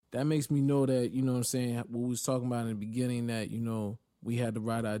that makes me know that, you know what I'm saying, what we was talking about in the beginning, that, you know, we had the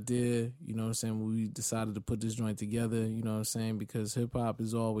right idea, you know what I'm saying, when we decided to put this joint together, you know what I'm saying, because hip-hop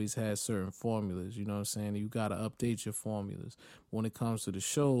has always had certain formulas, you know what I'm saying, you got to update your formulas. When it comes to the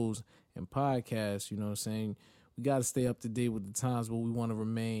shows and podcasts, you know what I'm saying, we got to stay up to date with the times, but we want to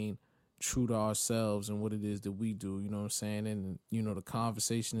remain true to ourselves and what it is that we do, you know what I'm saying, and, you know, the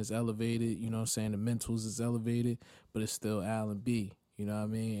conversation is elevated, you know what I'm saying, the mentals is elevated, but it's still Al and B, you know what I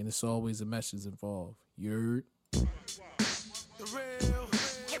mean, and it's always a message involved. You heard? The real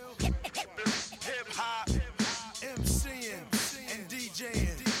hip-hop MCing and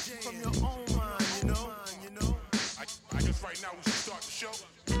DJing from your own mind, you know. I guess right now we should start the show.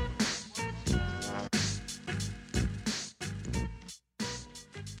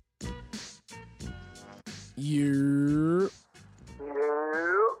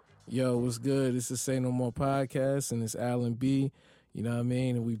 Yo, what's good? This is Say No More Podcast, and it's Alan B. You know what I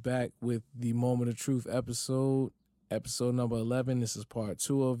mean? And we back with the Moment of Truth episode number 11. This is part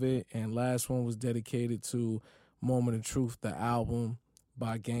 2 of it. And last one was dedicated to Moment of Truth, the album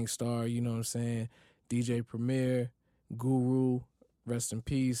by Gang Starr, you know what I'm saying? DJ Premier, Guru, rest in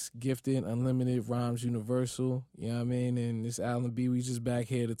peace, Gifted, Unlimited, Rhymes Universal, you know what I mean? And this Alan B, we just back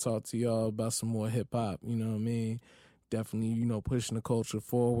here to talk to y'all about some more hip hop, you know what I mean? Definitely, you know, pushing the culture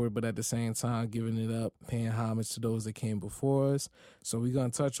forward, but at the same time, giving it up, paying homage to those that came before us. So we're going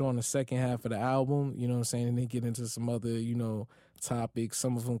to touch on the second half of the album, you know what I'm saying, and then get into some other, you know, topics.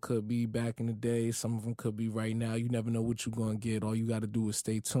 Some of them could be back in the day. Some of them could be right now. You never know what you're going to get. All you got to do is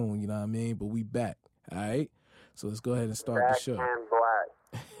stay tuned, you know what I mean? But we back, all right? So let's go ahead and start the show. Back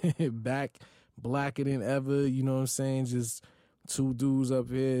and black. Back blacker than ever, you know what I'm saying? Just two dudes up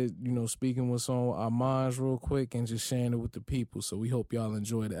here, you know, speaking what's on our minds real quick and just sharing it with the people. So we hope y'all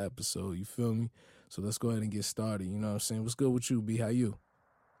enjoy the episode, you feel me? So let's go ahead and get started, you know what I'm saying? What's good with you, B? How you?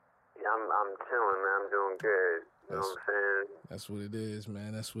 Yeah, I'm chilling, man. I'm doing good. You know what I'm saying? That's what it is,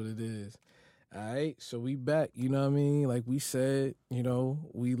 man. That's what it is. All right, so we back, you know what I mean? Like we said, you know,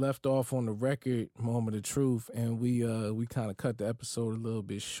 we left off on the record, Moment of Truth, and we kind of cut the episode a little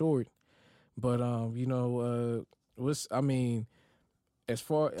bit short. But, you know, as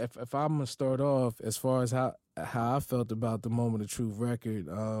far, if I'm going to start off, as far as how I felt about the Moment of Truth record,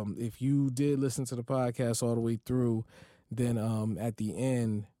 if you did listen to the podcast all the way through, then at the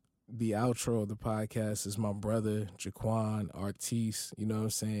end, the outro of the podcast is my brother, Jaquan Artiste, you know what I'm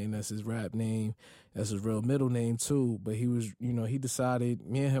saying? That's his rap name. That's his real middle name, too. But he was, you know,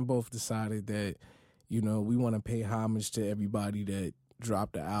 me and him both decided that, you know, we want to pay homage to everybody that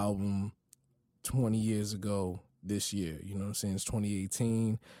dropped the album 20 years ago this year, you know what I'm saying? It's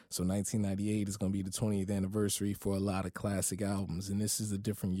 2018, so 1998 is going to be the 20th anniversary for a lot of classic albums, and this is a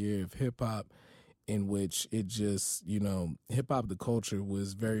different year of hip-hop in which it just, you know, hip-hop, the culture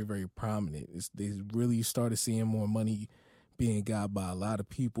was very, very prominent. They really started seeing more money being got by a lot of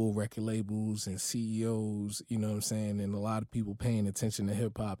people, record labels and CEOs, you know what I'm saying, and a lot of people paying attention to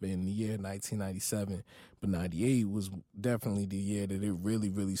hip-hop in the year 1997. But 98 was definitely the year that it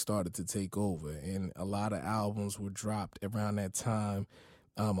really, really started to take over, and a lot of albums were dropped around that time.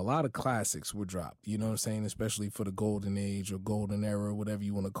 A lot of classics were dropped, you know what I'm saying, especially for the golden age or golden era, whatever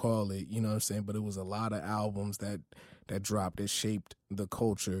you want to call it, you know what I'm saying, but it was a lot of albums that dropped that shaped the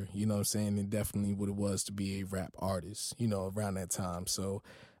culture, you know what I'm saying, and definitely what it was to be a rap artist, you know, around that time. So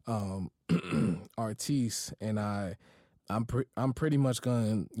Artiste and I'm pretty much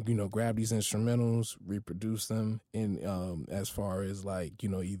gonna, you know, grab these instrumentals, reproduce them in as far as like, you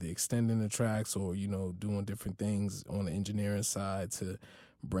know, either extending the tracks or, you know, doing different things on the engineering side to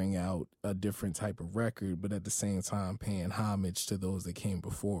bring out a different type of record, but at the same time paying homage to those that came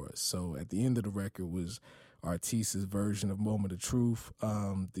before us. So at the end of the record was Artiste's version of Moment of Truth.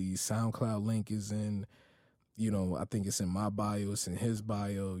 The SoundCloud link is in, you know, I think it's in my bio, it's in his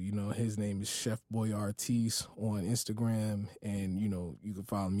bio. You know, his name is Chef Boy Artiste on Instagram, and, you know, you can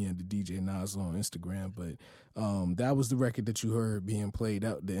follow me under DJ Nozzle on Instagram. But that was the record that you heard being played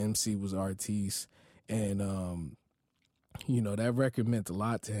out. The MC was Artiste, and, you know, that record meant a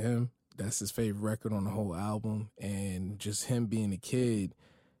lot to him. That's his favorite record on the whole album, and just him being a kid,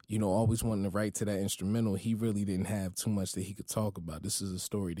 you know, always wanting to write to that instrumental, he really didn't have too much that he could talk about. This is a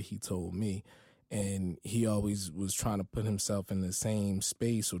story that he told me. And he always was trying to put himself in the same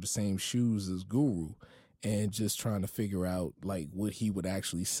space or the same shoes as Guru, and just trying to figure out, like, what he would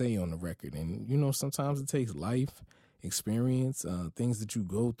actually say on the record. And, you know, sometimes it takes life experience, things that you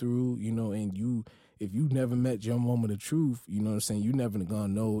go through, you know, and if you never met your Moment of Truth, you know what I'm saying, you're never gonna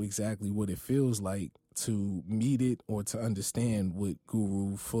know exactly what it feels like to meet it or to understand what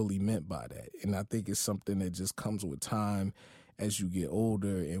Guru fully meant by that. And I think it's something that just comes with time as you get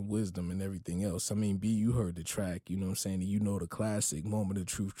older and wisdom and everything else. I mean, B, you heard the track, you know what I'm saying? You know the classic Moment of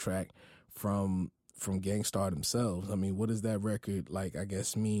Truth track from Gang Starr themselves. I mean, what does that record, like, I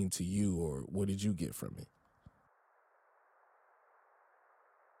guess, mean to you, or what did you get from it?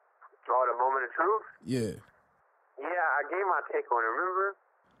 Oh, the Moment of Truth? Yeah. Yeah, I gave my take on it, remember?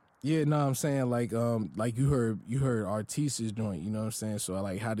 Yeah, no, I'm saying like you heard Artista's joint, you know what I'm saying? So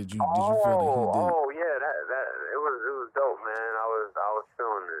like, how did you feel that he did? Oh yeah, that it was dope, man. I was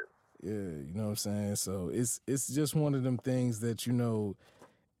feeling it. Yeah, you know what I'm saying? So it's just one of them things that, you know,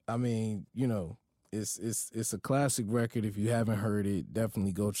 I mean, you know, it's a classic record. If you haven't heard it,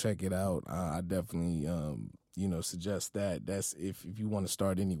 definitely go check it out. I definitely you know, suggest that. That's if you want to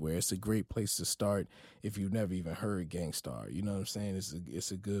start anywhere. It's a great place to start if you've never even heard Gang Starr. You know what I'm saying?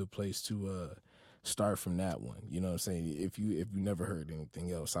 It's a good place to start from that one. You know what I'm saying? If you never heard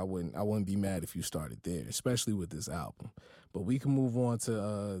anything else, I wouldn't be mad if you started there, especially with this album. But we can move on to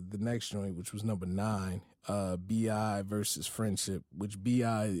the next joint, which was number 9, B.I. versus Friendship, which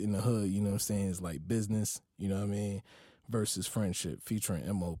B.I. in the hood, you know what I'm saying, is like business, you know what I mean, versus Friendship featuring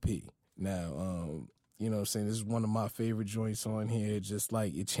M.O.P. Now, you know what I'm saying, this is one of my favorite joints on here, just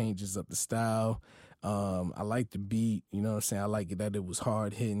like it changes up the style. I like the beat, you know what I'm saying, I like it that it was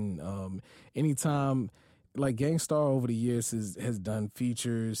hard hitting. Anytime, like Gang Starr over the years has done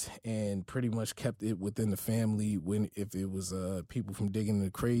features and pretty much kept it within the family. If it was people from Digging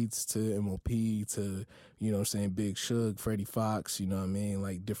the Crates to M.O.P. to, you know what I'm saying, Big Suge, Freddie Fox, you know what I mean,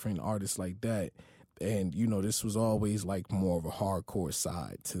 like different artists like that. And, you know, this was always like more of a hardcore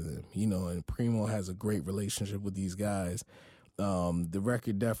side to them, you know, and Primo has a great relationship with these guys. The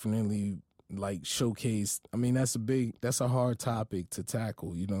record definitely like showcased, I mean, that's a hard topic to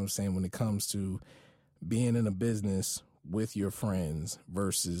tackle, you know what I'm saying, when it comes to being in a business with your friends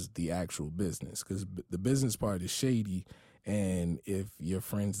versus the actual business, because the business part is shady. And if your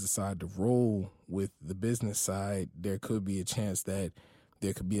friends decide to roll with the business side, there could be a chance that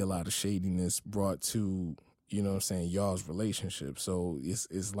there could be a lot of shadiness brought to, you know what I'm saying, y'all's relationship. So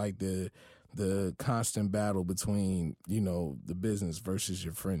it's like the constant battle between, you know, the business versus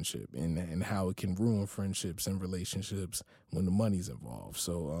your friendship and how it can ruin friendships and relationships when the money's involved.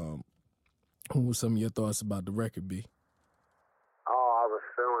 So what were some of your thoughts about the record, B? Oh, I was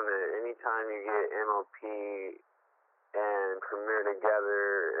feeling it. Anytime you get M.O.P. and Premier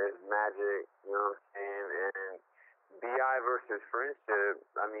together, it's magic, you know what I'm saying? And B.I. versus Friendship,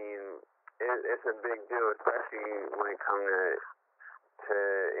 I mean, it's a big deal, especially when it comes to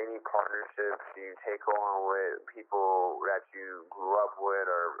any partnerships you take on with people that you grew up with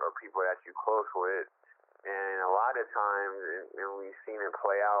or people that you close with. And a lot of times, and we've seen it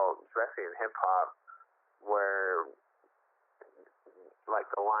play out, especially in hip-hop, where like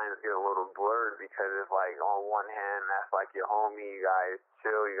the lines get a little blurred because it's like on one hand, that's like your homie, you guys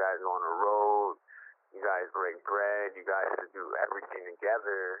chill, you guys go on the road, you guys break bread, you guys do everything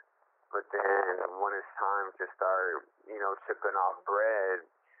together. But then when it's time to start, you know, chipping off bread,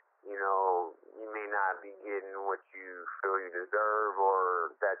 you know, you may not be getting what you feel you deserve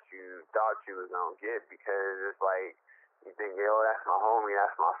or that you thought you was going to get, because it's like, you think, yo, that's my homie,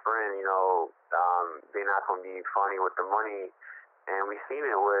 that's my friend, you know, they're not going to be funny with the money. And we seen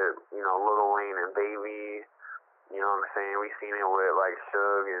it with, you know, Lil Wayne and Baby, you know what I'm saying? We seen it with, like,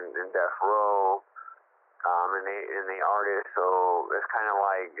 Suge and Death Row, and they artists, so it's kind of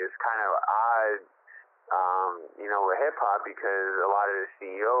odd, you know, with hip-hop, because a lot of the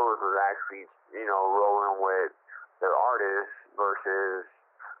CEOs was actually, you know, rolling with their artists versus,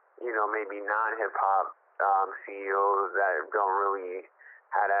 you know, maybe non-hip-hop CEOs that don't really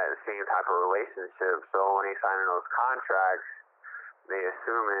have that same type of relationship. So when they signing those contracts, they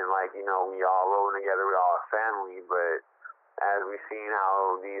assuming, like, you know, we all rolling together, we all a family, but as we've seen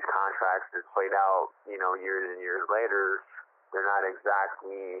how these contracts is played out, you know, years and years later, they're not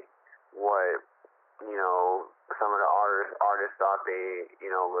exactly what, you know, some of the artists thought they,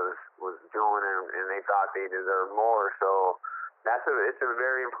 you know, was doing, and they thought they deserved more. So it's a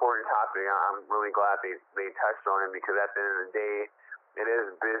very important topic. I'm really glad they touched on it, because at the end of the day, it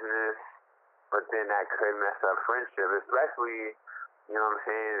is business, but then that could mess up friendship, especially, you know what I'm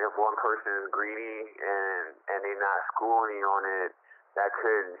saying, if one person is greedy and they're not schooling you on it, that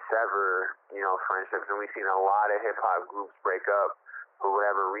could sever, you know, friendships. And we've seen a lot of hip-hop groups break up for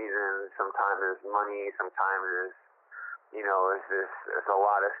whatever reason. Sometimes it's money, sometimes it's, you know, it's a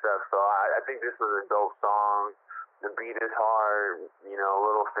lot of stuff. So I think this was a dope song. The beat is hard, you know,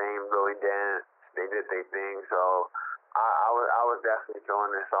 Little Fame, Billy Dance, they did their thing. So I was definitely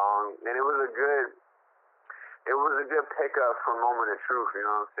feeling this song. And it was a good pickup for Moment of Truth, you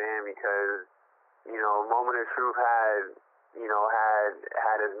know what I'm saying? Because, you know, Moment of Truth had you know,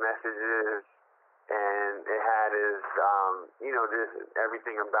 had his messages, and it had his, you know, just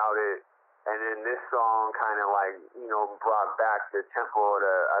everything about it. And then this song kind of like, you know, brought back the tempo of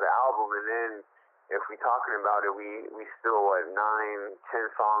the album. And then if we talking about it, we still, 9,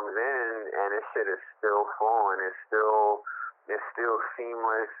 10 songs in, and this shit is still flowing. It's still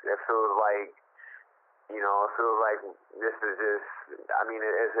seamless. It feels like, you know, this is just, I mean,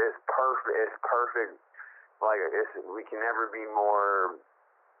 it's perfect. It's perfect. Like, we can never be more,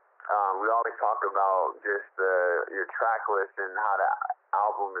 we always talk about just your track list and how the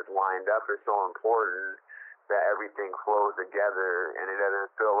album is lined up. It's so important that everything flows together and it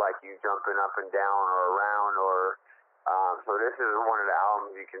doesn't feel like you jumping up and down or around so this is one of the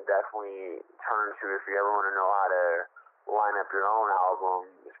albums you can definitely turn to if you ever want to know how to line up your own album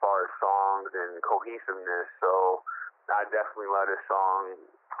as far as songs and cohesiveness. So I definitely love this song.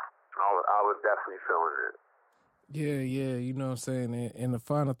 I was definitely feeling it. Yeah, you know what I'm saying? And the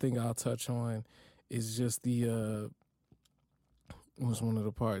final thing I'll touch on is just was one of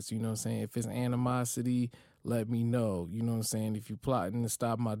the parts, you know what I'm saying? If it's animosity, let me know. You know what I'm saying? If you plotting to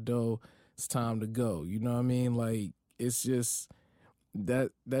stop my dough, it's time to go. You know what I mean? Like, it's just, that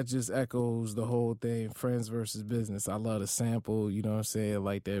just echoes the whole thing, friends versus business. I love the sample, you know what I'm saying?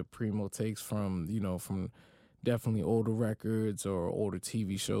 Like that Primo takes from, you know, from definitely older records or older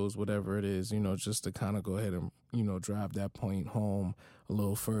TV shows, whatever it is, you know, just to kind of go ahead and, you know, drive that point home a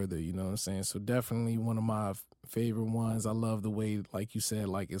little further, you know what I'm saying? So definitely one of my favorite ones. I love the way, like you said,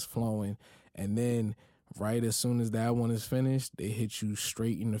 like it's flowing. And then right as soon as that one is finished, they hit you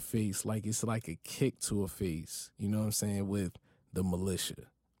straight in the face. Like it's like a kick to a face, you know what I'm saying, with the Militia.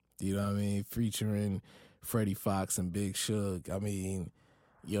 You know what I mean? Featuring Freddie Fox and Big Shug. I mean,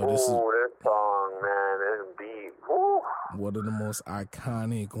 yo, this song, man, this beat. Woo. One of the most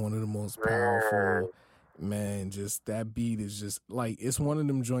iconic, one of the most powerful, man, just that beat is just like, it's one of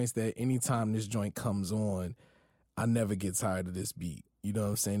them joints that anytime this joint comes on, I never get tired of this beat. You know what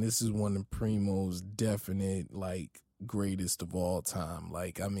I'm saying? This is one of Primo's definite, like, greatest of all time.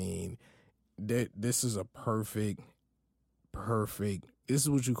 Like, I mean, this is a perfect, this is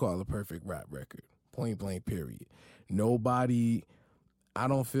what you call a perfect rap record. Point blank, period. Nobody, I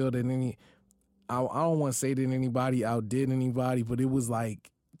don't feel that I don't want to say that anybody outdid anybody, but it was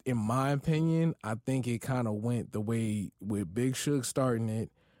like, in my opinion, I think it kind of went the way with Big Shug starting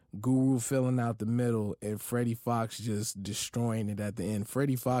it, Guru filling out the middle, and Freddie Fox just destroying it at the end.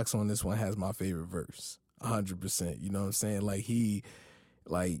 Freddie Fox on this one has my favorite verse, 100%. You know what I'm saying?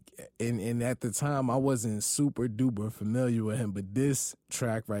 Like and at the time, I wasn't super duper familiar with him, but this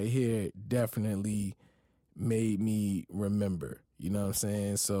track right here definitely made me remember. You know what I'm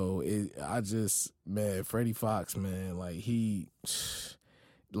saying? So Freddie Fox, man, like he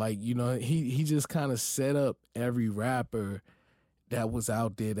just kind of set up every rapper that was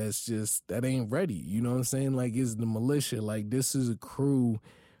out there that ain't ready. You know what I'm saying? Like, it's the Militia. Like, this is a crew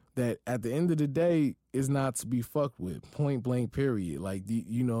that at the end of the day is not to be fucked with. Point blank, period. Like,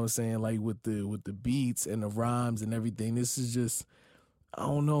 you know what I'm saying? Like, with the beats and the rhymes and everything, this is just, I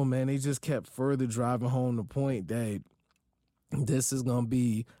don't know, man. They just kept further driving home the point that this is going to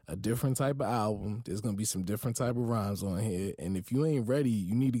be a different type of album. There's going to be some different type of rhymes on here. And if you ain't ready,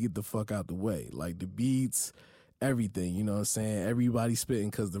 you need to get the fuck out the way. Like, the beats, everything, you know what I'm saying? Everybody spitting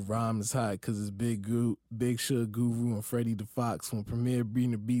because the rhyme is hot, because it's Big Shug, Guru, and Freddie the Fox. When Premier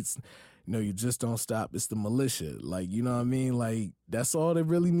bring the beats, you know, you just don't stop. It's the Militia. Like, you know what I mean? Like, that's all that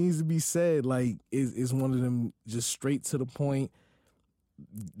really needs to be said. Like, it's one of them just straight to the point.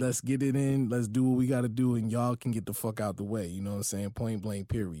 Let's get it in. Let's do what we got to do, and y'all can get the fuck out the way. You know what I'm saying? Point blank,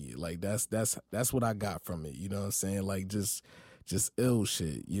 period. Like, that's what I got from it. You know what I'm saying? Like, just ill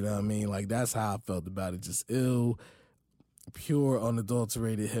shit. You know what I mean? Like, that's how I felt about it. Just ill, pure,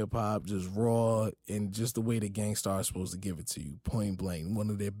 unadulterated hip hop, just raw, and just the way the Gangstar is supposed to give it to you. Point blank. One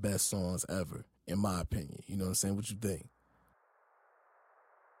of their best songs ever, in my opinion. You know what I'm saying? What you think?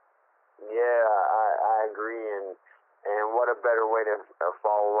 Yeah, I agree. And what a better way to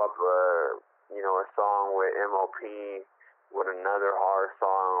follow up a song with MOP with another hard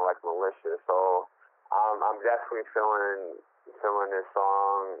song like Militia. So I'm definitely feeling this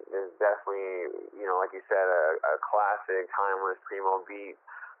song. Is definitely, you know, like you said, a classic, timeless Primo beat.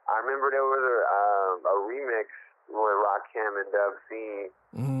 I remember there was a remix with Rakim and Dub C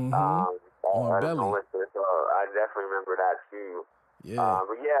on Belly. Militia, so I definitely remember that too. Yeah.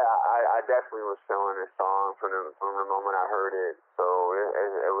 But yeah, I definitely was feeling this song from the moment I heard it. So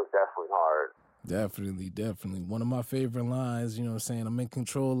it was definitely hard. Definitely. One of my favorite lines, you know what I'm saying? I'm in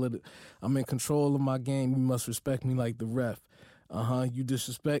control of my game. You must respect me like the ref. You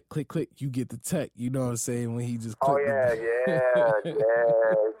disrespect, click, click, you get the tech. You know what I'm saying? When he just Oh clicked yeah.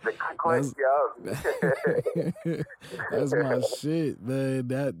 The click, yo. That's my shit, man.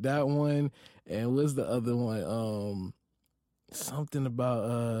 That one, and what's the other one? Something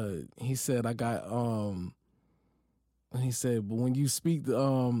about he said I got he said, but when you speak,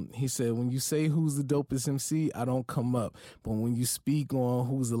 he said, when you say who's the dopest MC, I don't come up. But when you speak on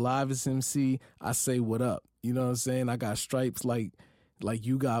who's the livest MC, I say what up. You know what I'm saying? I got stripes like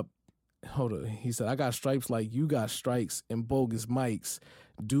you got, hold on. He said, I got stripes like you got strikes and bogus mics.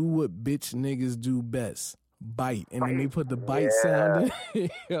 Do what bitch niggas do best. Bite. And then they put the bite sound in.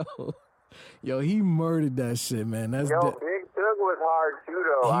 Yo, he murdered that shit, man. That's Big Thug was hard too,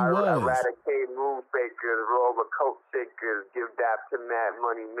 though. He was. Eradicate moon fakers, roll the coat shakers, give dap to mad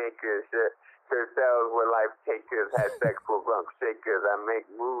money makers. Yourselves were life takers, had sex with rump shakers. I make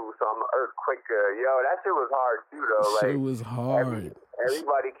moves, so I'm an earthquaker. Yo, that shit was hard too, though. Shit was hard.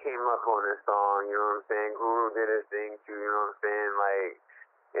 Everybody came up on this song. You know what I'm saying? Guru did his thing too. You know what I'm saying? Like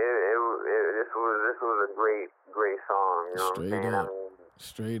this was a great song. You know what I'm saying?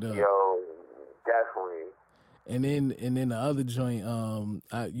 Straight up. Yo, definitely. And then the other joint, you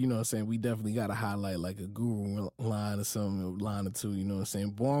know what I'm saying, we definitely got to highlight like a Guru line or something, a line or two, you know what I'm saying?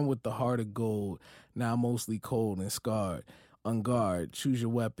 Born with the heart of gold, now mostly cold and scarred. On guard, choose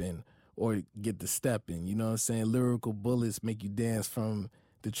your weapon or get the step in, you know what I'm saying? Lyrical bullets make you dance from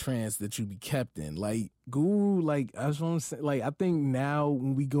the trance that you be kept in. Like, Guru, like, I was want to say, like, I think now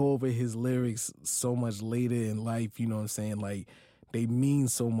when we go over his lyrics so much later in life, you know what I'm saying, like, they mean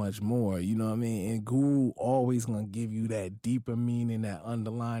so much more, you know what I mean? And Guru always gonna give you that deeper meaning, that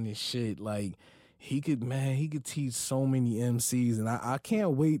underlining shit. Like, he could teach so many MCs, and I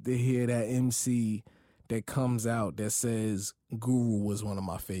can't wait to hear that MC that comes out that says Guru was one of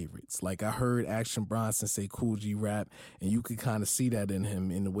my favorites. Like, I heard Action Bronson say Cool G rap, and you could kind of see that in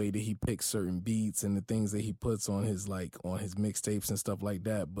him in the way that he picks certain beats and the things that he puts on his mixtapes and stuff like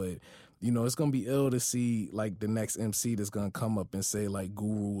that. But you know, it's gonna be ill to see like the next MC that's gonna come up and say like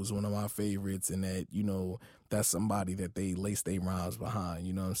Guru was one of my favorites, and that, you know, that's somebody that they lace their rhymes behind.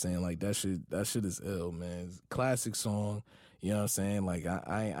 You know what I'm saying? Like, that shit is ill, man. It's a classic song. You know what I'm saying? Like,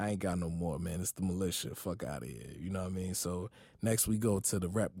 I ain't got no more, man. It's the Militia. Fuck out of here. You know what I mean? So next we go to the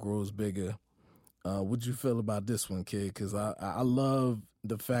Rep Grows Bigger. What'd you feel about this one, kid? Because I love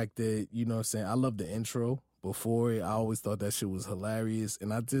the fact that, you know what I'm saying, I love the intro. Before it, I always thought that shit was hilarious.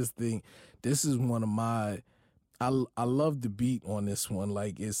 And I just think this is one of my, I love the beat on this one.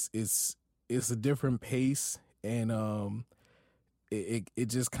 Like, it's a different pace, and it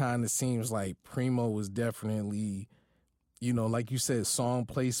just kind of seems like Primo was definitely, you know, like you said, song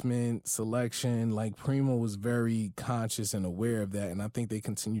placement, selection. Like, Primo was very conscious and aware of that, and I think they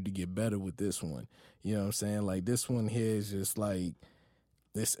continue to get better with this one. You know what I'm saying? Like, this one here is just like,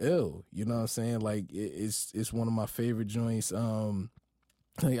 it's ill. You know what I'm saying? Like, it's one of my favorite joints. Like,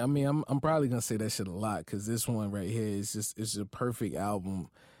 I mean, I'm probably gonna say that shit a lot because this one right here it's a perfect album.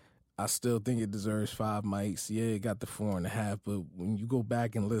 I still think it deserves 5 mics. Yeah, it got the 4.5, but when you go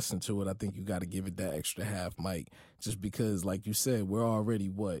back and listen to it, I think you got to give it that extra half mic, just because, like you said, we're already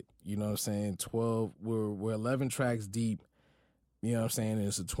what, you know what I'm saying, 12. We're 11 tracks deep. You know what I'm saying?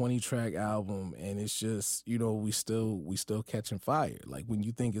 It's a 20-track album, and it's just, you know, we still catching fire. Like, when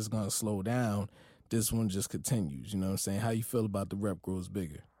you think it's gonna slow down, this one just continues. You know what I'm saying? How you feel about the Rep Grows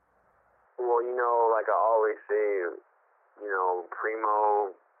Bigger? Well, you know, like I always say, you know,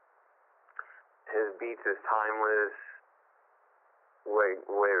 Primo, his beats is timeless. With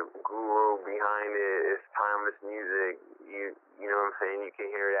Guru behind it, it's timeless music. You know what I'm saying? You can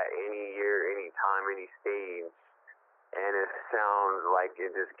hear that any year, any time, any stage. And it sounds like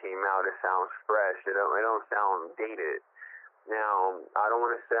it just came out. It sounds fresh. It don't sound dated. Now, I don't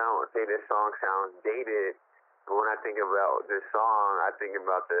want to say this song sounds dated, but when I think about this song, I think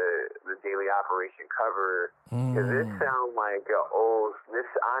about the Daily Operation cover, because it sounds like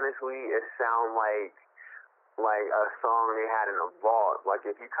honestly, it sounds like a song they had in a vault. Like,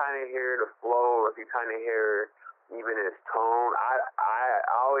 if you kind of hear the flow, if you kind of hear even its tone, I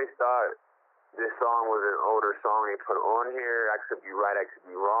always thought this song was an older song they put on here. I could be right, I could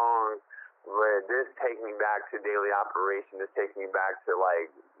be wrong. But this takes me back to Daily Operation. This takes me back to,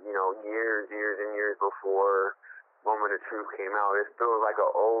 like, you know, years and years before Moment of Truth came out. It feels like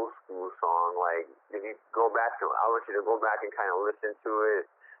an old school song. Like, if you go back to, I want you to go back and kind of listen to it,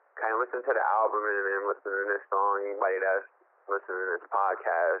 kind of listen to the album and then listen to this song. Anybody that's listening to this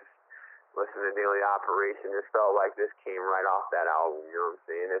podcast, listen to Daily Operation. It felt like this came right off that album. You know what I'm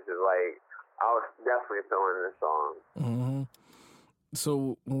saying? This is like, I was definitely feeling this song. Mm-hmm.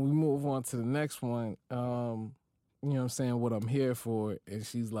 So when we move on to the next one, you know what I'm saying, what I'm here for. And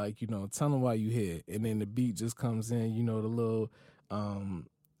she's like, you know, tell them why you here. And then the beat just comes in, you know, the little,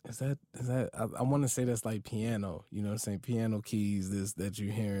 is that, I want to say that's like piano, you know what I'm saying? Piano keys, this, that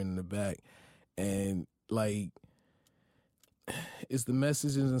you're hearing in the back. And like, it's the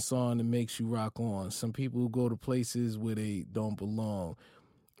message in the song that makes you rock on. Some people go to places where they don't belong.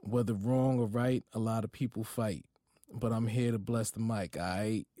 Whether wrong or right, a lot of people fight. But I'm here to bless the mic, all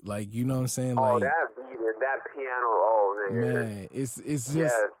right? Like, you know what I'm saying? Oh, Like, that beat, that piano, oh, man, it's just...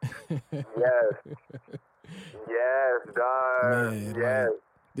 Yes, yes, yes, dog, man, yes.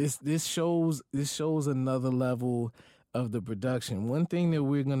 Like, this shows another level of the production. One thing that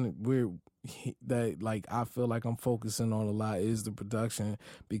that like I feel like I'm focusing on a lot is the production,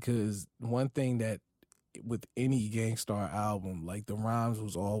 because one thing that with any Gangstar album, like the rhymes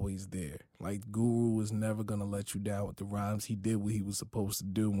was always there. Like Guru was never gonna let you down with the rhymes. He did what he was supposed to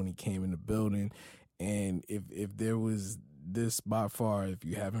do when he came in the building. And if there was this by far, if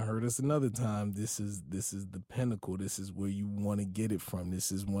you haven't heard us another time, this is the pinnacle. This is where you want to get it from.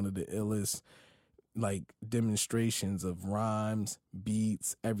 This is one of the illest like demonstrations of rhymes,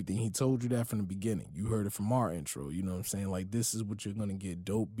 beats, everything. He told you that from the beginning. You heard it from our intro. You know what I'm saying? Like, this is what you're gonna get: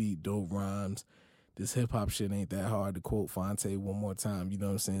 dope beat, dope rhymes. This hip hop shit ain't that hard. To quote Fonte one more time, you know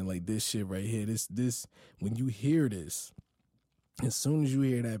what I'm saying? Like, this shit right here, this when you hear this, as soon as you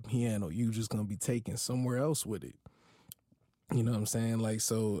hear that piano, you just gonna be taken somewhere else with it. You know what I'm saying? Like,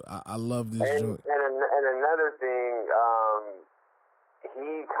 so I love this joint. And another thing,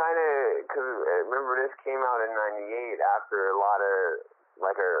 he kind of, because remember this came out in '98 after a lot of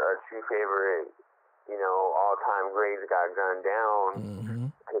like our two favorite, you know, all-time greats got gunned down. Mm-hmm.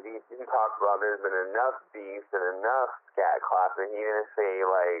 Because he talked about there's been enough beefs and enough scat clapping. He didn't say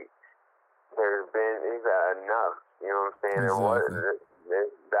like he's got enough. You know what I'm saying? Exactly. And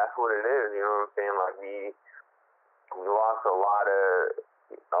that's what it is. You know what I'm saying? Like we lost a lot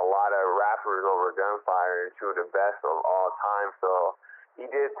of rappers over gunfire, and two of the best of all time. So he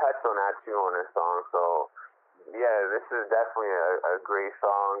did touch on that too on this song. So yeah, this is definitely a great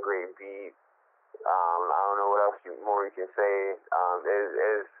song, great beat. I don't know what else more you can say.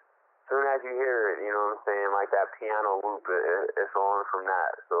 As soon as you hear it, you know what I'm saying, like that piano loop, it's on from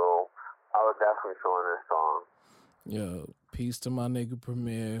that. So I was definitely feeling this song. Yo, peace to my nigga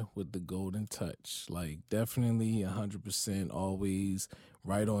Premier with the golden touch. Like, definitely 100%, always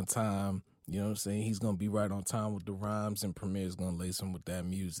right on time. You know what I'm saying? He's going to be right on time with the rhymes, and Premier's going to lace him with that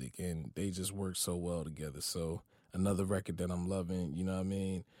music. And they just work so well together. So another record that I'm loving, you know what I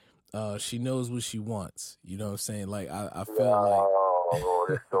mean? She knows what she wants. You know what I'm saying? Like, I felt like... Oh,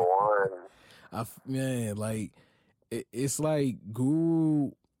 that's the one. Man, like, it's like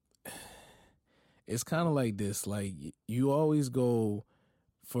Guru... It's kind of like this. Like, you always go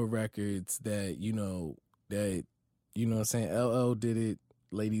for records that, you know what I'm saying? LL did it,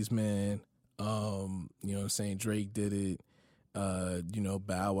 Ladies Man. You know what I'm saying? Drake did it. You know,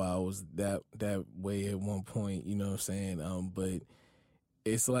 Bow Wow was that way at one point, you know what I'm saying? But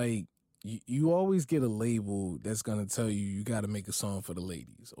it's like you always get a label that's going to tell you got to make a song for the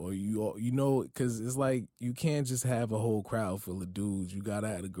ladies, or you know, because it's like you can't just have a whole crowd full of dudes. You got to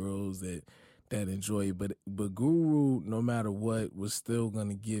have the girls that enjoy it. But Guru, no matter what, was still going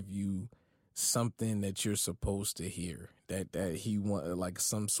to give you something that you're supposed to hear, that he want, like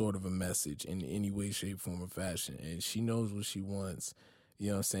some sort of a message in any way, shape, form, or fashion. And she knows what she wants. You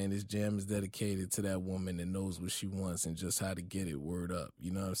know what I'm saying? This jam is dedicated to that woman that knows what she wants and just how to get it word up.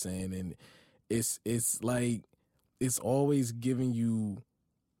 You know what I'm saying? And it's like, it's always giving you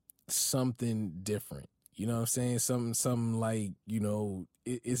something different. You know what I'm saying? Something like, you know,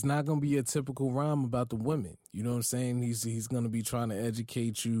 it's not going to be a typical rhyme about the women. You know what I'm saying? He's going to be trying to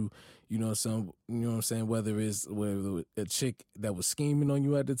educate you, you know what I'm saying? Whether it's a chick that was scheming on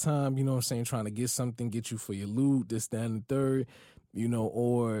you at the time, you know what I'm saying? Trying to get something, get you for your loot, this, that, and the third, you know,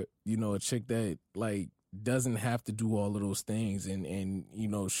 or, you know, a chick that like doesn't have to do all of those things and, you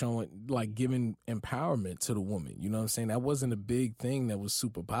know, showing, like, giving empowerment to the woman. You know what I'm saying? That wasn't a big thing that was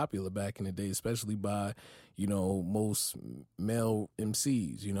super popular back in the day, especially by, you know, most male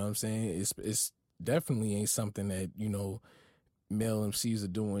MCs. You know what I'm saying? It's definitely ain't something that, you know, male MCs are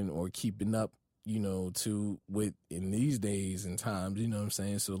doing or keeping up, you know, with in these days and times, you know what I'm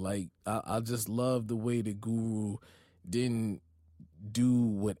saying? So, like, I just love the way that Guru didn't do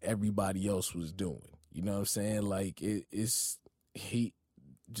what everybody else was doing. You know what I'm saying? Like, he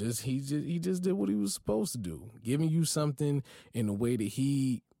just did what he was supposed to do, giving you something in the way that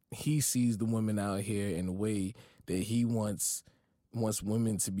he sees the women out here, in the way that he wants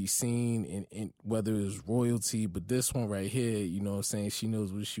women to be seen, and whether it's royalty. But this one right here, you know what I'm saying? She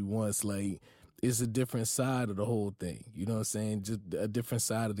knows what she wants. Like, it's a different side of the whole thing. You know what I'm saying? Just a different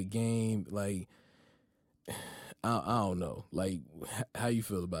side of the game. Like, I don't know. Like, how you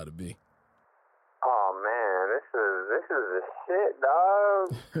feel about it, B? Oh man, this is the shit,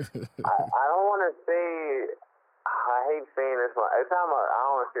 dog. I don't want to say. I hate saying this one. It's not my. I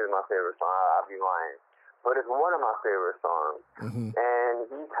don't want to say it's my favorite song. I'll be lying. But it's one of my favorite songs. Mm-hmm. And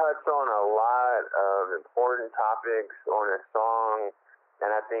he touched on a lot of important topics on his song, and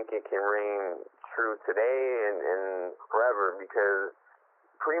I think it can ring true today and forever, because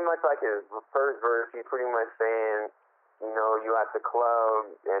pretty much like his first verse, he's pretty much saying, you know, you at the club,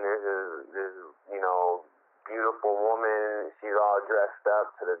 and there's this you know, beautiful woman, she's all dressed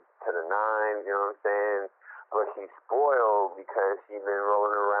up to the nines, you know what I'm saying? But she's spoiled because she's been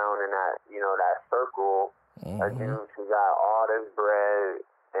rolling around in that, you know, that circle of dudes who got all this bread,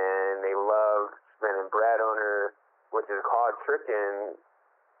 and they love spending bread on her, which is called tricking.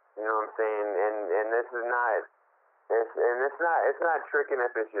 You know what I'm saying? And this is not, it's not tricking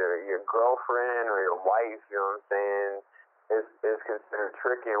if it's your girlfriend or your wife. You know what I'm saying? It's considered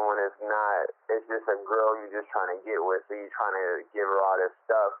tricking when it's not. It's just a girl you're just trying to get with, so you're trying to give her all this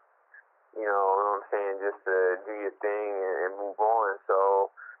stuff. You know what I'm saying, just to do your thing and move on.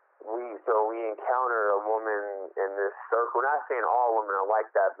 So we encounter a woman in this circle. Not saying all women are like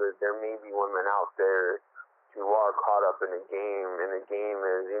that, but there may be women out there who are caught up in the game, and the game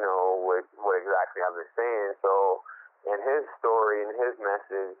is, you know, what exactly I've been saying. So in his story, in his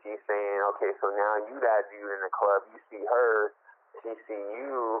message, he's saying, okay, so now you that dude in the club, you see her, she see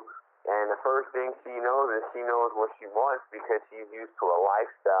you, and the first thing she knows is she knows what she wants, because she's used to a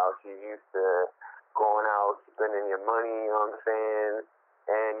lifestyle. She's used to going out, spending your money, you know what I'm saying?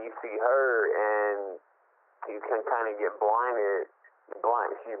 And you see her, and you can kind of get blinded.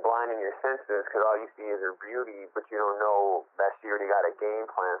 She's blinding your senses, because all you see is her beauty, but you don't know that she already got a game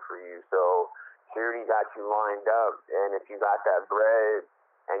plan for you. So she already got you lined up, and if you got that bread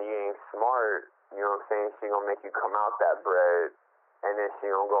and you ain't smart, you know what I'm saying, she gonna make you come out that bread, and then she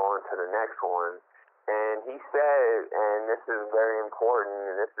gonna go on to the next one. And he said, and this is very important,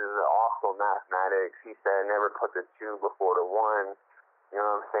 and this is also mathematics, he said never put the 2 before the 1, you know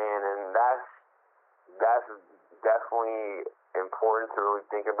what I'm saying? And that's definitely important to really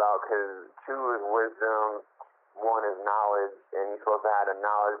think about, because 2 is wisdom, 1 is knowledge, and you're supposed to have the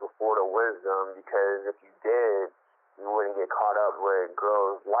knowledge before the wisdom, because if you did, you wouldn't get caught up with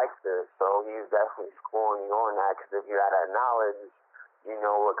girls like this. So he's definitely schooling you on that, because if you had that knowledge, you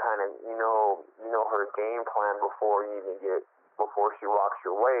know what kind of, you know her game plan before she walks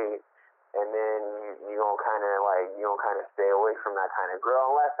your way, and then you don't kind of stay away from that kind of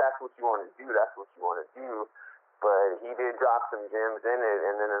girl, unless that's what you want to do. That's what you want to do. But he did drop some gems in it,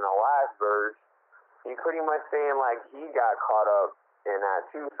 and then in the last verse, he pretty much saying like he got caught up in that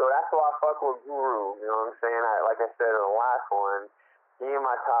too. So that's why I fuck with Guru. You know what I'm saying? Like I said in the last one, he in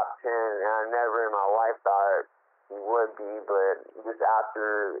my top 10, and I never in my life thought he would be, but just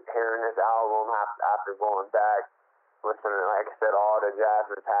after hearing this album, after going back, listening, like I said, all the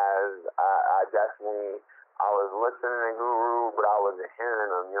Jazzers has, I was listening to Guru, but I wasn't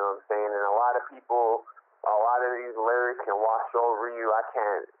hearing him, you know what I'm saying? And a lot of people, a lot of these lyrics can wash over you. I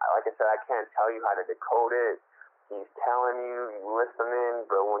can't tell you how to decode it. He's telling you, you listening,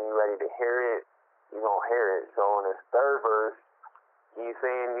 but when you're ready to hear it, you gonna hear it. So in his third verse, he's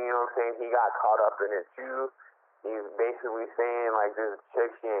saying, you know what I'm saying, he got caught up in it too. He's basically saying, like, this chick,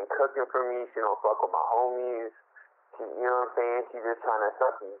 she ain't cooking for me, she don't fuck with my homies, she, you know what I'm saying, she just trying to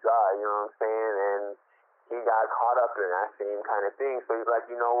suck me dry, you know what I'm saying, and he got caught up in that same kind of thing. So he's like,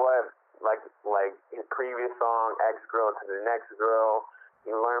 you know what, like his previous song, Ex-Girl to the Next Girl,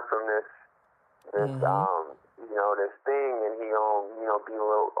 he learned from this you know, this thing, and he gonna, you know, be a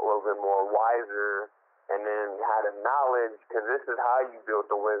little bit more wiser, and then had a knowledge, because this is how you build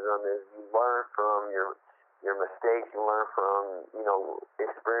the wisdom, is you learn from your mistakes, you learn from, you know,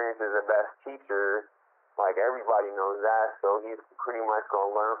 experience is the best teacher, like everybody knows that. So he's pretty much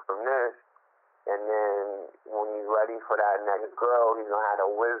gonna learn from this, and then when he's ready for that next girl, he's gonna have the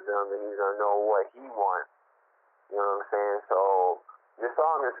wisdom, and he's gonna know what he wants, you know what I'm saying? So this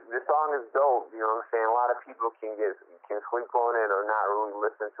song is dope, you know what I'm saying? A lot of people can sleep on it or not really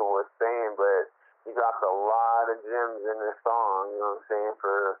listen to what it's saying, but he dropped a lot of gems in this song, you know what I'm saying,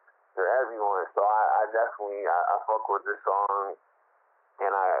 for everyone. So I definitely fuck with this song,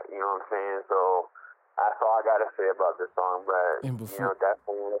 and you know what I'm saying, so that's all I gotta say about this song, but you know,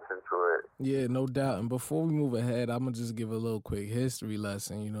 definitely listen to it. Yeah, no doubt. And before we move ahead, I'm gonna just give a little quick history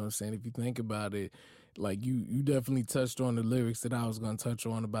lesson, you know what I'm saying? If you think about it, like you definitely touched on the lyrics that I was gonna touch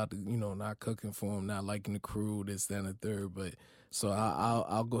on about the, not cooking for him, not liking the crew, this, that, and the third. But so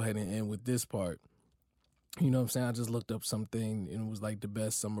I'll go ahead and end with this part. You know what I'm saying? I just looked up something and it was like the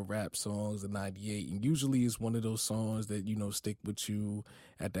best summer rap songs of '98. And usually it's one of those songs that, stick with you.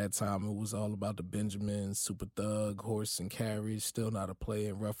 At that time, it was all about the Benjamins, Super Thug, Horse and Carriage, Still Not a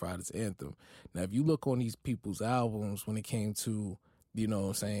Player, and Rough Riders Anthem. Now, if you look on these people's albums when it came to, you know what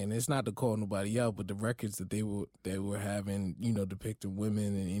I'm saying, it's not to call nobody out, but the records that they were having, depicting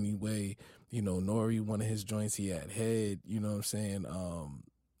women in any way. Nori, one of his joints, he had Head, you know what I'm saying?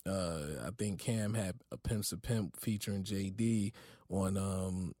 I think Cam had a Pimp's a Pimp featuring JD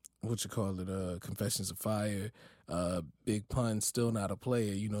on Confessions of Fire. Big Pun, Still Not a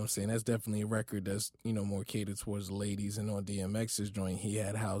Player, you know what I'm saying? That's definitely a record that's, more catered towards the ladies. And on DMX's joint, he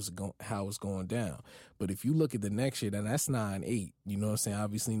had How It's Going Down. But if you look at the next year, then that's 9-8, you know what I'm saying?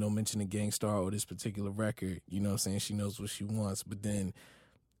 Obviously no mention of Gang Starr or this particular record, you know what I'm saying? She knows what she wants. But then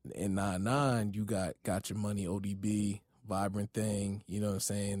in 9-9, you got Your Money, ODB, Vibrant Thing, you know what I'm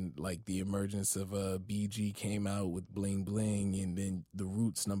saying? Like the emergence of BG came out with Bling Bling, and then The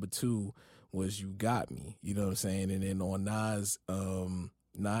Roots #2 was You Got Me, you know what I'm saying? And then on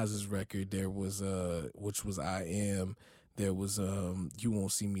Nas's record, there was which was I Am, there was You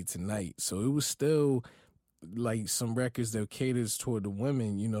Won't See Me Tonight. So it was still like some records that caters toward the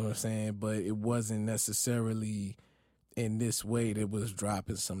women, you know what I'm saying? But it wasn't necessarily in this way that was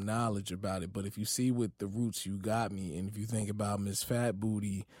dropping some knowledge about it. But if you see with The Roots, You Got Me, and if you think about Miss Fat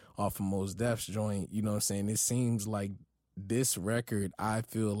Booty off of Mos Def's joint, you know what I'm saying, it seems like this record, I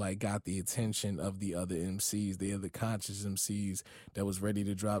feel like, got the attention of the other MCs, the other conscious MCs that was ready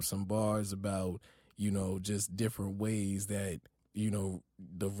to drop some bars about, just different ways that,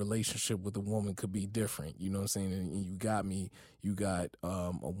 the relationship with a woman could be different, you know what I'm saying? And You Got Me, you got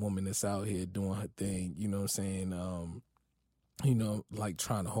a woman that's out here doing her thing, you know what I'm saying? Like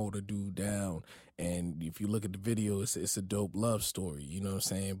trying to hold a dude down. And if you look at the video, it's a dope love story, you know what I'm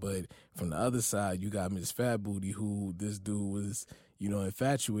saying? But from the other side, you got Miss Fat Booty, who this dude was,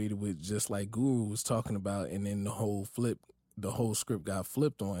 infatuated with, just like Guru was talking about. And then the whole script got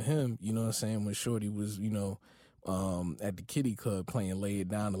flipped on him, you know what I'm saying? When Shorty was, at the Kitty Club playing Lay It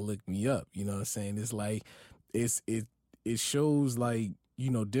Down and Lick Me Up, you know what I'm saying? It's like, it shows like,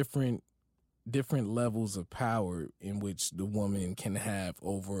 different levels of power in which the woman can have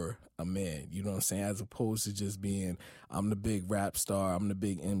over a man, you know what I'm saying? As opposed to just being, I'm the big rap star, I'm the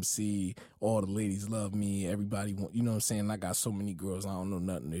big MC, all the ladies love me, everybody want, you know what I'm saying? I got so many girls, I don't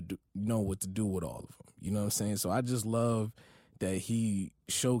know what to do with all of them, you know what I'm saying? So I just love that he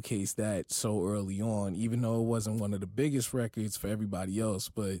showcased that so early on, even though it wasn't one of the biggest records for everybody else.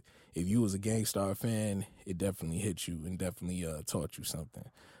 But if you was a Gang Starr fan, it definitely hit you and definitely taught you something.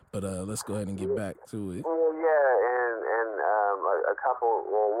 But let's go ahead and get back to it. Well, yeah, and a couple.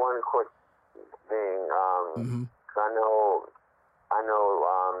 Well, one quick thing. Cause I know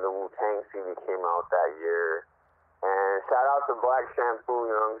the Wu-Tang CD came out that year. And shout out to Black Shampoo,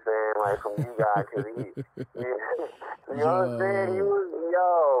 you know what I'm saying? Like, from you guys, because you know what I'm saying? He was,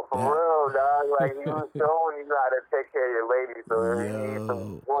 for real, dog. Like, he was showing you how to take care of your ladies, so you need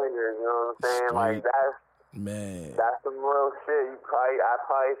some pointers, you know what I'm saying? Like, that's some real shit. I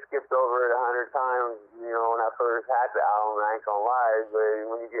probably skipped over it 100 times, when I first had the album, I ain't gonna lie,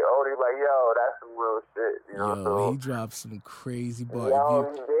 but when you get older, you're like, that's some real shit, So, he dropped some crazy bars.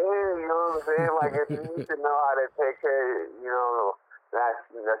 He did, you know what I'm saying? Like, if you need to know how to take care, that's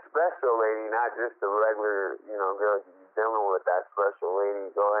the special lady, not just the regular, girl you dealing with, that special lady,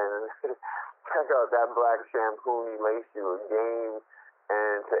 go ahead and check out that Black Shampoo, He Laced You a Game.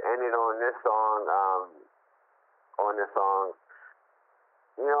 And to end it on this song,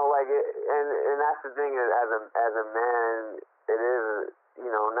 and that's the thing, as a man, it is,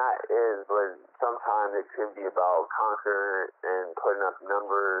 but sometimes it could be about conquering and putting up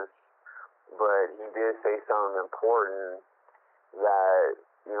numbers. But he did say something important that,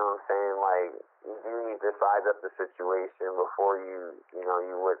 you know what I'm saying, like, you do need to size up the situation before you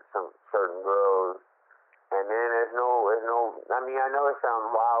with some certain girls. And then there's no, I mean, I know it sounds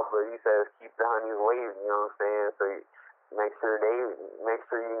wild, but he says keep the honeys waiting, you know what I'm saying? So make sure they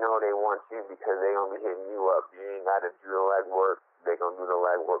want you, because they gonna be hitting you up. You ain't gotta do the legwork. They gonna do the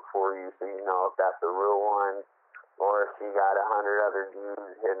legwork for you, so you know if that's a real one, or if she got 100 other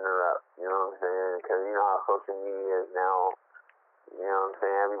dudes hitting her up. You know what I'm saying? Because you know how social media is now. You know what I'm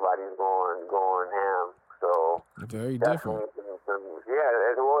saying? Everybody's going ham. So very different.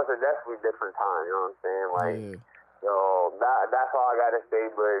 It's a definitely different time. You know what I'm saying? Like. Yeah. So that's all I gotta say.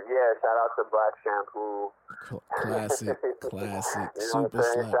 But yeah, shout out to Black Shampoo. Classic, You know what super I'm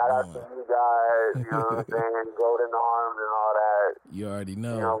saying? slap Shout out to on. you guys, you know what I'm saying? Golden Arms and all that. You already You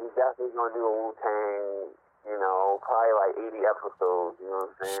know, know. we definitely gonna do a Wu-Tang, you know, probably like 80 episodes, you know what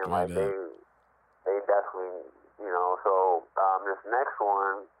I'm saying? Straight Like up. they definitely, you know, so this next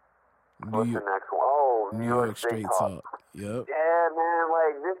one, what's the next one? Oh, New York Straight Talk. Yep. Yeah, man,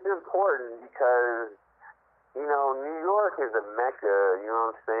 like this is important because, you know, New York is a mecca, you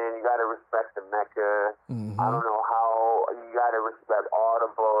know what I'm saying? You gotta respect the mecca. I don't know how, you gotta respect all the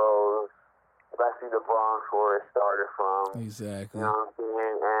boroughs, especially the Bronx where it started from. Exactly. You know what I'm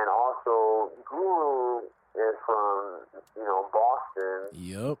saying? And also, Guru is from, you know, Boston.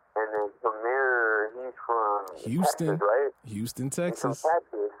 Yep. And then Premier, he's from Houston. Texas, right? Houston, He's from Texas.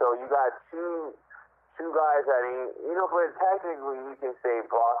 Texas. So you got two guys that ain't, you know, but technically you can say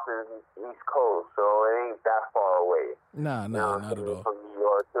Boston's East Coast, so it ain't that far away. Nah, You know, not at all. from New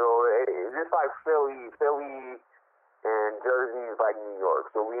York. So it's just like Philly and Jersey's like New York.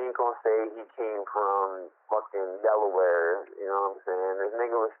 So we ain't gonna say he came from fucking Delaware, you know what I'm saying? This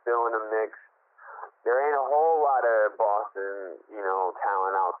nigga was still in the mix. There ain't a whole lot of Boston, you know,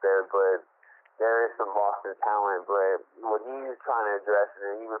 talent out there, but there is some Boston talent. But what he's trying to address,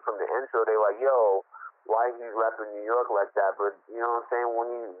 and even from the intro, they like, yo, why he's repping New York like that? But you know what I'm saying?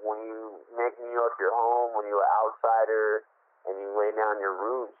 When you make New York your home, when you're an outsider and you lay down your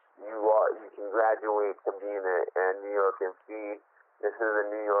roots, you can graduate to being a New York MC. This is a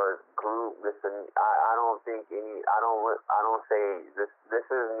New York group. I don't think I don't say this. This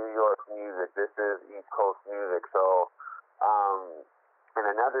is New York music. This is East Coast music. So, and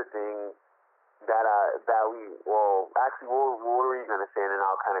another thing what were you gonna say? And then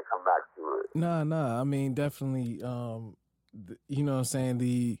I'll kind of come back to it. Nah. I mean, definitely. You know what I'm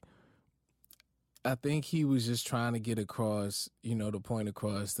saying? I think he was just trying to get across, you know, the point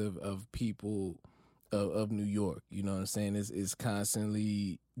across of people of New York. You know what I'm saying? It's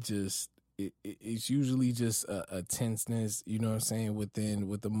constantly just it's usually just a tenseness. You know what I'm saying?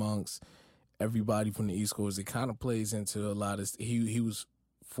 with amongst everybody from the East Coast. It kind of plays into a lot of he was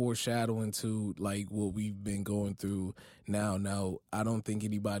foreshadowing to like what we've been going through now. Now, I don't think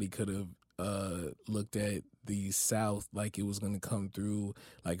anybody could have looked at the South like it was going to come through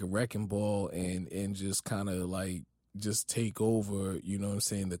like a wrecking ball and just kind of like just take over, you know what I'm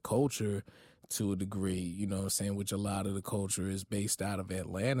saying, the culture to a degree, you know what I'm saying, which a lot of the culture is based out of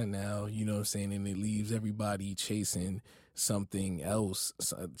Atlanta now, you know what I'm saying, and it leaves everybody chasing something else,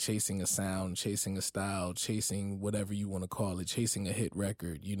 chasing a sound, chasing a style, chasing whatever you want to call it, chasing a hit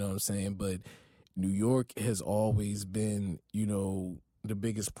record, you know what I'm saying? But New York has always been, you know, the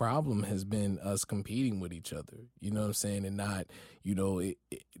biggest problem has been us competing with each other, you know what I'm saying? And not, you know,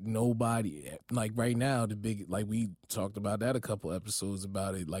 nobody, like right now, like we talked about that a couple episodes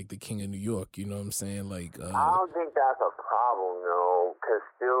about it, like the King of New York, you know what I'm saying? Like, I don't think that's a problem, though, because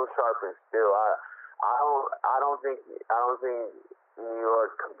Still Sharp and Still, I don't think New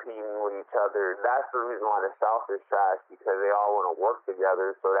York competing with each other. That's the reason why the South is trash, because they all want to work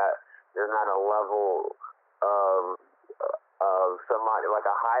together so that there's not a level of somebody, like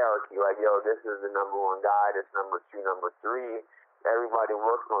a hierarchy, like, yo, this is the number one guy, this number two, number three. Everybody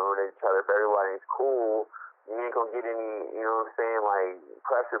works on with each other. If everybody's cool, you ain't gonna get any, you know what I'm saying, like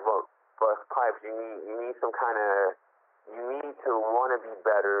pressure bust pipes. You need some kind of, you need to want to be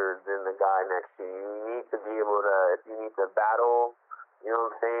better than the guy next to you. You need to be able to, if you need to battle, you know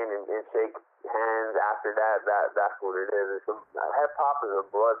what I'm saying, and shake hands after that's what it is. Hip hop is a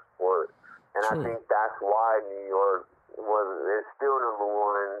blood sport, and I think that's why New York is still number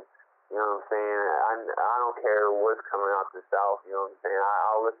one. You know what I'm saying? I don't care what's coming out the South. You know what I'm saying?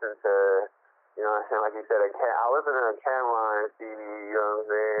 I'll listen to, you know what I'm saying? Like you said, I'll listen to a Cameron CD. You know what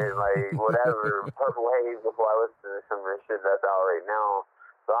I'm saying? Like whatever, Purple Haze before I listen to some of the shit that's out right now.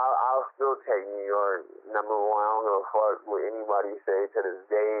 So I'll still take New York number one. I don't give a fuck what anybody say to this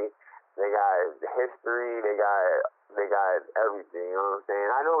day. They got history. They got everything. You know what I'm saying?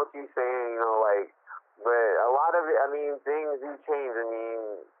 I know what you're saying. You know, like, but a lot of it. I mean, things do change. I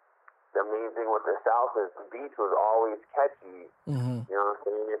mean, the main thing with the South is the beats was always catchy. Mm-hmm. You know what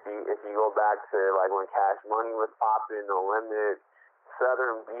I'm saying? If you go back to like when Cash Money was popping, No Limit,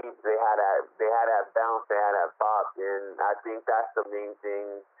 Southern beats, they had that bounce, they had that pop, and I think that's the main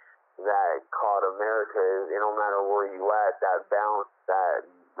thing that caught America is, no matter where you at, that bounce,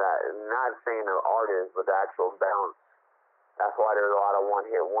 that not saying the artist, but the actual bounce. That's why there's a lot of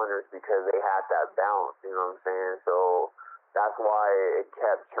one-hit wonders, because they had that bounce, you know what I'm saying? So that's why it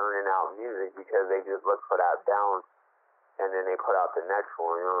kept churning out music, because they just looked for that bounce, and then they put out the next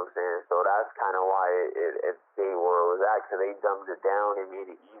one, you know what I'm saying? So that's kind of why it stayed where it was at, because they dumbed it down, they made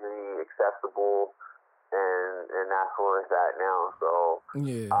it easy, accessible, and that's where it's at now. So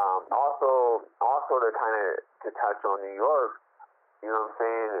Yeah. Also to kind of to touch on New York, you know what I'm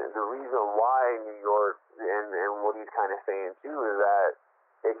saying? The reason why New York and what he's kind of saying too is that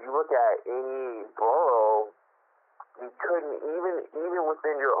if you look at any borough, you couldn't even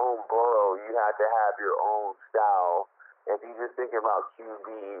within your own borough, you had to have your own style. If you just think about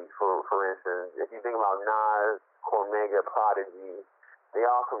QB, for instance, if you think about Nas, Cormega, Prodigy, they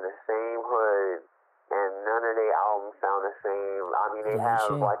all from the same hood, and none of their albums sound the same. I mean, they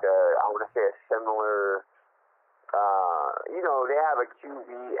have like I want to say a similar, they have a QB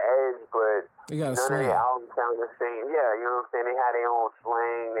edge, but none of their albums sound the same. Yeah, you know what I'm saying? They had their own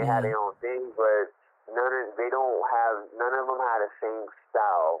slang, they had their own thing, but none of them had the same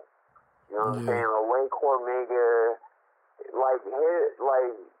style. You know what I'm saying? The way Cormega, like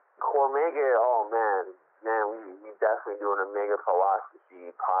Cormega, oh man, we definitely doing a Mega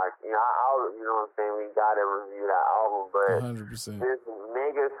Philosophy podcast. You know, you know what I'm saying? We gotta review that album, but 100%. this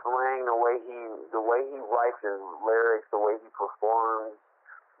Mega slang, the way he writes his lyrics, the way he performs,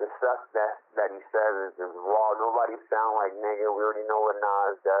 the stuff that he says is raw. Nobody sound like Mega. We already know what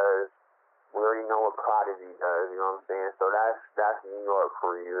Nas does. We already know what Prodigy does. You know what I'm saying? So that's New York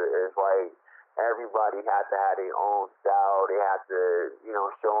for you. It's like everybody has to have their own style. They have to,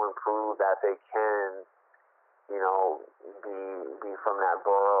 show and prove that they can, be from that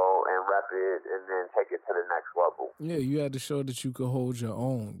borough and rep it and then take it to the next level. Yeah, you had to show that you could hold your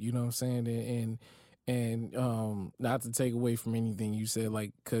own. You know what I'm saying? And not to take away from anything you said,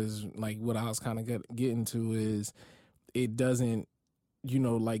 because what I was kind of getting to is it doesn't,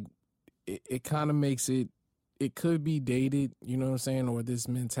 it kind of makes it could be dated, you know what I'm saying, or this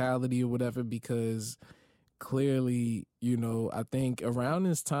mentality or whatever, because clearly, I think around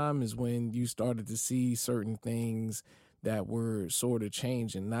this time is when you started to see certain things that were sort of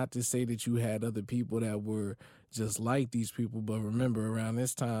changing. Not to say that you had other people that were just like these people, but remember around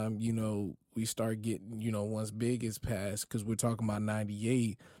this time, we start getting, once Big is passed, because we're talking about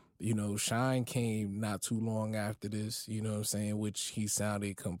 98, Shine came not too long after this, you know what I'm saying, which he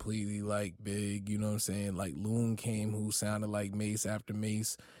sounded completely like Big, you know what I'm saying, like Loon came who sounded like Mace after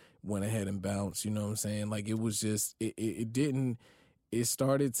Mace went ahead and bounced, you know what I'm saying, like it was just, it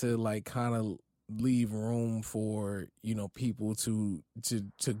started to kind of leave room for, people to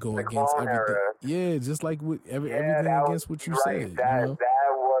go the against everything. Era. Yeah, just like with everything against what you said. That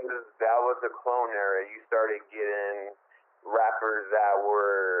was the clone era. You started getting rappers that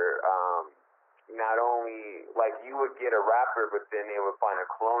were not only like you would get a rapper, but then they would find a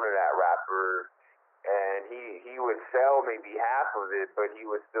clone of that rapper, and he would sell maybe half of it, but he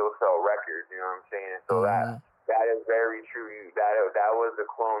would still sell records. You know what I'm saying? So that is very true. That was the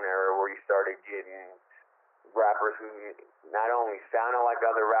clone era where you started getting rappers who not only sounded like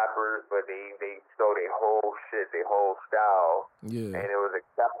other rappers, but they stole their whole shit, their whole style. Yeah. And it was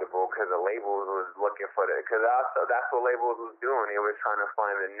acceptable because the labels was looking for that. Because also that's what labels was doing. They was trying to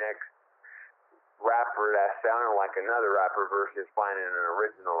find the next rapper that sounded like another rapper versus finding an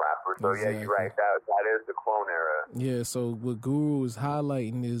original rapper. So exactly. Yeah, you're right. That is the clone era. Yeah. So what Guru is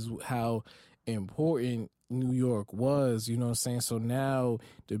highlighting is how important New York was, you know what I'm saying? So now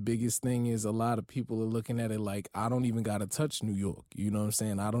the biggest thing is a lot of people are looking at it like, I don't even got to touch New York, you know what I'm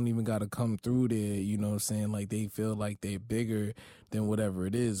saying? I don't even got to come through there, you know what I'm saying? Like they feel like they're bigger than whatever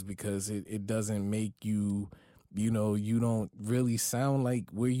it is because it doesn't make you, you don't really sound like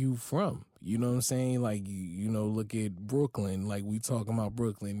where you from. You know what I'm saying? Like, look at Brooklyn. Like, we talking about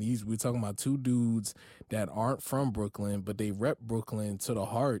Brooklyn. We're talking about two dudes that aren't from Brooklyn, but they rep Brooklyn to the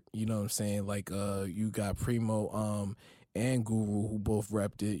heart. You know what I'm saying? Like, you got Primo and Guru who both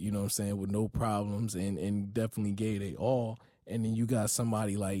repped it, you know what I'm saying, with no problems and definitely gave they all. And then you got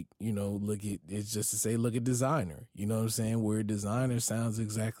somebody like, look at Designer, you know what I'm saying, where Designer sounds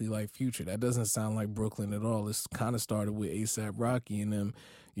exactly like Future. That doesn't sound like Brooklyn at all. It's kind of started with A$AP Rocky and them,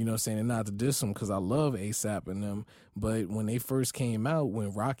 you know what I'm saying, and not to diss them because I love A$AP and them, but when they first came out,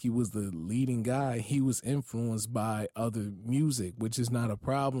 when Rocky was the leading guy, he was influenced by other music, which is not a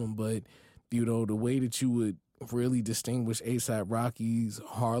problem, but, the way that you would really distinguish A$AP Rocky's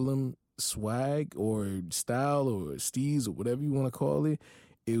Harlem swag or style or steez or whatever you want to call it,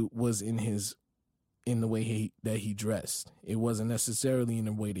 it was in the way that he dressed. It wasn't necessarily in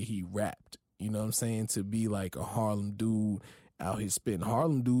the way that he rapped, you know what I'm saying, to be like a Harlem dude out here spitting.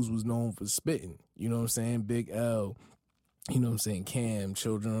 Harlem dudes was known for spitting, you know what I'm saying? Big L, you know what I'm saying, Cam,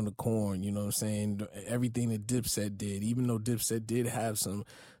 Children of the Corn, you know what I'm saying, everything that Dipset did, even though Dipset did have some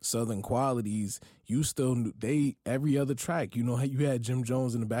Southern qualities, you still knew every other track, you know, you had Jim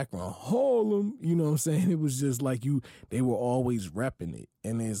Jones in the background, Harlem, you know what I'm saying, it was just like they were always repping it,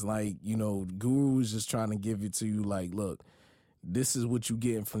 and it's like, you know, Guru was just trying to give it to you like, look, this is what you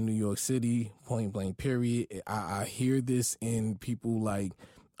getting from New York City, point blank, period. I hear this in people like,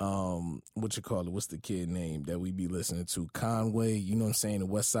 what's the kid name that we be listening to? Conway, you know what I'm saying? The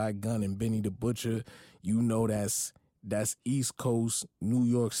West Side Gun and Benny the Butcher. You know that's East Coast, New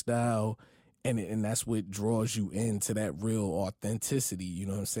York style, and that's what draws you into that real authenticity, you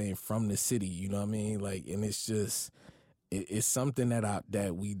know what I'm saying, from the city, you know what I mean? Like, and it's just, it's something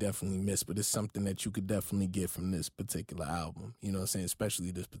that we definitely miss, but it's something that you could definitely get from this particular album, you know what I'm saying,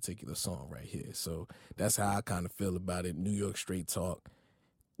 especially this particular song right here. So that's how I kind of feel about it. New York Straight Talk.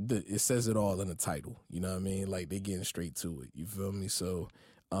 It says it all in the title, you know what I mean? Like, they getting straight to it, you feel me? So,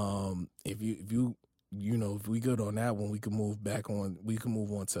 if we good on that one, we can move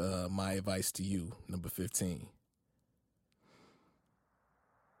on to My Advice to You, number 15.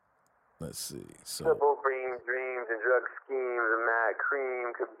 Let's see. So, simple dreams and drug schemes and mad cream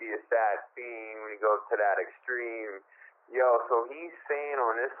could be a sad scene when you go to that extreme. Yo, so he's saying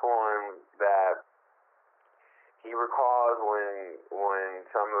on this one that he recalls when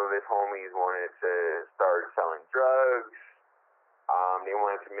some of his homies wanted to start selling drugs. They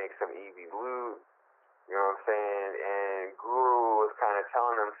wanted to make some easy loot. You know what I'm saying? And Guru was kind of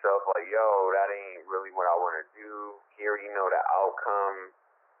telling himself, like, yo, that ain't really what I want to do. He already know the outcome.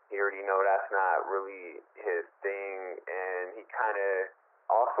 He already know that's not really his thing. And he kind of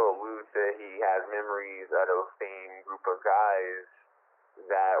also alludes that he has memories of those same group of guys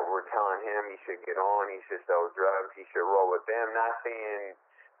that were telling him he should get on, he should sell drugs, he should roll with them. Not saying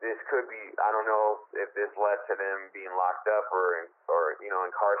this could be, I don't know if this led to them being locked up or you know,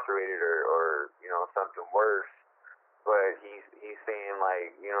 incarcerated or you know, something worse. But he's saying,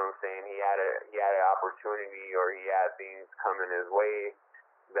 like, you know what I'm saying, he had an opportunity, or he had things coming his way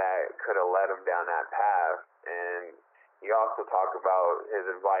that could have led him down that path. And he also talked about his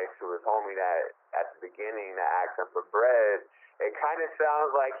advice to his homie that at the beginning that asked him for bread. It kind of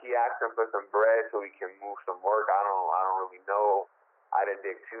sounds like he asked him for some bread so he can move some work. I don't really know. I didn't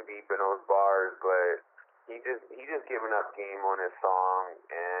dig too deep in those bars, but he just giving up game on his song,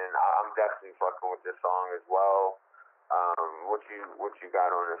 and I'm definitely fucking with this song as well. What you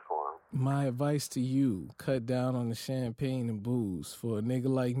got on this one? My advice to you: cut down on the champagne and booze. For a nigga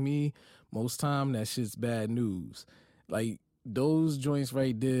like me, most time that shit's bad news. Like, those joints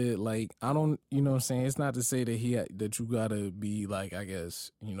right there, like, I don't, you know what I'm saying, it's not to say that that you gotta be, like, I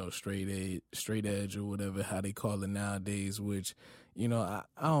guess, you know, straight edge or whatever, how they call it nowadays, which, you know, I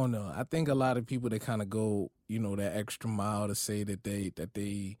don't know. I think a lot of people that kind of go, you know, that extra mile to say that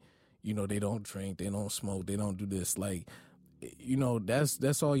they, you know, they don't drink, they don't smoke, they don't do this, like, you know,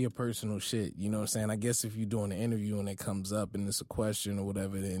 that's all your personal shit, you know what I'm saying? I guess if you're doing an interview and it comes up and it's a question or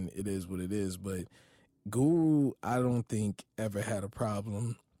whatever, then it is what it is, but Guru, I don't think ever had a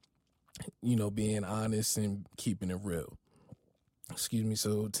problem, you know, being honest and keeping it real. Excuse me.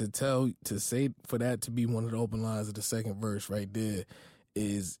 So to say for that to be one of the open lines of the second verse right there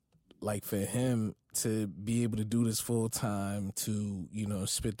is like for him to be able to do this full time, to, you know,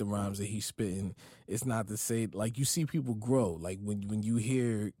 spit the rhymes that he's spitting. It's not to say, like, you see people grow. Like when you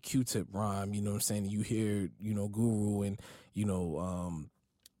hear Q-Tip rhyme, you know what I'm saying? You hear, you know, Guru and, you know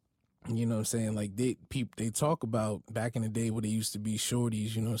what I'm saying? Like, they talk about back in the day where they used to be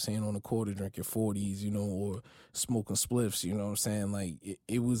shorties, you know what I'm saying, on the quarter drinking 40s, you know, or smoking spliffs, you know what I'm saying? Like,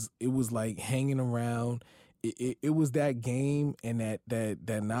 it was like hanging around. It was that game and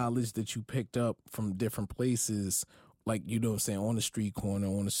that knowledge that you picked up from different places, like, you know what I'm saying, on the street corner,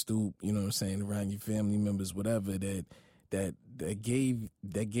 on the stoop, you know what I'm saying, around your family members, whatever, that gave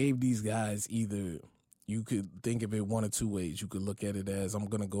these guys either. You could think of it one or two ways. You could look at it as, I'm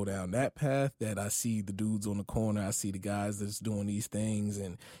going to go down that path, that I see the dudes on the corner, I see the guys that's doing these things,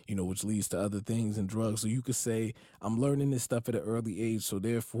 and, you know, which leads to other things and drugs. So you could say, I'm learning this stuff at an early age, so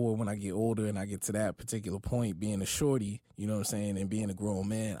therefore when I get older and I get to that particular point, being a shorty, you know what I'm saying, and being a grown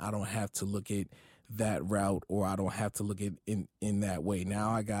man, I don't have to look at that route, or I don't have to look at it in that way. Now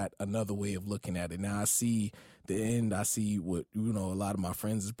I got another way of looking at it. Now I see the end. I see what, you know, a lot of my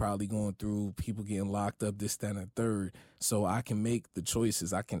friends is probably going through, people getting locked up, this, that, and the third. So I can make the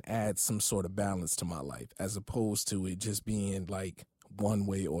choices. I can add some sort of balance to my life, as opposed to it just being like one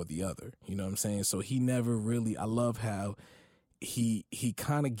way or the other. You know what I'm saying? So he never really, I love how he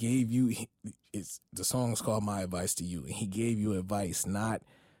kind of gave you, the song is called My Advice to You, and he gave you advice, not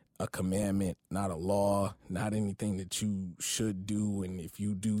a commandment, not a law, not anything that you should do. And if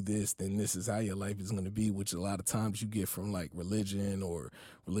you do this, then this is how your life is going to be, which a lot of times you get from like religion or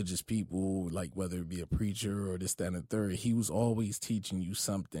religious people, like whether it be a preacher or this, that, and the third. He was always teaching you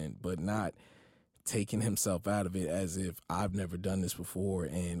something, but not taking himself out of it as if I've never done this before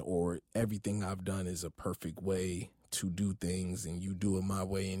or everything I've done is a perfect way to do things and you do it my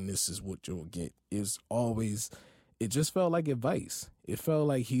way and this is what you'll get. It just felt like advice. It felt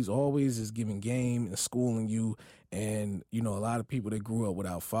like he's always just giving game and schooling you. And, a lot of people that grew up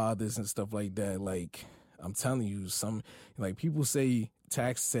without fathers and stuff like that, like, I'm telling you, people say,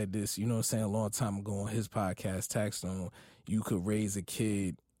 Tax said this, a long time ago on his podcast, Tax Stone, you could raise a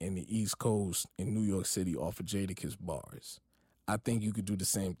kid in the East Coast in New York City off of Jadakiss bars. I think you could do the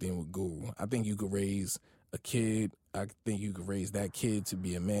same thing with Guru. I think you could raise a kid. I think you could raise that kid to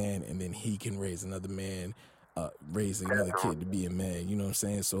be a man, and then he can raise another man, raise another kid to be a man. You know what I'm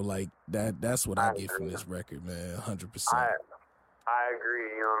saying? So, like, that's what I get from this record, man, 100%. I agree,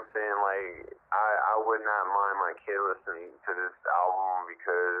 you know what I'm saying? Like, I would not mind my kid listening to this album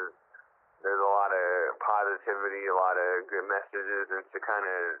because there's a lot of positivity, a lot of good messages, and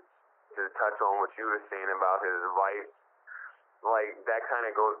to touch on what you were saying about his advice, like, that kind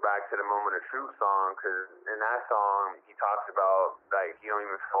of goes back to the Moment of Truth song, because in that song, he talks about, like, he don't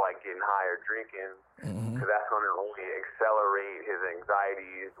even feel like getting high or drinking, because that's going to only accelerate his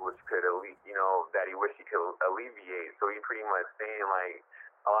anxieties, which could, that he wish he could alleviate. So he pretty much saying, like,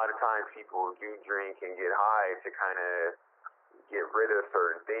 a lot of times people do drink and get high to kind of get rid of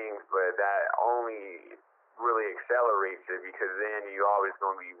certain things, but that only really accelerates it because then you always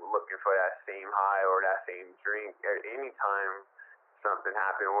going to be looking for that same high or that same drink at any time something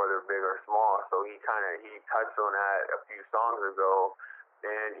happened, whether big or small. So he touched on that a few songs ago,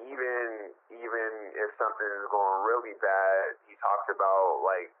 and even if something is going really bad, he talks about,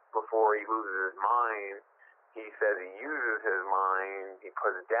 like, before he loses his mind, he says he uses his mind, he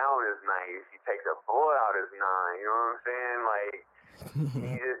puts down his knife, he takes a bullet out his nine, you know what I'm saying? Like,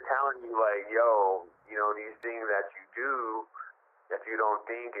 he's just telling you, like, yo, these things that you do, if you don't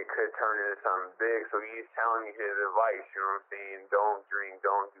think, it could turn into something big. So he's telling you his advice, you know what I'm saying? Don't drink,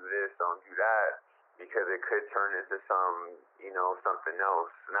 don't do this, don't do that, because it could turn into something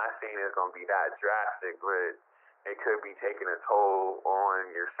else. Not saying it's going to be that drastic, but it could be taking a toll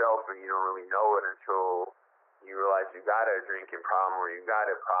on yourself, and you don't really know it until you realize you got a drinking problem or you got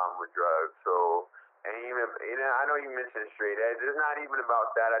a problem with drugs. So, and even, I know you mentioned straight edge. It's not even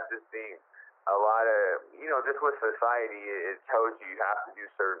about that. I just think a lot of, just with society, it tells you have to do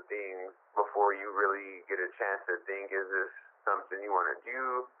certain things before you really get a chance to think, is this something you want to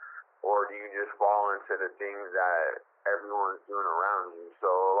do, or do you just fall into the things that everyone's doing around you? So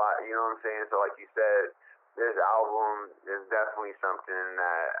a lot, you know what I'm saying? So like you said, this album is definitely something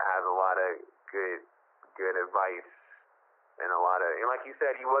that has a lot of good advice and a lot of, and like you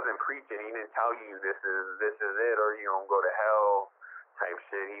said, he wasn't preaching. He didn't tell you this is it or you don't go to hell type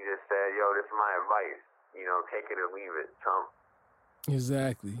shit. He just said, yo, this is my advice. Take it or leave it, chump.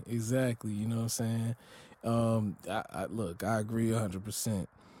 Exactly. You know what I'm saying? I agree 100%.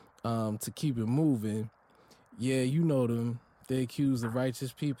 To keep it moving, yeah, you know them. They accuse the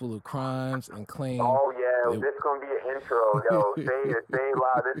righteous people of crimes and claim. Oh yeah, this is gonna be an intro, yo. Say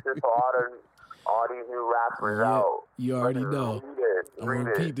loud. This is for all these new rappers out. You already know. I'm gonna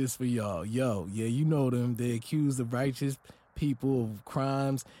repeat this for y'all. Yo, yeah, you know them. They accuse the righteous people of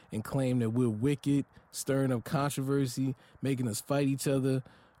crimes and claim that we're wicked, stirring up controversy, making us fight each other.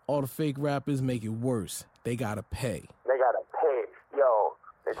 All the fake rappers make it worse. They gotta pay. Yo,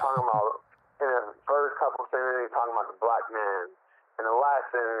 they talking about, in the first couple sentences, they talking about the black man. In the last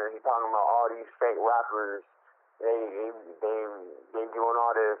sentence, he talking about all these fake rappers. They doing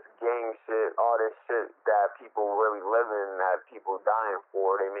all this gang shit, all this shit that people really living, that people dying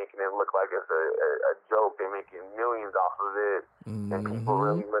for. They making it look like it's a joke. They making millions off of it. And people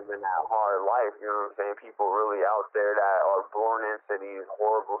really living that hard life, you know what I'm saying? People really out there that are born into these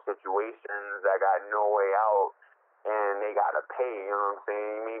horrible situations that got no way out, and they gotta pay, you know what I'm saying?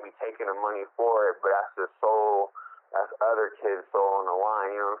 You may be taking the money for it, but that's the soul, that's other kids' soul on the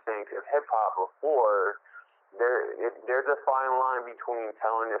line, you know what I'm saying? Because hip-hop before, there's a fine line between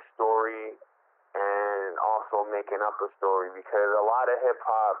telling a story and also making up a story, because a lot of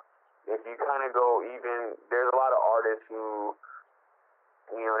hip-hop, if you kind of go even, there's a lot of artists who,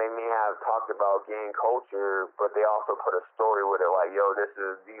 they may have talked about gang culture, but they also put a story with it, like, yo,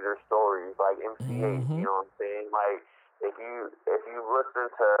 these are stories, like MC8, you know what I'm saying? Like, if you listen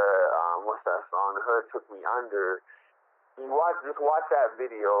to, what's that song, The Hood Took Me Under, just watch that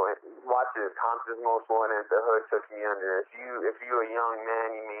video. Watch it. Compton's Most Wanted. The Hood Took Me Under. If you a young man,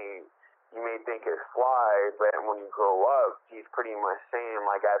 you may think it's fly, but when you grow up, he's pretty much saying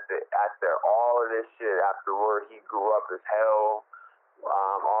like after all of this shit, after where he grew up as hell,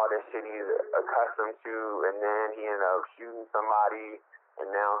 all this shit he's accustomed to, and then he ended up shooting somebody, and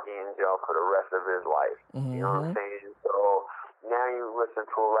now he in jail for the rest of his life. Mm-hmm. You know what I'm saying? So now you listen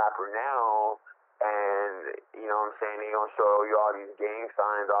to a rapper now, and you know what I'm saying, they gonna show you all these gang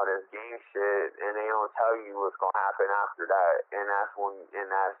signs, all this gang shit, and they don't tell you what's gonna happen after that, and that's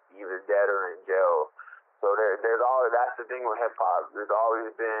either dead or in jail. So that's the thing with hip hop. There's always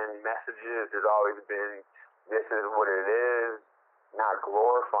been messages. There's always been, this is what it is. Not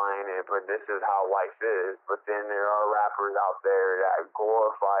glorifying it, but this is how life is. But then there are rappers out there that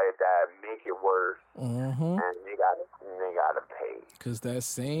glorify it, that make it worse, and they gotta pay. Cause that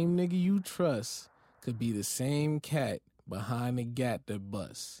same nigga you trust could be the same cat behind the gat that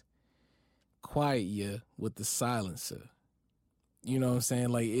busts. Quiet ya with the silencer. You know what I'm saying?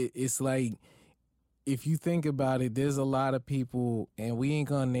 Like it's like, if you think about it, there's a lot of people, and we ain't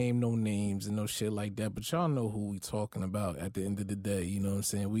gonna name no names and no shit like that, but y'all know who we talking about at the end of the day. You know what I'm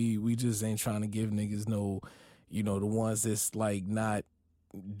saying? We just ain't trying to give niggas no, you know, the ones that's like not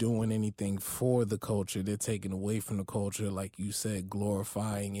doing anything for the culture. They're taking away from the culture, like you said,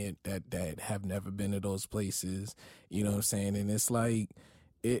 glorifying it, that have never been to those places. You know what I'm saying? And it's like,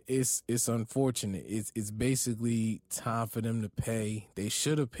 it's unfortunate. It's basically time for them to pay. They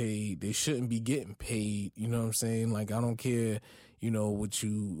should have paid. They shouldn't be getting paid. You know what I'm saying? Like, I don't care, you know, what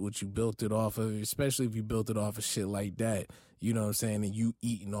you built it off of, especially if you built it off of shit like that. You know what I'm saying? And you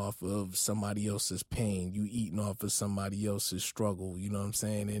eating off of somebody else's pain. You eating off of somebody else's struggle. You know what I'm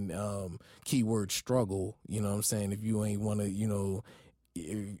saying? And keyword struggle. You know what I'm saying? If you ain't want to, you know,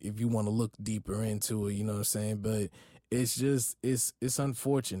 if you want to look deeper into it, you know what I'm saying? But it's just, it's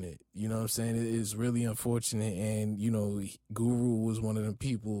unfortunate, you know what I'm saying? It is really unfortunate, and, you know, Guru was one of the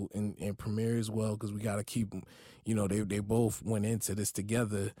people, and Premier as well, because we got to keep them, you know, they both went into this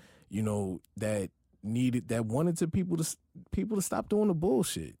together, you know, that wanted to people to stop doing the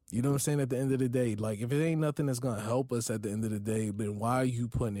bullshit, you know what I'm saying? At the end of the day, like, if it ain't nothing that's going to help us at the end of the day, then why are you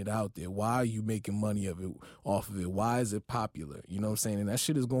putting it out there? Why are you making money off of it? Why is it popular? You know what I'm saying? And that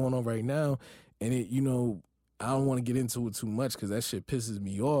shit is going on right now, and it, you know, I don't want to get into it too much because that shit pisses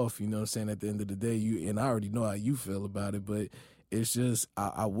me off, you know what I'm saying, at the end of the day. And I already know how you feel about it, but it's just,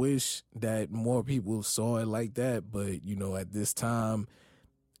 I wish that more people saw it like that, but, you know, at this time,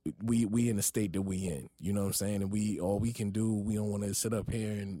 we in the state that we in, you know what I'm saying, and all we can do, we don't want to sit up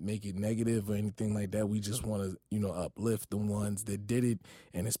here and make it negative or anything like that. We just want to, you know, uplift the ones that did it,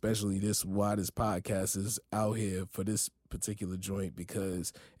 and especially why this podcast is out here for this particular joint,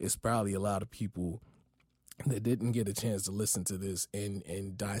 because it's probably a lot of people that didn't get a chance to listen to this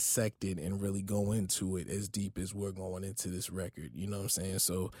and dissect it and really go into it as deep as we're going into this record. You know what I'm saying?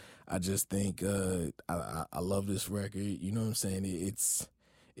 So I just think I love this record. You know what I'm saying?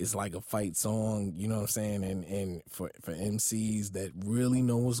 It's like a fight song, you know what I'm saying? And for MCs that really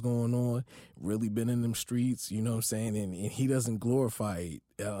know what's going on, really been in them streets, you know what I'm saying? And he doesn't glorify it.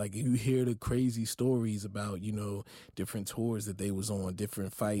 Like, you hear the crazy stories about, you know, different tours that they was on,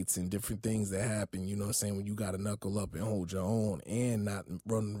 different fights and different things that happen, you know what I'm saying, when you got to knuckle up and hold your own and not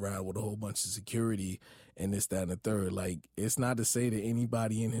running around with a whole bunch of security and this, that, and the third. Like, it's not to say that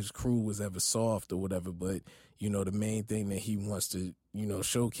anybody in his crew was ever soft or whatever, but, you know, the main thing that he wants to, you know,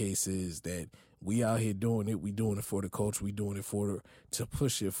 showcase is that we out here doing it. We doing it for the culture. We doing it to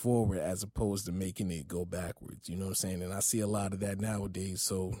push it forward as opposed to making it go backwards. You know what I'm saying? And I see a lot of that nowadays.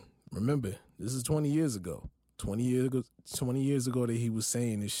 So remember, this is 20 years ago. 20 years ago that he was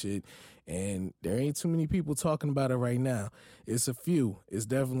saying this shit, and there ain't too many people talking about it right now. It's a few. It's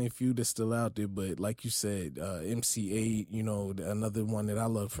definitely a few that's still out there, but like you said, MC8, you know, another one that I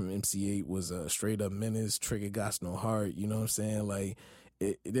love from MC8 was Straight Up Menace, Trigger Got No Heart, you know what I'm saying? Like,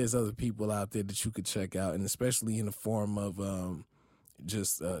 there's other people out there that you could check out, and especially in the form of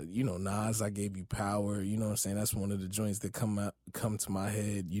you know, Nas, I Gave You Power, you know what I'm saying? That's one of the joints that come to my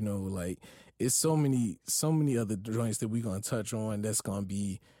head, you know, like, it's so many other joints that we're going to touch on that's going to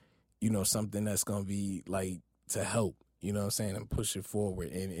be, you know, something that's going to be, like, to help, you know what I'm saying, and push it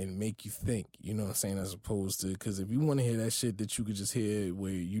forward and make you think, you know what I'm saying, as opposed to, because if you want to hear that shit that you could just hear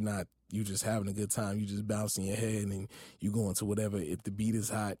where you just having a good time, you just bouncing your head and you go into whatever, if the beat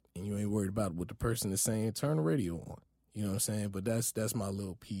is hot and you ain't worried about what the person is saying, turn the radio on. You know what I'm saying? But that's my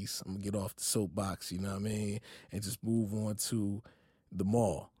little piece. I'm going to get off the soapbox, you know what I mean, and just move on to The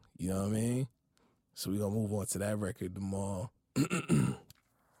Mall, you know what I mean? So we're going to move on to that record, The Mall.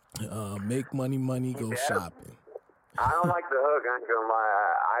 Make money, go shopping. I don't like the hook. I ain't gonna lie.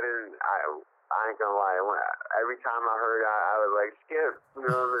 I ain't gonna lie. Every time I heard it, I was like, skip. You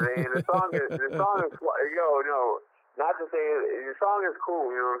know what I'm saying? The song is, yo, no, not to say the song is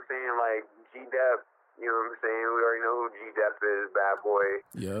cool. You know what I'm saying? Like G-Dep. You know what I'm saying? We already know who G-Dep is, Bad Boy.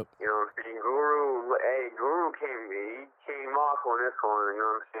 Yep. You know what I'm saying? Guru came off on this one, you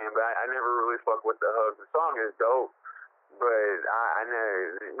know what I'm saying? But I never really fuck with the hook. The song is dope, but I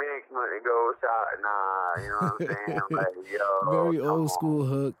never, makes money go shot, nah, you know what I'm saying? Like, yo. Very old school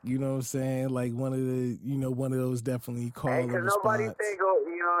hook, you know what I'm saying? Like one of those definitely call and response. Nobody say go,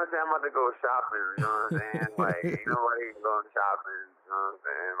 you know what I'm saying? I'm about to go shopping, you know what I'm saying? Like, ain't nobody going shopping, you know what I'm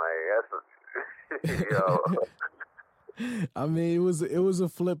saying? Like, yo. I mean, it was a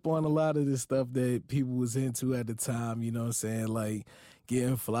flip on a lot of the stuff that people was into at the time, you know what I'm saying? Like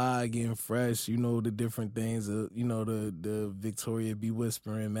getting fly, getting fresh, you know, the different things, you know, the Victoria be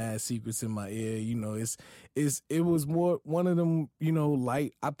whispering mad secrets in my ear, you know, it was more one of them, you know,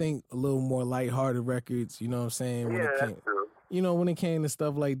 I think a little more lighthearted records, you know what I'm saying? Yeah, that's true. You know, when it came to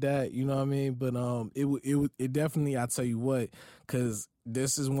stuff like that, you know what I mean? But it definitely, I tell you what, because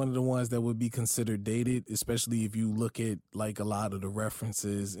this is one of the ones that would be considered dated, especially if you look at like a lot of the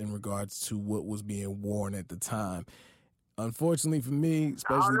references in regards to what was being worn at the time. Unfortunately for me,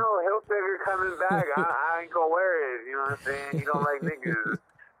 especially... I don't know, Hilfiger coming back, I ain't gonna wear it, you know what I'm saying? He don't like niggas.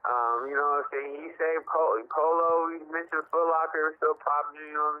 You know what I'm saying? He say Polo, he mentioned Foot Locker, still popping,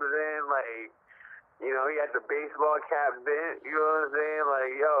 you know what I'm saying? Like... You know, he had the baseball cap bent, you know what I'm saying?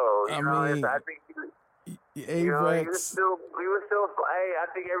 Like, yo, I think he was still, hey, I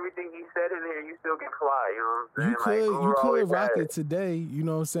think everything he said in here, you still get fly, you know what I'm saying? You could rock it today, you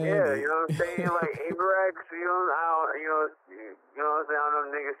know what I'm saying? Yeah, you know what I'm saying? Like, Avirex, you know, you know what I'm saying? I don't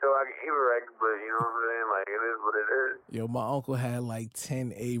know niggas so I get Avirex, but you know what I'm saying? Like, it is what it is. Yo, my uncle had like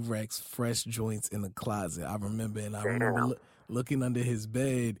 10 Avirex fresh joints in the closet. I remember looking under his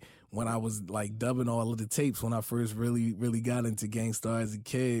bed when I was like dubbing all of the tapes when I first really, really got into Gangstar as a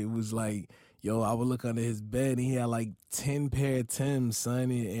kid. It was like, yo, I would look under his bed and he had like 10 pair of Timbs,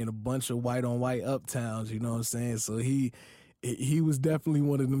 son, and a bunch of white on white Uptowns, you know what I'm saying? So he was definitely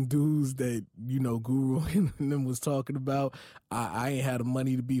one of them dudes that, you know, Guru and them was talking about. I ain't had the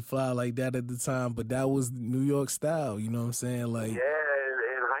money to be fly like that at the time, but that was New York style, you know what I'm saying? Like, yeah,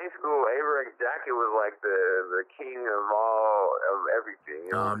 in high school, Avirex jacket was like the king of all of everything.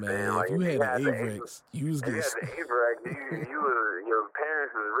 You know what I'm saying? Like, if you had an Avirex, you was good. If you had the Avirex, your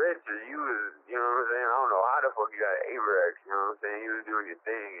parents was rich, or you was, you know what I'm saying? I don't know how the fuck you got an Avirex, you know what I'm saying? You was doing your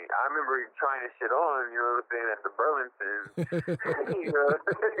thing. I remember trying to shit on, you know what I'm saying, at the Burlington. You know,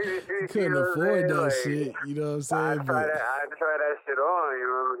 you couldn't afford that like, shit, you know what I'm saying? I tried that shit on, you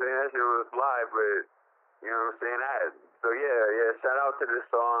know what I'm saying? That shit was fly, but, you know what I'm saying? So yeah, shout out to this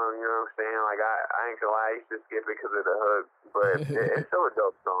song, you know what I'm saying? Like, I ain't gonna lie, I used to skip it because of the hook, but it's still a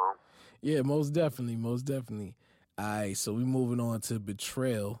dope song. Yeah, most definitely. All right, so we moving on to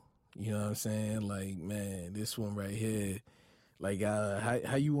Betrayal, you know what I'm saying? Like, man, this one right here, like,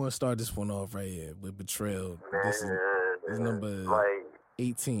 how you want to start this one off right here with Betrayal? Man, this is number like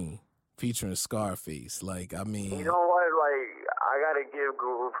 18, featuring Scarface. Like, I mean... You know what? Like, I gotta give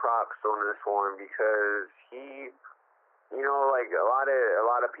Guru props on this one because he... You know, like a lot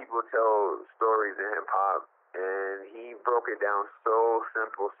of people tell stories in hip hop, and he broke it down so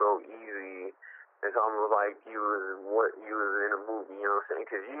simple, so easy. It's almost like he was in a movie. You know what I'm saying?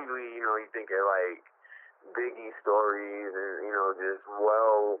 Because usually, you know, you think of like Biggie stories, and you know, just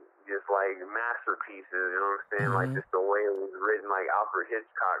like masterpieces. You know what I'm saying? Like just the way it was written, like Alfred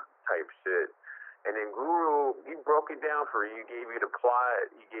Hitchcock type shit. And then Guru, he broke it down for you. He gave you the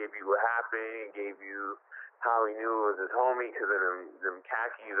plot. He gave you what happened. He gave you how he knew it was his homie because of them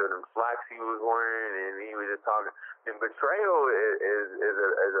khakis or them slacks he was wearing, and he was just talking. And Betrayal is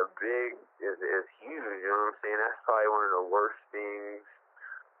huge. You know what I'm saying? That's probably one of the worst things,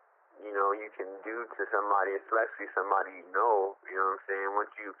 you know, you can do to somebody, especially somebody you know. You know what I'm saying?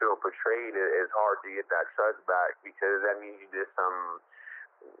 Once you feel betrayed, it's hard to get that trust back because that means you did some.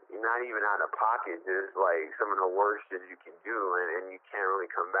 Not even out of pocket, just like some of the worst shit you can do, and you can't really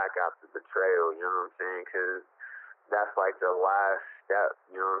come back after betrayal, you know what I'm saying? Because that's like the last step,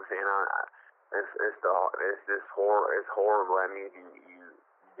 you know what I'm saying? It's horrible. I mean, you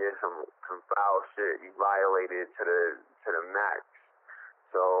did some foul shit. You violated to the max.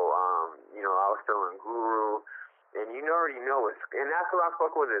 So, you know, I was still in Guru, and you already know it's, and that's what I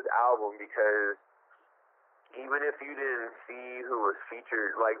fuck with his album because. Even if you didn't see who was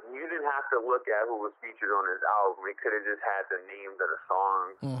featured, like, you didn't have to look at who was featured on his album. It could have just had the names of the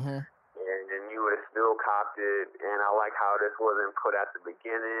songs, and then you would have still copped it. And I like how this wasn't put at the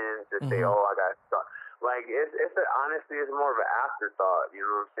beginning to say, oh, I got stuck. like honestly, it's more of an afterthought. You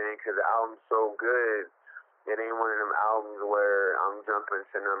know what I'm saying? Because the album's so good, it ain't one of them albums where I'm jumping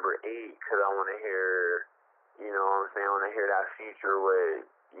to number 8 because I want to hear, you know what I'm saying? I want to hear that feature with,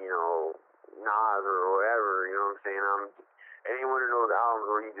 you know, Nas or whatever. You know what I'm saying? It ain't one of those albums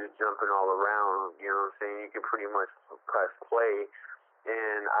where you just jumping all around. You know what I'm saying? You can pretty much press play.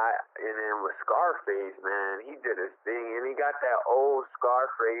 And then with Scarface, man, he did his thing, and he got that old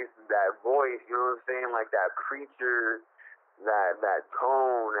Scarface, that voice, you know what I'm saying, like that preacher, that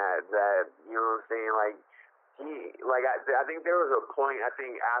tone, that you know what I'm saying, I think there was a point, I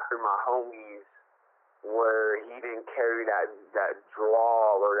think after My Homies, where he didn't carry that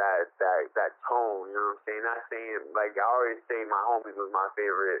drawl or that tone, you know what I'm saying. Not saying, like, I always say My Homies was my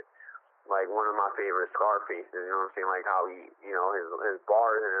favorite, like one of my favorite Scarfaces, you know what I'm saying, like how he, you know, his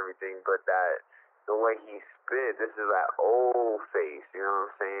bars and everything, but the way he spit, this is that old face, you know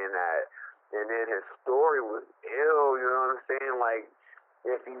what I'm saying, and then his story was ill, you know what I'm saying, like,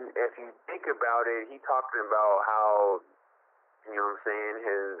 if you think about it, he talking about how, you know what I'm saying,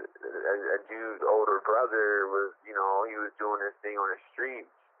 a dude's older brother was, you know, he was doing this thing on the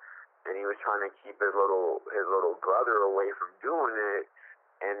streets, and he was trying to keep his little brother away from doing it.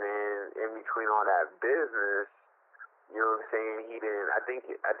 And then in between all that business, you know what I'm saying, he didn't, I think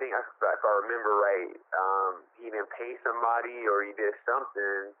if I remember right, he didn't pay somebody or he did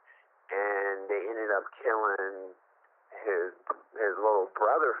something, and they ended up killing his little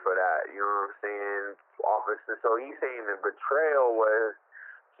brother for that, you know what I'm saying, officer. So he's saying the betrayal was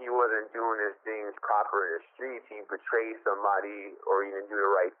he wasn't doing his things proper in the streets, he betrayed somebody or he didn't do the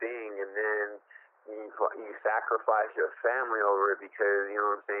right thing, and then you sacrifice your family over it because, you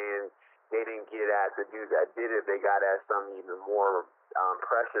know what I'm saying, they didn't get at the dude that did it, they got at something even more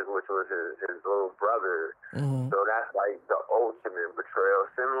precious, which was his little brother. Mm-hmm. So that's like the ultimate betrayal.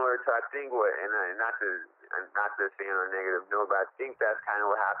 Similar to, I think, and not to say on a negative note, but I think that's kind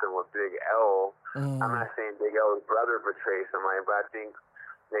of what happened with Big L. Mm-hmm. I'm not saying Big L's brother betrayed somebody, but I think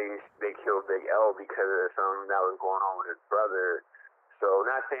they killed Big L because of something that was going on with his brother. So,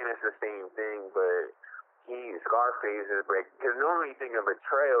 not saying it's the same thing, but Scarface is breaking. Because normally you think of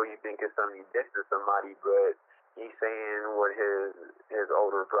betrayal, you think it's something you did to somebody, but he's saying what his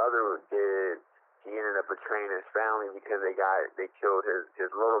older brother did, he ended up betraying his family because they killed his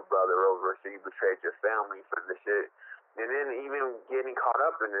little brother over, so you betrayed your family for the shit. And then even getting caught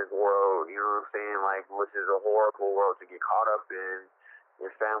up in this world, you know what I'm saying, like, which is a horrible world to get caught up in. Your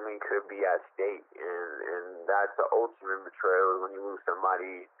family could be at stake, and that's the ultimate betrayal when you lose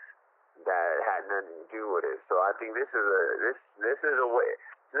somebody that had nothing to do with it. So I think this is a way.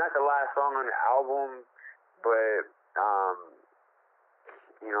 It's not the last song on the album, but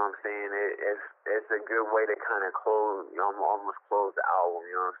you know what I'm saying. It's a good way to kind of close, you know, almost close the album.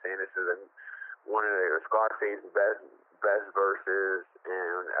 You know what I'm saying. This is one of the Scarface's best verses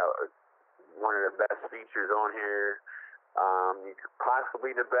and one of the best features on here.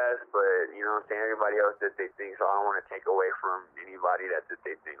 Possibly the best, but you know what I'm saying, everybody else did their thing, so I don't want to take away from anybody that did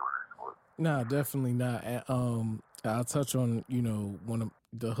their thing on this one. Nah, definitely not. I'll touch on, you know, one of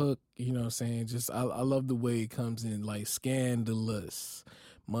the hook, you know what I'm saying, just I love the way it comes in, like, scandalous,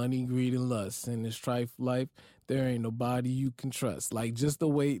 money, greed, and lust. In this strife life, there ain't nobody you can trust. Like, just the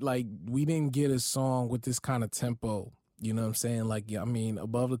way, like, we didn't get a song with this kind of tempo, you know what I'm saying? Like, I mean,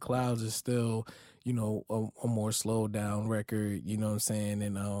 Above the Clouds is still, you know, a more slowed down record, you know what I'm saying?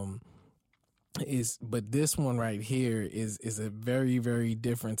 And but this one right here is a very, very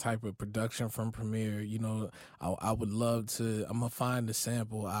different type of production from Premier. You know, I would love to, I'm gonna find the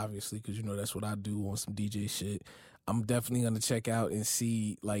sample, obviously, because, you know, that's what I do on some DJ shit. I'm definitely gonna check out and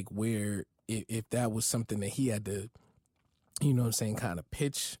see, like, where, if that was something that he had to, you know what I'm saying, kind of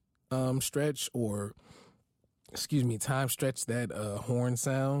pitch stretch or, time stretch that horn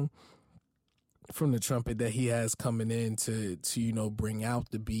sound from the trumpet that he has coming in to you know, bring out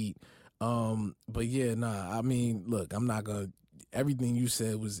the beat. But yeah, nah, I mean, look, I'm not gonna, everything you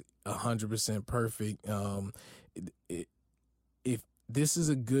said was 100% perfect. If this is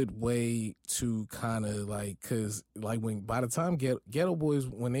a good way to kind of, like, cause like, when, by the time Ghetto Boys,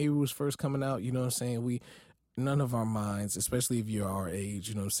 when they was first coming out, you know what I'm saying, none of our minds, especially if you're our age,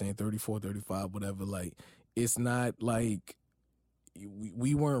 you know what I'm saying, 34, 35, whatever, like, it's not like,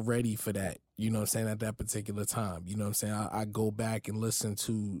 we weren't ready for that, you know what I'm saying, at that particular time. You know what I'm saying? I go back and listen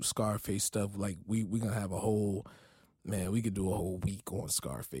to Scarface stuff, like, we gonna have a whole, man, we could do a whole week on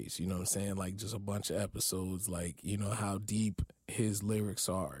Scarface, you know what I'm saying? Like, just a bunch of episodes, like, you know, how deep his lyrics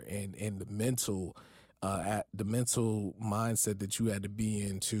are and the mental mindset that you had to be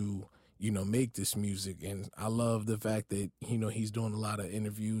in to, make this music. And I love the fact that, he's doing a lot of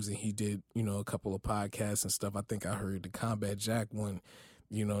interviews, and he did, a couple of podcasts and stuff. I think I heard the Combat Jack one,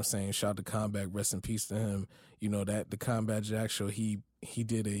 shout out to Combat, rest in peace to him. That the Combat Jack show, he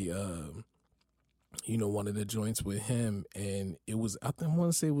did a, one of the joints with him, and it was, I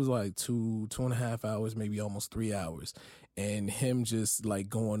want to say it was like 2.5 hours, maybe almost 3 hours. And him just like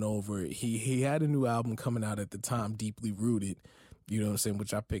going over, he had a new album coming out at the time, Deeply Rooted,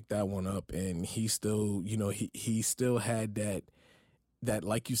 which I picked that one up, and he still, he still had that,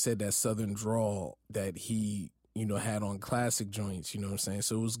 like you said, that Southern drawl that he, had on classic joints,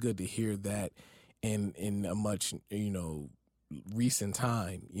 So it was good to hear that in a much, recent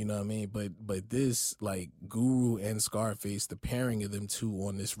time, but this, like, Guru and Scarface, the pairing of them two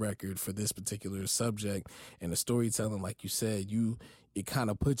on this record for this particular subject, and the storytelling, like you said, it kind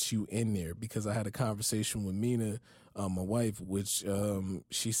of puts you in there, because I had a conversation with Mina, my wife, which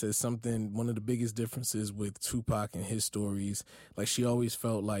she said one of the biggest differences with Tupac and his stories, like, she always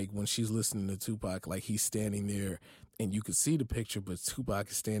felt like when she's listening to Tupac, like, he's standing there and you could see the picture, but Tupac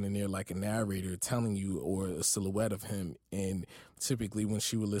is standing there like a narrator telling you, or a silhouette of him. And typically when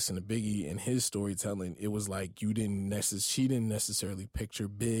she would listen to Biggie and his storytelling, it was like she didn't necessarily picture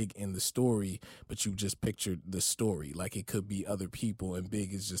Big in the story, but you just pictured the story. Like, it could be other people, and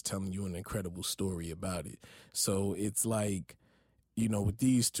Big is just telling you an incredible story about it. So it's like, with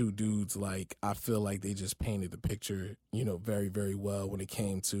these two dudes, like, I feel like they just painted the picture, very, very well when it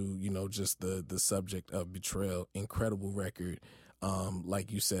came to, just the subject of Betrayal. Incredible record.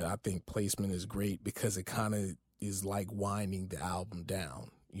 Like you said, I think placement is great, because it kind of is like winding the album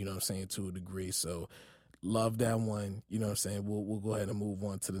down, to a degree. So love that one, We'll go ahead and move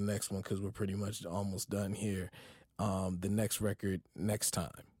on to the next one, because we're pretty much almost done here. The next record, Next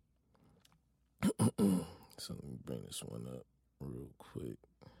Time. So let me bring this one up real quick.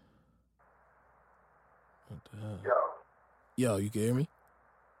 What the hell? Yo, you can hear me?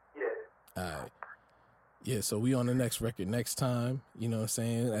 Yeah. All right. Yeah, so we on the next record, Next Time,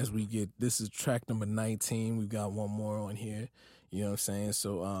 as we get, this is track number 19. We've got one more on here,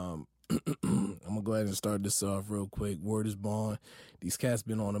 So I'm going to go ahead and start this off real quick. Word is Bond. These cats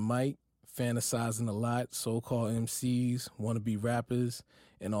been on the mic, fantasizing a lot, so-called MCs, wannabe rappers,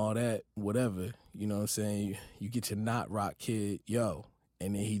 and all that, whatever, You get your not rock kid, yo,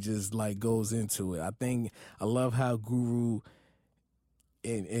 and then he just, like, goes into it. I love how Guru,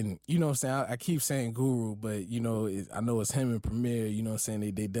 and I keep saying Guru, but, I know it's him and Premier,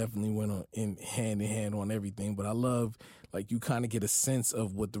 they definitely went on in hand on everything, but I love, like, you kind of get a sense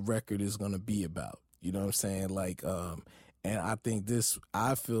of what the record is going to be about, like, and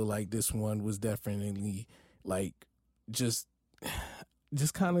I feel like this one was definitely, like, just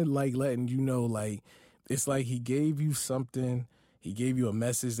kind of like letting you know, like, it's like he gave you something, he gave you a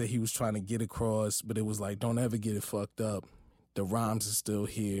message that he was trying to get across, but it was like, don't ever get it fucked up. The rhymes are still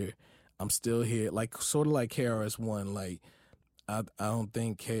here. I'm still here. Like, sort of like KRS-One. Like, I don't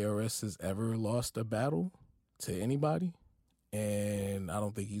think KRS has ever lost a battle to anybody. And I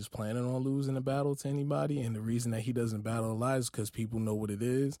don't think he's planning on losing a battle to anybody. And the reason that he doesn't battle a lot is because people know what it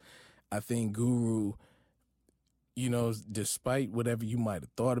is. I think Guru, despite whatever you might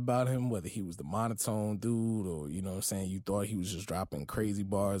have thought about him, whether he was the monotone dude or, you thought he was just dropping crazy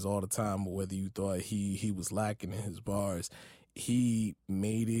bars all the time, or whether you thought he was lacking in his bars, he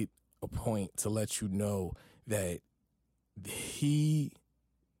made it a point to let you know that he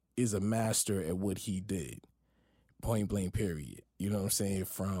is a master at what he did. Point blank, period.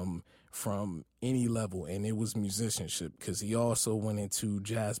 From any level, and it was musicianship, because he also went into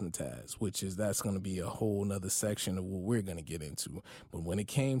jazzmatazz, that's going to be a whole nother section of what we're going to get into. But when it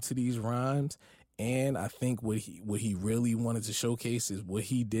came to these rhymes, and I think what he really wanted to showcase is what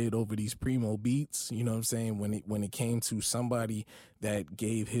he did over these primo beats, when it came to somebody that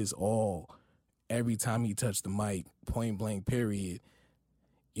gave his all every time he touched the mic, point blank, period,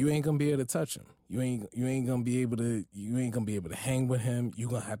 you ain't gonna be able to touch him. You ain't gonna be able to hang with him. You're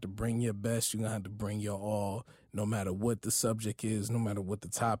gonna have to bring your best. You're gonna have to bring your all, no matter what the subject is, no matter what the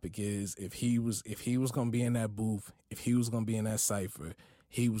topic is. If he was gonna be in that booth, if he was gonna be in that cypher,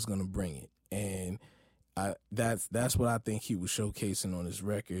 he was gonna bring it. And that's what I think he was showcasing on this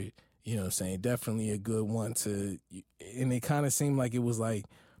record. Definitely a good one to, and it kind of seemed like it was like,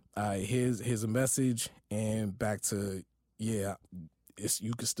 here's a message, and back to, yeah,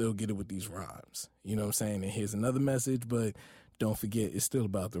 you can still get it with these rhymes. And here's another message, but don't forget, it's still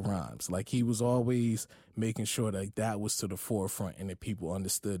about the rhymes. Like, he was always making sure that was to the forefront, and that people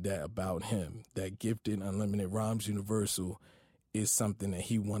understood that about him, that Gifted, Unlimited, Rhymes Universal is something that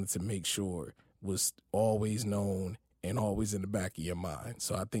he wanted to make sure was always known and always in the back of your mind.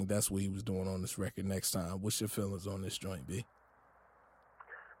 So I think that's what he was doing on this record Next Time. What's your feelings on this joint, B?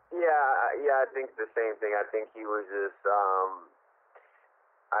 Yeah, I think the same thing. I think he was just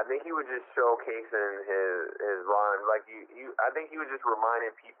showcasing his rhymes. Like I think he was just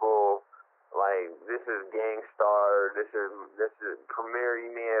reminding people, like, this is Gangstar, this is Premier.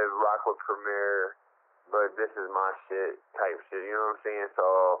 You may have rocked with Premier, but this is my shit type shit. You know what I'm saying?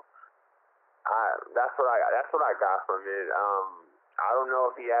 So that's what I got from it. I don't know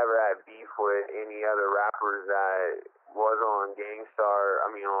if he ever had beef with any other rappers that was on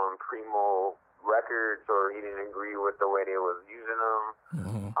on Primo Records, or he didn't agree with the way they was using them.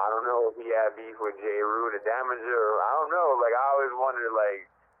 Mm-hmm. I don't know if he had beef with J. Rue, the Damager. I don't know. Like, I always wondered, like,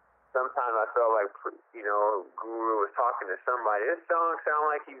 sometimes I felt like, Guru was talking to somebody. This song sounded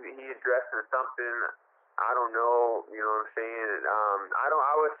like he addressing something. I don't know. You know what I'm saying?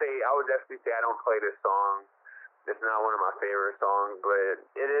 I would definitely say I don't play this song. It's not one of my favorite songs, but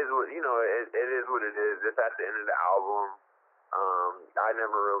it is what it is what it is. It's at the end of the album. I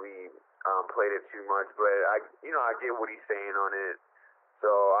never really played it too much, but I get what he's saying on it. So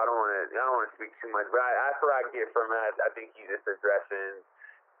I don't want to speak too much, but that's what I get from it. I think he's just addressing,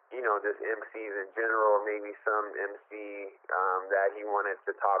 just MCs in general, maybe some MC that he wanted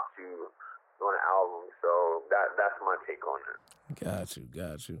to talk to on the album. So that's my take on it.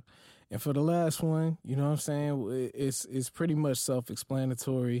 Got you. And for the last one, you know what I'm saying? It's pretty much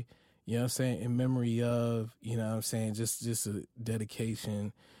self-explanatory. You know what I'm saying? In memory of, you know what I'm saying? Just a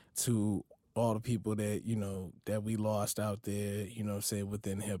dedication to all the people that, that we lost out there, you know what I'm saying,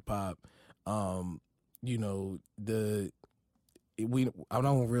 within hip hop. I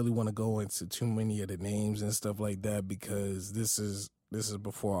don't really want to go into too many of the names and stuff like that, because this is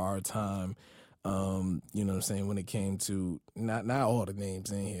before our time. You know what I'm saying, when it came to not all the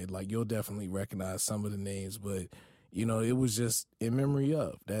names in here. Like, you'll definitely recognize some of the names, but it was just in memory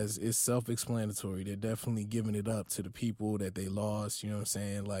of. It's self-explanatory. They're definitely giving it up to the people that they lost, you know what I'm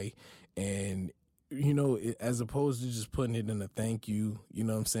saying? Like, and as opposed to just putting it in a thank you, you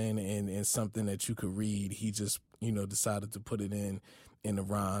know what I'm saying, and something that you could read, he just, decided to put it in the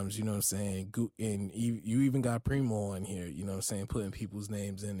rhymes, you know what I'm saying? And you even got Primo in here, you know what I'm saying, putting people's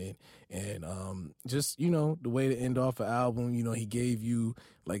names in it. And just, the way to end off an album, he gave you,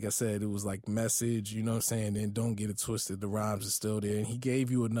 like I said, it was like Message, you know what I'm saying? And Don't Get It Twisted, the rhymes are still there. And he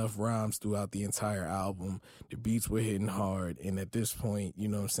gave you enough rhymes throughout the entire album. The beats were hitting hard. And at this point, you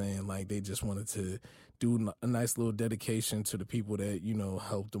know what I'm saying, like, they just wanted to do a nice little dedication to the people that,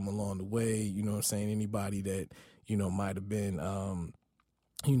 helped them along the way, you know what I'm saying? Anybody that, might have been,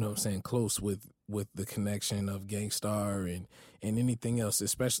 you know what I'm saying, close with the connection of Gangstar and anything else,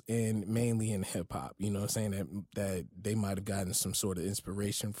 especially and mainly in hip hop, you know what I'm saying, that they might have gotten some sort of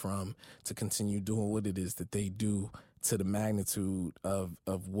inspiration from to continue doing what it is that they do to the magnitude of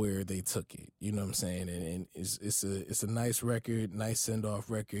where they took it, you know what I'm saying? And it's a nice record, nice send-off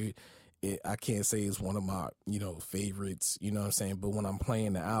record. I can't say it's one of my, favorites, you know what I'm saying? But when I'm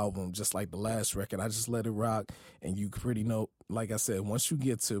playing the album, just like the last record, I just let it rock. And you pretty know, like I said, once you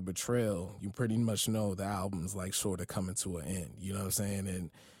get to Betrayal, you pretty much know the album's like sort of coming to an end, you know what I'm saying? And,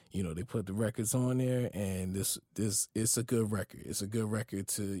 they put the records on there, and it's a good record. It's a good record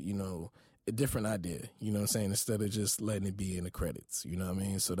to, a different idea, you know what I'm saying? Instead of just letting it be in the credits, you know what I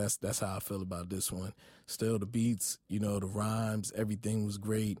mean? So that's how I feel about this one. Still the beats, the rhymes, everything was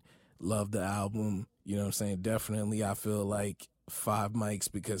great. Love the album, you know what I'm saying? Definitely, I feel like 5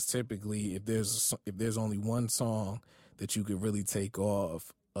 mics, because typically if there's only one song that you could really take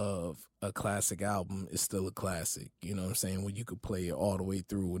off of a classic album, it's still a classic, you know what I'm saying? When you could play it all the way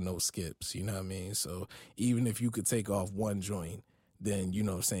through with no skips, you know what I mean? So even if you could take off one joint, then, you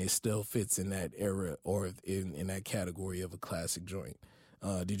know what I'm saying, it still fits in that era or in that category of a classic joint.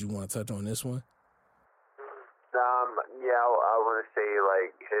 Did you want to touch on this one? Yeah, I want to say,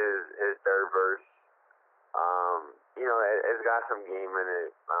 like, his third verse, it's got some game in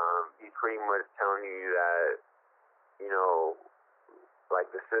it. He's pretty much telling you that, like,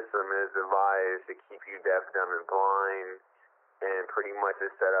 the system is devised to keep you deaf, dumb, and blind, and pretty much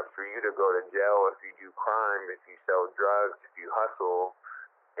it's set up for you to go to jail if you do crime, if you sell drugs, if you hustle,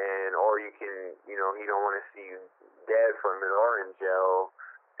 or you can, he don't want to see you dead from it or in jail.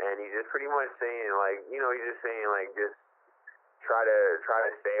 And he's just pretty much saying, like, he's just saying, like, just try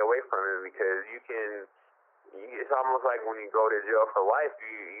to stay away from it, because it's almost like when you go to jail for life,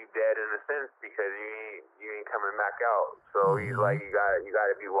 you dead in a sense, because you ain't coming back out. So he's like, you got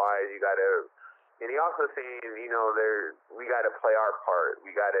to be wise. And he also saying, we got to play our part. We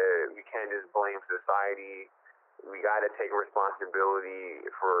can't just blame society. We got to take responsibility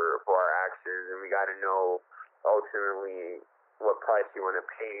for our actions, and we got to know ultimately what price you want to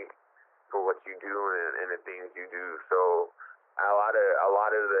pay for what you do and the things you do. So a lot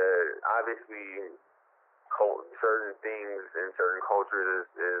of the obviously certain things in certain cultures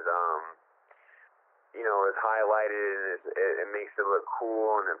is is highlighted and it makes it look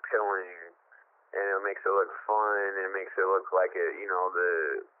cool and appealing, and it makes it look fun, and it makes it look like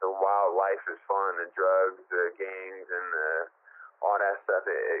the wildlife is fun, the drugs, the gangs, and all that stuff.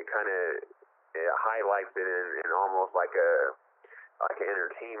 It kind of highlights it in almost like an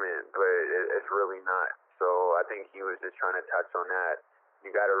entertainment, but it's really not. So I think he was just trying to touch on that.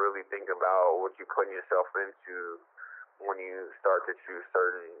 You got to really think about what you put yourself into when you start to choose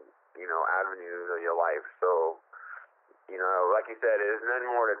certain avenues of your life. So like you said, there's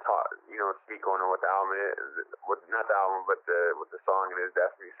nothing more to talk, speak on what the album is, not the album, but with the song. It is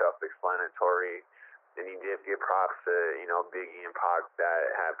definitely self-explanatory. And he did give props to, Biggie and Pac that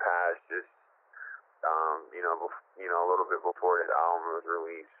had passed just, a little bit before this album was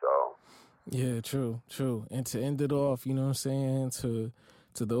released. So. Yeah, true. And to end it off, you know what I'm saying, to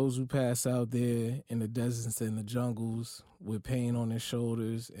those who pass out there in the deserts and the jungles with pain on their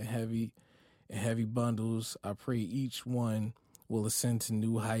shoulders and heavy bundles, I pray each one will ascend to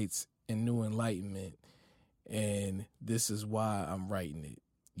new heights and new enlightenment. And this is why I'm writing it.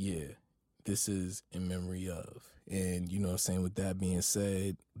 Yeah, this is in memory of. And, you know what I'm saying, with that being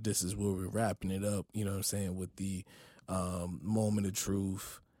said, this is where we're wrapping it up, you know what I'm saying, with the moment of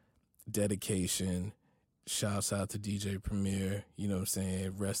truth, dedication. Shouts out to DJ Premier, you know what I'm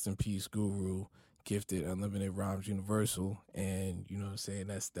saying, rest in peace, Guru, Gifted, Unlimited Rhymes Universal, and you know what I'm saying,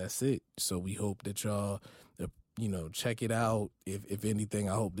 that's it. So we hope that y'all, check it out. If anything,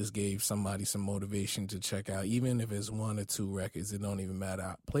 I hope this gave somebody some motivation to check out, even if it's one or two records, it don't even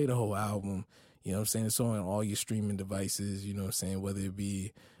matter. Play the whole album, you know what I'm saying, it's on all your streaming devices, you know what I'm saying, whether it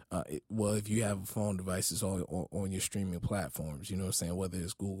be if you have a phone device, it's on your streaming platforms, you know what I'm saying, whether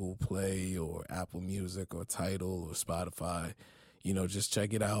it's Google Play or Apple Music or Tidal or Spotify, just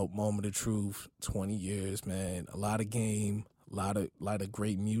check it out. Moment of Truth, 20 years, man. A lot of game, a lot of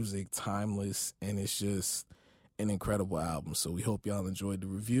great music, timeless, and it's just an incredible album. So we hope y'all enjoyed the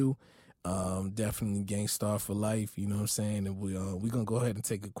review. Definitely Gangstar for life, you know what I'm saying? And we're going to go ahead and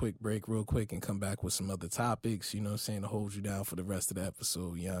take a quick break real quick and come back with some other topics, you know what I'm saying, to hold you down for the rest of the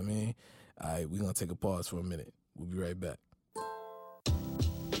episode, you know what I mean? All right, we're going to take a pause for a minute. We'll be right back.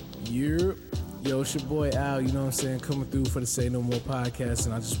 Yo, it's your boy Al, you know what I'm saying, coming through for the Say No More podcast,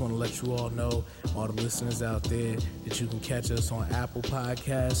 and I just want to let you all know, all the listeners out there, that you can catch us on Apple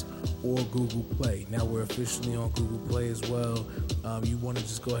Podcasts or Google Play. Now we're officially on Google Play as well. You want to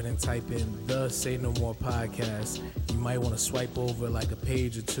just go ahead and type in the Say No More podcast. You might want to swipe over like a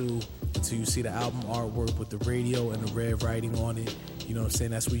page or two until you see the album artwork with the radio and the red writing on it. You know what I'm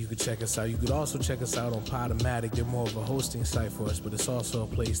saying? That's where you could check us out. You could also check us out on Podomatic. They're more of a hosting site for us, but it's also a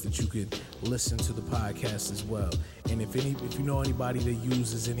place that you could listen to the podcast as well. And if you know anybody that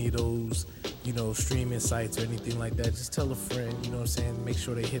uses any of those, streaming sites or anything like that, just tell a friend, you know what I'm saying? Make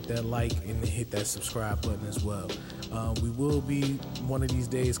sure they hit that like and hit that subscribe button as well. We will be one of these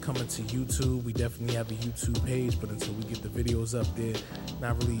days coming to YouTube. We definitely have a YouTube page, but until we get the videos up there,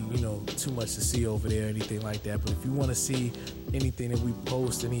 not really, too much to see over there or anything like that. But if you want to see anything that we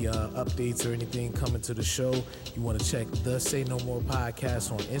post, any updates or anything coming to the show, you want to check The Say No More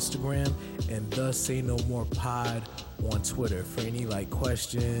Podcast on Instagram and The Say No More Pod on Twitter for any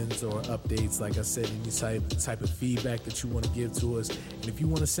questions or updates. Like I said, any type of feedback that you want to give to us. And if you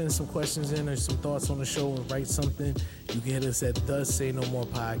want to send some questions in or some thoughts on the show and write something, you can hit us at The Say No More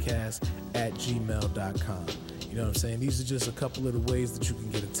Podcast at gmail.com. You know what I'm saying? These are just a couple of the ways that you can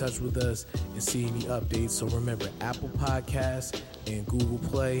get in touch with us and see any updates. So remember, Apple Podcasts and Google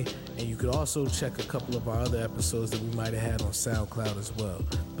Play. And you could also check a couple of our other episodes that we might have had on SoundCloud as well.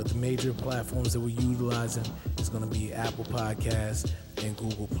 But the major platforms that we're utilizing is going to be Apple Podcasts and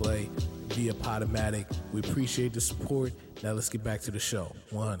Google Play via Podomatic. We appreciate the support. Now let's get back to the show.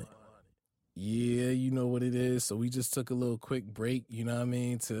 100. Yeah, you know what it is. So we just took a little quick break, you know what I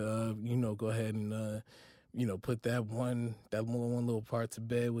mean, to, go ahead and, put that one little part to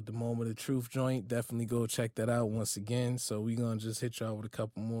bed with the Moment of Truth joint. Definitely go check that out once again. So we're going to just hit y'all with a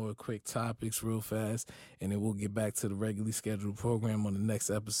couple more quick topics real fast, and then we'll get back to the regularly scheduled program on the next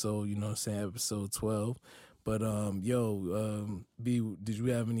episode, you know what I'm saying, episode 12. But, B, did you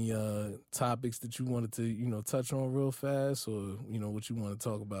have any topics that you wanted to, touch on real fast, or, what you want to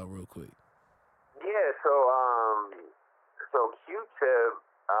talk about real quick? Yeah, so Q-Tip,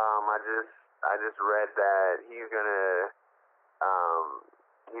 I just read that he's gonna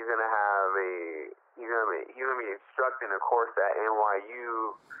have he's gonna be instructing a course at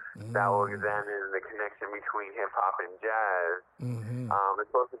NYU that will examine the connection between hip hop and jazz. It's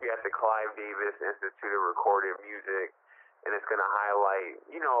supposed to be at the Clive Davis Institute of Recorded Music, and it's gonna highlight,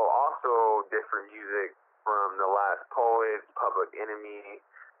 also different music from the Last Poets, Public Enemy,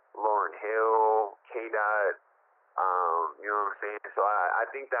 Lauryn Hill, K. Dot. You know what I'm saying? So I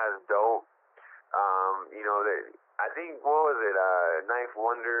think that's dope. I think, what was it, Ninth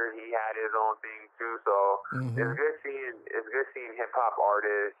Wonder, he had his own thing too, so it's good seeing hip hop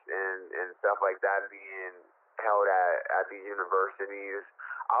artists and stuff like that being held at these universities.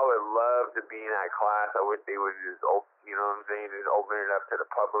 I would love to be in that class. I wish they would just just open it up to the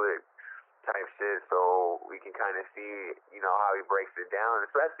public type shit, so we can kind of see, how he breaks it down,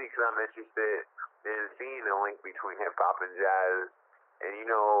 especially because I'm interested in seeing the link between hip hop and jazz. And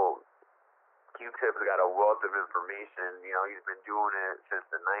Q-Tip's got a wealth of information. He's been doing it since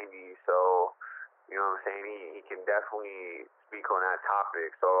the 90s, so, you know what I'm saying? He can definitely speak on that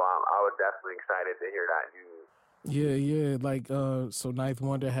topic. So I was definitely excited to hear that news. Yeah. Like, so Ninth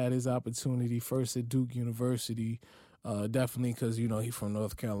Wonder had his opportunity first at Duke University, definitely because, he's from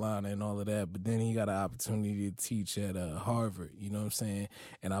North Carolina and all of that. But then he got an opportunity to teach at Harvard, you know what I'm saying?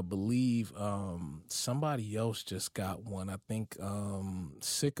 And I believe somebody else just got one. I think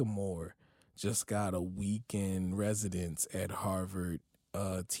Sycamore just got a weekend residence at Harvard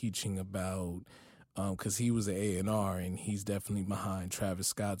teaching about, because he was an A&R, and he's definitely behind Travis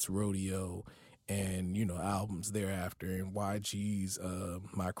Scott's Rodeo and, albums thereafter, and YG's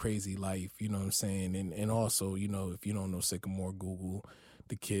My Crazy Life, you know what I'm saying? And also, if you don't know Sycamore, Google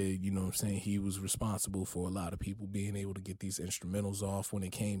the kid, you know what I'm saying? He was responsible for a lot of people being able to get these instrumentals off when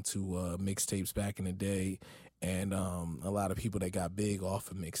it came to mixtapes back in the day. And a lot of people that got big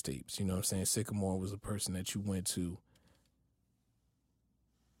off of mixtapes, you know what I'm saying? Sycamore was a person that you went to.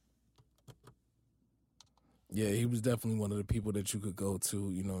 Yeah, he was definitely one of the people that you could go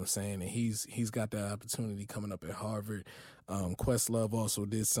to, you know what I'm saying? And he's got that opportunity coming up at Harvard. Questlove also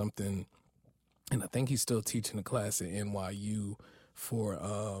did something, and I think he's still teaching a class at NYU for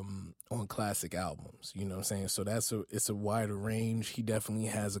on classic albums, you know what I'm saying? So it's a wider range. He definitely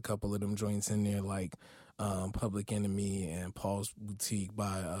has a couple of them joints in there, like Public Enemy and Paul's Boutique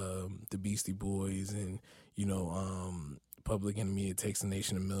by the Beastie Boys, and Public Enemy, It Takes a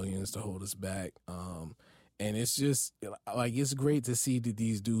Nation of Millions to Hold Us Back. And it's just like, it's great to see that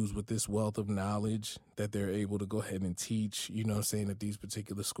these dudes with this wealth of knowledge that they're able to go ahead and teach, you know what I'm saying, at these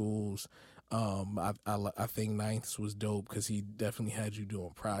particular schools. I think Ninth's was dope because he definitely had you doing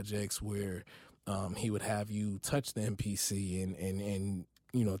projects where he would have you touch the MPC and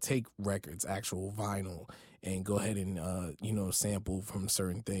take records, actual vinyl, and go ahead and, sample from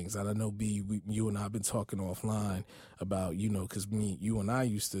certain things. And I know, B, you and I have been talking offline about, because you and I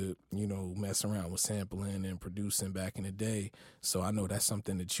used to, mess around with sampling and producing back in the day. So I know that's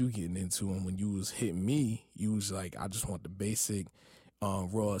something that you getting into. And when you was hitting me, you was like, I just want the basic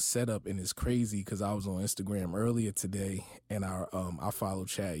raw setup. And it's crazy because I was on Instagram earlier today, and I followed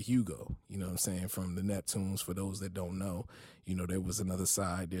Chad Hugo, you know what I'm saying, from the Neptunes. For those that don't know, there was another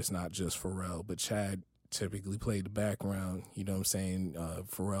side. There's not just Pharrell, but Chad typically played the background, you know what I'm saying?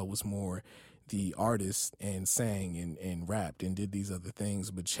 Pharrell was more the artist and sang and rapped and did these other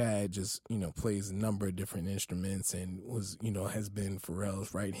things, but Chad just, plays a number of different instruments and was, has been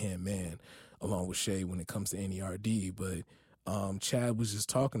Pharrell's right-hand man along with Shay when it comes to NERD. But Chad was just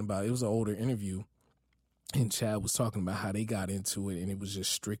talking about, it was an older interview, and Chad was talking about how they got into it, and it was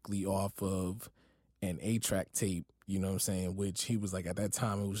just strictly off of an 8-track tape, you know what I'm saying, which he was like, at that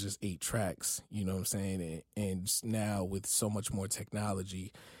time, it was just 8 tracks, you know what I'm saying? And now with so much more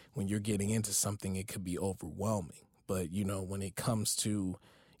technology, when you're getting into something, it could be overwhelming. But, when it comes to,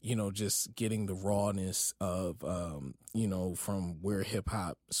 just getting the rawness of, from where hip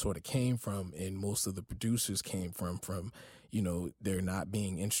hop sort of came from, and most of the producers came from, there not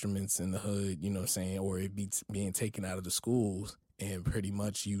being instruments in the hood, you know what I'm saying, or it being taken out of the schools. And pretty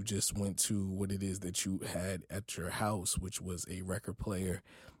much you just went to what it is that you had at your house, which was a record player,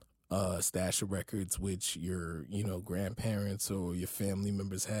 stash of records, which your, grandparents or your family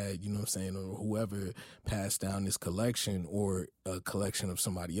members had, you know what I'm saying, or whoever passed down this collection, or a collection of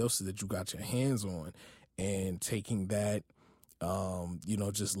somebody else's that you got your hands on, and taking that,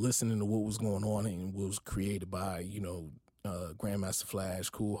 just listening to what was going on and what was created by, Grandmaster Flash,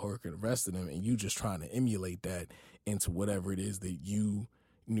 Kool Herc, and the rest of them, and you just trying to emulate that into whatever it is that you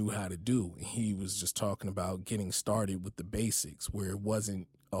knew how to do. And he was just talking about getting started with the basics, where it wasn't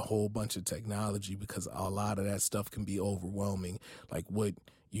a whole bunch of technology, because a lot of that stuff can be overwhelming, like what,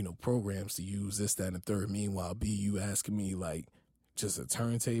 programs to use, this, that, and the third. Meanwhile, B, you asking me like just a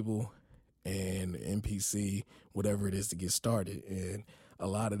turntable and MPC, whatever it is to get started. And a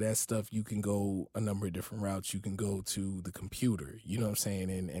lot of that stuff, you can go a number of different routes. You can go to the computer, you know what I'm saying,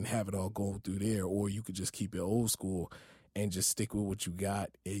 and have it all go through there, or you could just keep it old school and just stick with what you got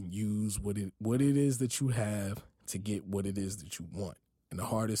and use what it is that you have to get what it is that you want. And the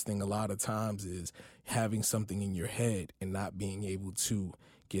hardest thing a lot of times is having something in your head and not being able to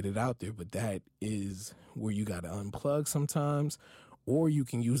get it out there. But that is where you got to unplug sometimes, or you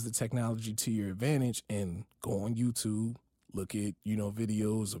can use the technology to your advantage and go on YouTube, look at,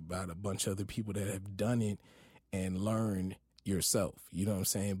 videos about a bunch of other people that have done it and learn yourself. You know what I'm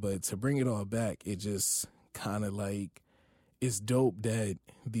saying? But to bring it all back, it just kind of like, it's dope that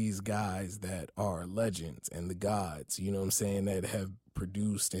these guys that are legends and the gods, you know what I'm saying, that have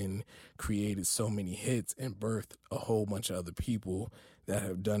produced and created so many hits and birthed a whole bunch of other people that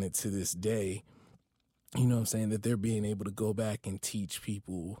have done it to this day, you know what I'm saying, that they're being able to go back and teach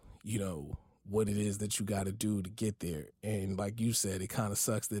people, what it is that you got to do to get there. And like you said, it kind of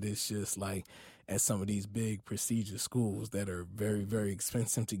sucks that it's just like at some of these big prestigious schools that are very, very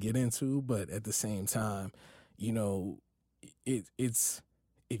expensive to get into. But at the same time, it's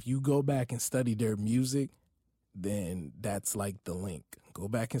if you go back and study their music, then that's like the link. Go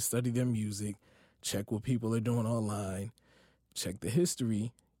back and study their music, check what people are doing online, check the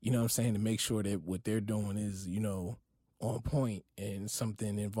history, you know what I'm saying, to make sure that what they're doing is, on point and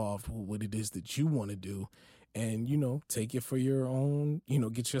something involved with what it is that you want to do. And, take it for your own,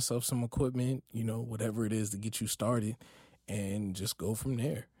 get yourself some equipment, whatever it is to get you started and just go from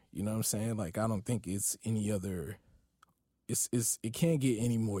there. You know what I'm saying? Like, I don't think it's any other, it can't get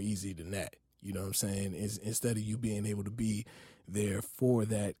any more easy than that. You know what I'm saying? Instead of you being able to be there for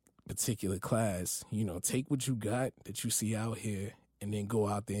that particular class, take what you got that you see out here and then go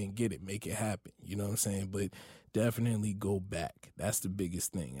out there and get it, make it happen. You know what I'm saying? But definitely go back. That's the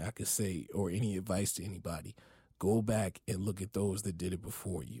biggest thing I could say, or any advice to anybody. Go back and look at those that did it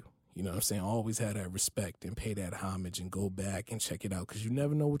before you. You know what I'm saying? Always have that respect and pay that homage and go back and check it out, because you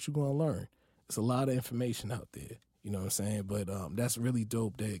never know what you're going to learn. There's a lot of information out there. You know what I'm saying? But that's really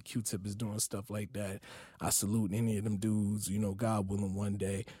dope that Q-Tip is doing stuff like that. I salute any of them dudes, God willing, one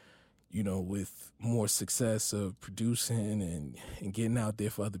day, with more success of producing and getting out there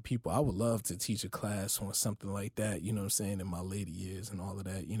for other people. I would love to teach a class on something like that, you know what I'm saying, in my later years and all of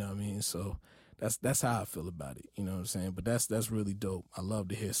that, you know what I mean? So that's how I feel about it, you know what I'm saying? But that's really dope. I love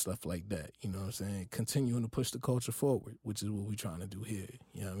to hear stuff like that, you know what I'm saying? Continuing to push the culture forward, which is what we're trying to do here,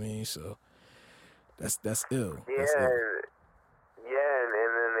 you know what I mean? So that's ill. Yeah, That's ill. yeah,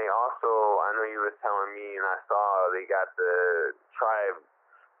 and then they also, I know you was telling me, and I saw they got the Tribe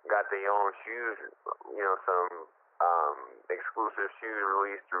got their own shoes, some exclusive shoes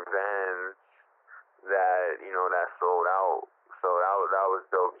released through Vans that, that sold out. So that was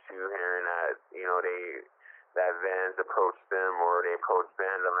dope too, hearing that, that Vans approached them, or they approached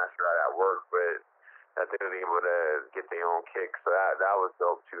Vans. I'm not sure how that worked, but that they were able to get their own kick. So that was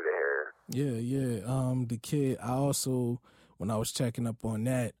dope too to hear. Yeah. The kid, I also, when I was checking up on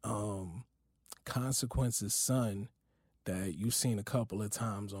that, Consequence's son, that you've seen a couple of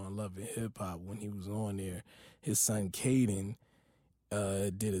times on Love and Hip Hop when he was on there, his son Caden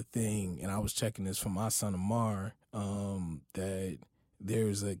did a thing, and I was checking this for my son Amar, that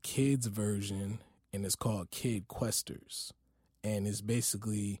there's a kid's version, and it's called Kid Questers, and it's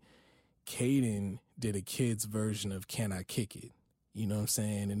basically Caden did a kid's version of Can I Kick It? You know what I'm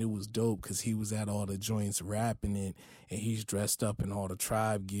saying? And it was dope because he was at all the joints rapping it, and he's dressed up in all the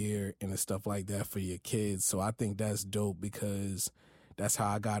Tribe gear and stuff like that for your kids. So I think that's dope, because that's how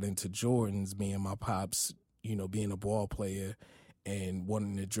I got into Jordans, me and my pops, being a ball player and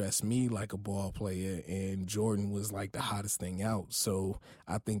wanting to dress me like a ball player, and Jordan was like the hottest thing out. So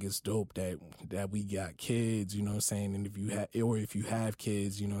I think it's dope that we got kids, you know what I'm saying? And if you have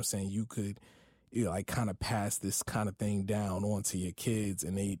kids, you know what I'm saying, you could like kind of pass this kind of thing down onto your kids,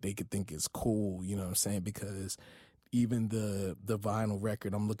 and they could think it's cool, you know what I'm saying? Because even the vinyl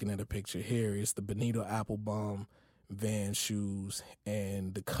record, I'm looking at a picture here, it's the Benito Applebaum Van shoes,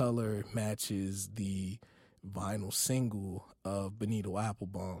 and the color matches the vinyl single of Benito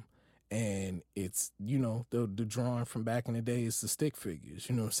Applebaum. And it's, the drawing from back in the day is the stick figures,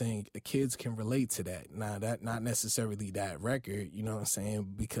 you know what I'm saying? Kids can relate to that. Now, that not necessarily that record, you know what I'm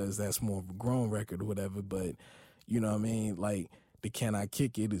saying, because that's more of a grown record or whatever, but, you know what I mean? Like, the Can I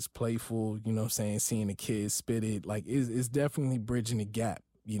Kick It is playful, you know what I'm saying? Seeing the kids spit it, like, it's definitely bridging the gap,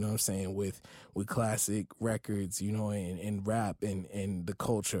 you know what I'm saying, with classic records, and rap and the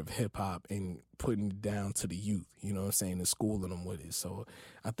culture of hip hop, and putting it down to the youth, you know what I'm saying, and schooling them with it. So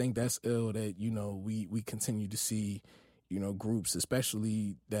I think that's ill that, we continue to see, you know, groups,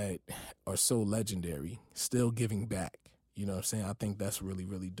 especially that are so legendary, still giving back. You know what I'm saying? I think that's really,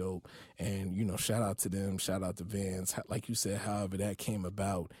 really dope. And, you know, shout out to them, shout out to Vans. Like you said, however that came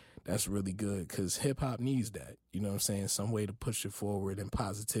about, that's really good because hip-hop needs that. You know what I'm saying? Some way to push it forward and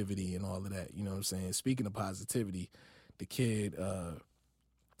positivity and all of that. You know what I'm saying? Speaking of positivity, the kid,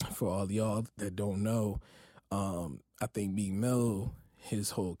 for all of y'all that don't know, I think Meek Mill,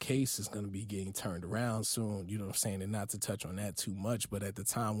 his whole case is going to be getting turned around soon, you know what I'm saying? And not to touch on that too much, but at the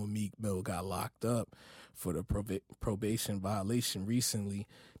time when Meek Mill got locked up for the probation violation recently,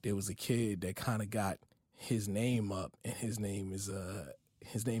 there was a kid that kind of got his name up, and his name is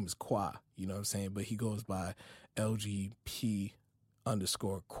Qua, you know what I'm saying? But he goes by LGP_Qua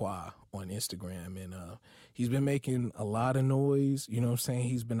on Instagram, and he's been making a lot of noise, you know what I'm saying?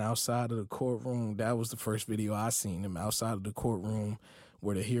 He's been outside of the courtroom. That was the first video I seen him outside of the courtroom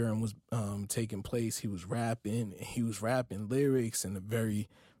where the hearing was taking place. He was rapping lyrics in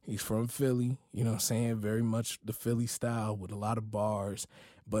he's from Philly, you know what I'm saying? Very much the Philly style with a lot of bars,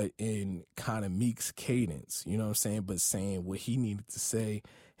 but in kind of Meek's cadence, you know what I'm saying? But saying what he needed to say,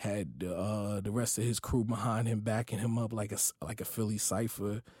 had the rest of his crew behind him, backing him up like a Philly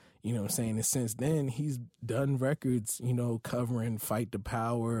cypher, you know what I'm saying? And since then, he's done records, you know, covering Fight the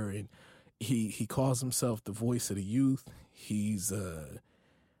Power, and he calls himself the voice of the youth. He's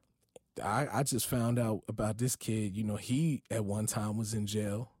I just found out about this kid, you know, he at one time was in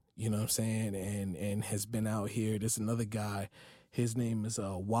jail, you know what I'm saying, and has been out here. There's another guy, his name is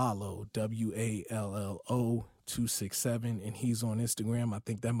Wallo, WALLO 267, and he's on Instagram. I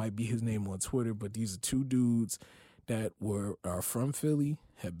think that might be his name on Twitter, but these are two dudes that are from Philly,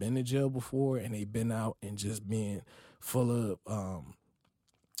 have been in jail before, and they've been out and just being full of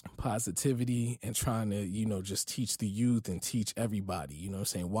positivity and trying to, you know, just teach the youth and teach everybody, you know what I'm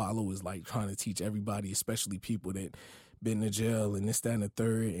saying? Wallo is like trying to teach everybody, especially people that been to jail and this, that, and the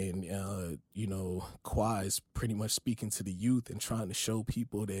third. And, you know, Qua is pretty much speaking to the youth and trying to show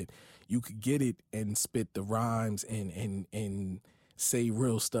people that you could get it and spit the rhymes and say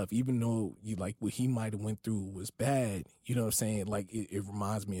real stuff, even though you like what he might have went through was bad. You know what I'm saying? Like it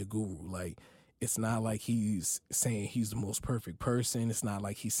reminds me of Guru. Like, it's not like he's saying he's the most perfect person. It's not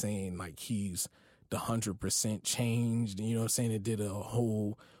like he's saying like he's the 100% changed. You know what I'm saying? It did a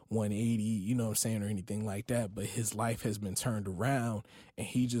whole 180, you know what I'm saying, or anything like that. But his life has been turned around, and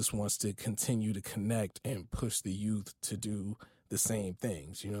he just wants to continue to connect and push the youth to do the same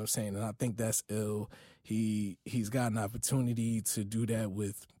things. You know what I'm saying? And I think that's ill. He's got an opportunity to do that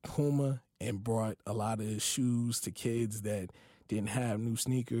with Puma and brought a lot of his shoes to kids that didn't have new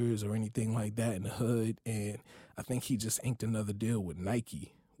sneakers or anything like that in the hood. And I think he just inked another deal with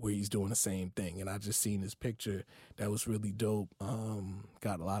Nike where he's doing the same thing. And I just seen his picture. That was really dope.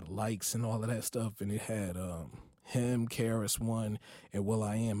 Got a lot of likes and all of that stuff. And it had him, KRS-One, and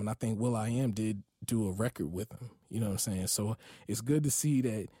will.i.am. And I think will.i.am did do a record with him. You know what I'm saying? So it's good to see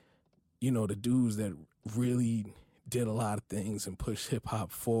that, you know, the dudes that really did a lot of things and pushed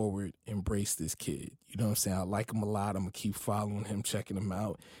hip-hop forward, embraced this kid. You know what I'm saying? I like him a lot. I'm going to keep following him, checking him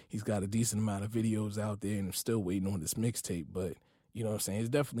out. He's got a decent amount of videos out there, and I'm still waiting on this mixtape. But, you know what I'm saying? It's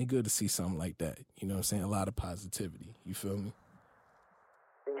definitely good to see something like that. You know what I'm saying? A lot of positivity. You feel me?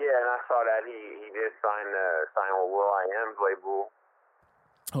 Yeah, and I saw that he did sign with will.i.am's label.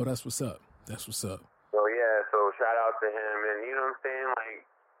 Oh, that's what's up. That's what's up. So, yeah, so shout out to him. And, you know what I'm saying? Like,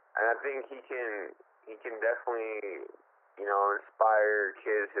 and I think he can definitely, you know, inspire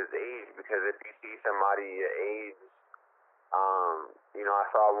kids his age, because if you see somebody your age, you know, I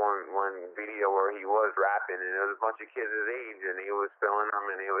saw one video where he was rapping and there was a bunch of kids his age and he was feeling them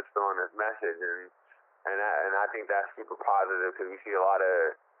and he was feeling his message, and I think that's super positive, because we see a lot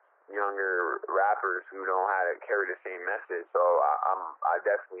of younger rappers who don't have to carry the same message. So I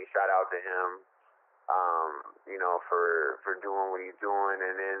definitely shout out to him, you know, for doing what he's doing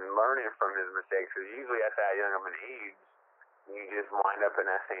and then learning from his mistakes, because usually at that young of an age, you just wind up in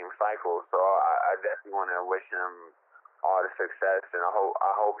that same cycle. So I definitely want to wish him all the success, and I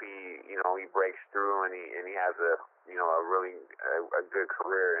hope he, you know, he breaks through and he has a, you know, a really a good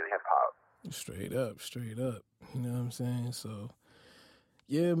career in hip hop. Straight up. You know what I'm saying? So,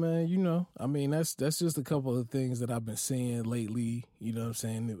 yeah, man, you know, I mean, that's just a couple of things that I've been seeing lately. You know what I'm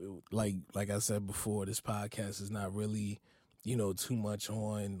saying? Like I said before, this podcast is not really, you know, too much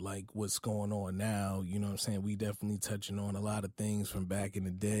on like what's going on now. You know what I'm saying? We definitely touching on a lot of things from back in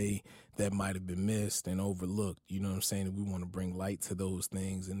the day that might have been missed and overlooked. You know what I'm saying? And we want to bring light to those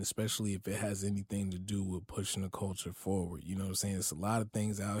things, and especially if it has anything to do with pushing the culture forward. You know what I'm saying? There's a lot of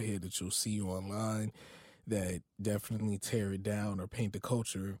things out here that you'll see online that definitely tear it down or paint the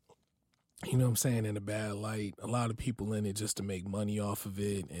culture you know what I'm saying, in a bad light. A lot of people in it just to make money off of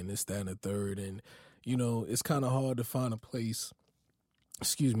it, and this, that, and the third. And, you know, it's kind of hard to find a place,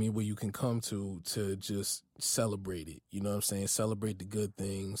 where you can come to just celebrate it. You know what I'm saying? Celebrate the good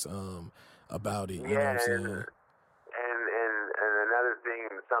things about it. You know what I'm saying? And another thing,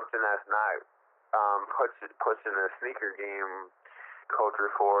 something that's not pushing the sneaker game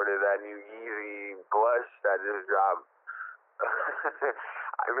culture forward is that new Yeezy Blush that just dropped.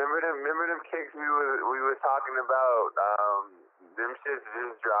 I remember them kicks we was talking about. Them shits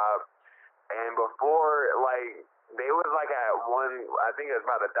just dropped, and before, like, they was like at one, I think it was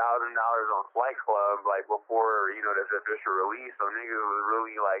about $1,000 on Flight Club, like before, you know, this official release. So niggas was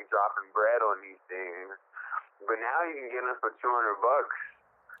really like dropping bread on these things. But now you can get them for $200.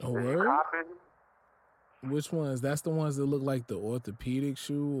 Oh, word? Which ones? That's the ones that look like the orthopedic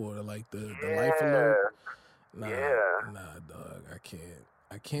shoe or like the Life Alert? Nah, dog.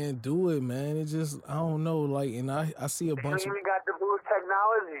 I can't do it, man. It just, I don't know. Like, and I see a bunch of. You even got the blue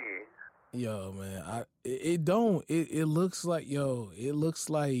technology. Yo, man, it looks like, it looks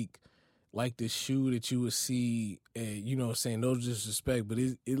like the shoe that you would see, and you know what I'm saying, no disrespect, but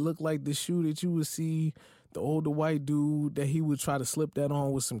it looked like the shoe that you would see the older white dude that he would try to slip that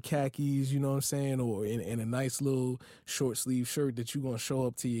on with some khakis, you know what I'm saying, or in a nice little short sleeve shirt that you're going to show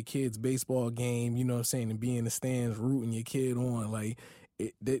up to your kid's baseball game, you know what I'm saying, and be in the stands rooting your kid on. Like,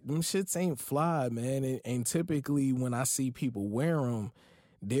 them shits ain't fly, man, and typically when I see people wear them,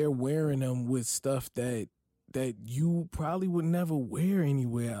 they're wearing them with stuff that you probably would never wear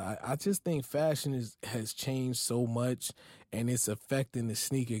anywhere. I just think fashion has changed so much, and it's affecting the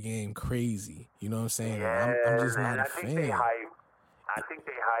sneaker game crazy. You know what I'm saying? Yeah, I'm just not a fan. I think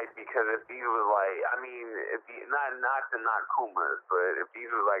they hype because if these was like, I mean, not Pumas, but if these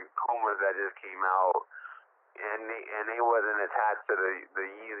were like Pumas that just came out and they wasn't attached to the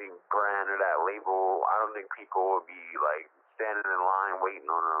Yeezy brand or that label, I don't think people would be like standing in line waiting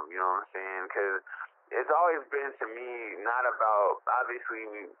on them, you know what I'm saying? Because it's always been, to me, not about, obviously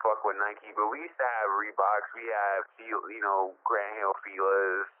we fuck with Nike, but we used to have Reeboks, we had, you know, Grant Hill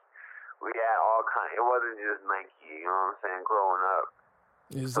Fila's, we had all kind. It wasn't just Nike, you know what I'm saying, growing up.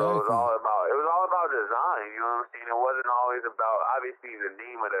 Exactly. So it was all about design, you know what I'm saying? It wasn't always about, obviously, the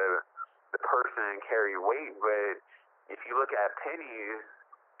name of the person carry weight, but if you look at pennies,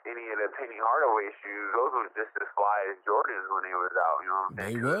 any of the Penny Hardaway shoes, those were just as fly as Jordans when they was out, you know what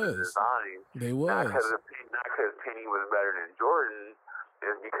I'm saying? They was. Not because Penny was better than Jordan,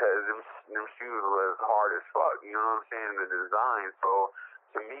 it's because them shoes was hard as fuck, you know what I'm saying? The design. So,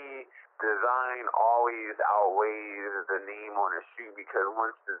 to me, design always outweighs the name on a shoe, because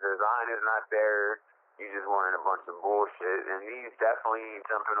once the design is not there, you just wearing a bunch of bullshit. And these definitely ain't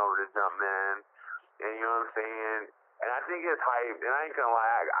jumping over the jump, man. And you know what I'm saying? And I think it's hype, and I ain't gonna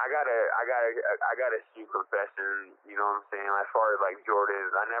lie, I got a shoe confession, you know what I'm saying, as far as like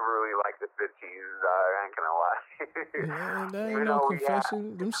Jordans, I never really liked the 15s, I ain't gonna lie. Man, that ain't no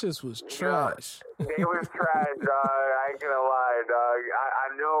confession, them shits was trash. They was trash, dog, I ain't gonna lie, dog.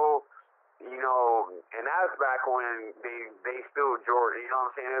 I know, you know, and that was back when they still Jordan, you know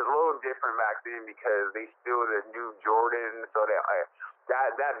what I'm saying, it was a little different back then because they still the new Jordan, so that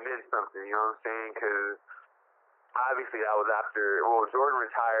meant something, you know what I'm saying, because obviously, that was after, Jordan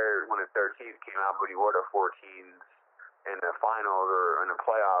retired when the 13s came out, but he wore the 14s in the finals or in the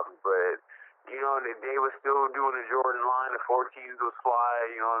playoffs. But, you know, they was still doing the Jordan line. The 14s was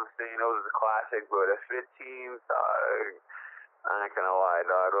fly, you know what I'm saying? Those are the classic. But the 15s, I ain't gonna lie,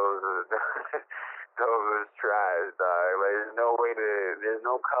 dog. Those was trash, dog. Like, there's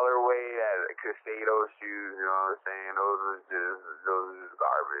no colorway that could say those shoes, you know what I'm saying? Those was just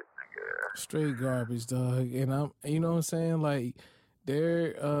garbage, nigga. Straight garbage, dog. And you know what I'm saying? Like,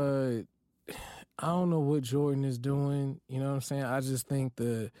 I don't know what Jordan is doing, you know what I'm saying? I just think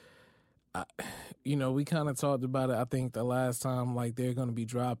you know, we kind of talked about it, I think the last time, like, they're going to be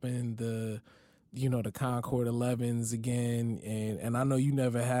dropping the Concord 11s again, and I know you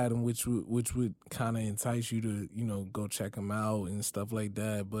never had them, which would kind of entice you to, you know, go check them out and stuff like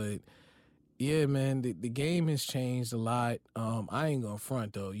that. But yeah, man, the game has changed a lot. I ain't gonna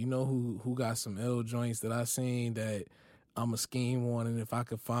front though. You know who got some L joints that I seen that I'm a scheme on, and if I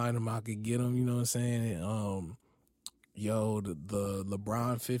could find them, I could get them. You know what I'm saying? The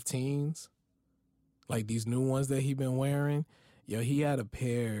LeBron 15s, like these new ones that he been wearing. Yo, he had a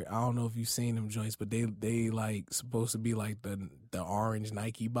pair. I don't know if you've seen them joints, but they like supposed to be like the orange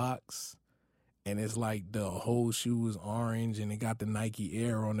Nike box, and it's like the whole shoe is orange, and it got the Nike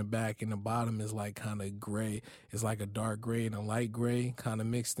Air on the back, and the bottom is like kind of gray. It's like a dark gray and a light gray kind of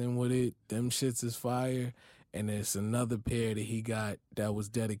mixed in with it. Them shits is fire. and there's another pair that he got that was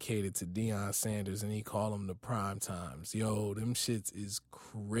dedicated to Deion Sanders, and he called them the Prime Times. Yo, them shits is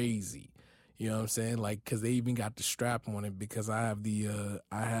crazy. You know what I'm saying? Like, cause they even got the strap on it because I have the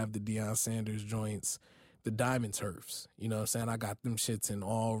Deion Sanders joints, the Diamond Turfs. You know what I'm saying? I got them shits in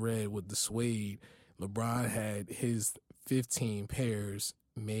all red with the suede. LeBron had his 15 pairs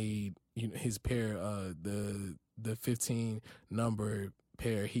made, you know, his pair, the 15 number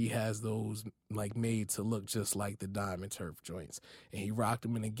pair, he has those like made to look just like the Diamond Turf joints, and he rocked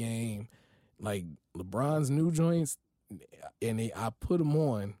them in the game. Like LeBron's new joints, and I put them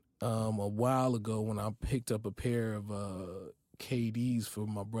on a while ago when I picked up a pair of KDs for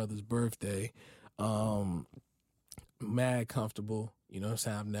my brother's birthday. Mad comfortable, you know what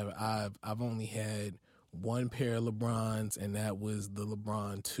I'm saying? I've only had one pair of LeBrons, and that was the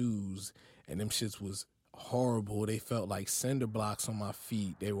LeBron 2s, and them shits was horrible. They felt like cinder blocks on my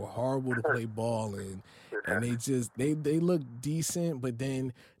feet. They were horrible to play ball in, and they looked decent, but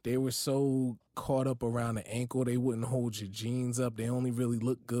then they were so caught up around the ankle they wouldn't hold your jeans up. They only really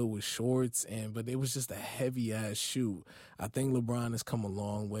looked good with shorts, but it was just a heavy ass shoe. I think LeBron has come a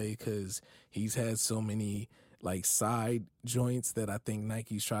long way because he's had so many like side joints that I think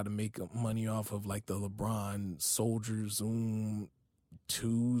Nike's try to make money off of, like the LeBron Soldier Zoom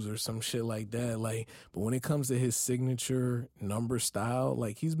 2s or some shit like that. Like, but when it comes to his signature number style,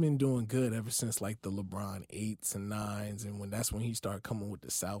 like he's been doing good ever since like the LeBron 8s and 9s, and that's when he started coming with the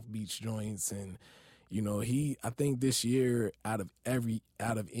South Beach joints. And you know, I think this year out of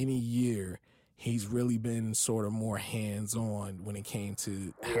any year, he's really been sort of more hands-on when it came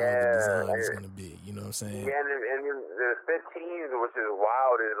to how the design is going to be. You know what I'm saying? Yeah, and the 15s, which is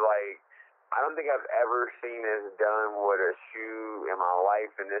wild, is like, I don't think I've ever seen this done with a shoe in my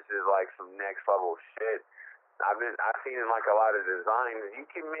life, and this is like some next level shit. I've seen in like a lot of designs, you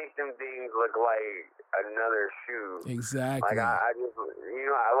can make them things look like another shoe. Exactly. Like I just, you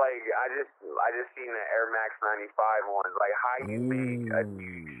know, I just seen the Air Max 95 ones. Like how you make a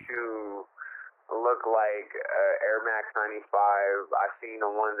shoe look like Air Max 95. I've seen the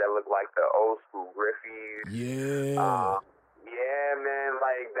ones that look like the old school Griffeys. Yeah. Yeah, man.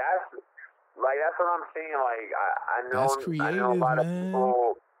 Like that's what I'm saying. Like I know, That's creative, I know a lot man. of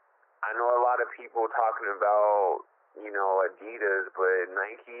people. I know a lot of people talking about, you know, Adidas, but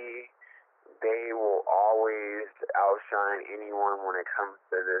Nike, they will always outshine anyone when it comes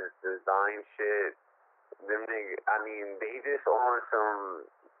to this design shit. Them niggas, I mean, they just on some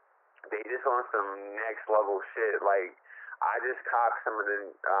next level shit. Like, I just copped some of the,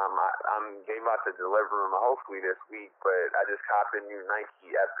 I'm getting about to deliver them hopefully this week, but I just copped a new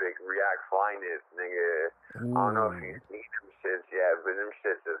Nike Epic React Flyknit, nigga. Ooh. I don't know if you've seen them shits yet, but them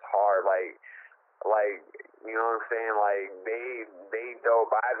shits is hard. Like, you know what I'm saying? Like, they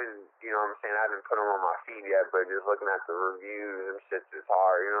dope. I haven't, you know what I'm saying? I haven't put them on my feet yet, but just looking at the reviews, them shits is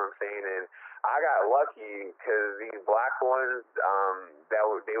hard, you know what I'm saying? And I got lucky because these black ones,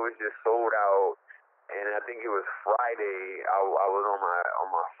 they was just sold out. And I think it was Friday. I was on my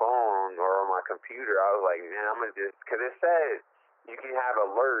phone or on my computer. I was like, man, I'm gonna just, cause it said you can have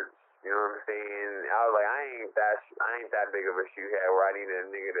alerts. You know what I'm saying? I was like, I ain't that big of a shoe head where I need a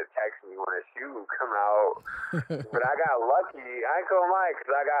nigga to text me when a shoe come out. But I got lucky. I ain't gonna lie,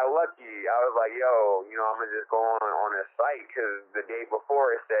 cause I got lucky. I was like, yo, you know, I'm gonna just go on a site, cause the day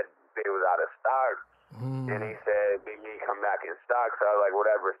before it said they was out of stock. And they said they may come back in stock, so I was like,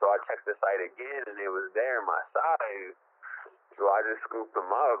 whatever. So I checked the site again, and it was there in my size. So I just scooped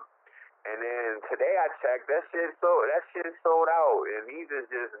them up. And then today I checked, that shit sold out. And these ain't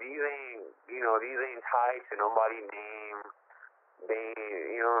tight to nobody's name.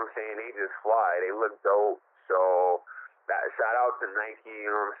 You know what I'm saying? They just fly. They look dope. So that shout out to Nike. You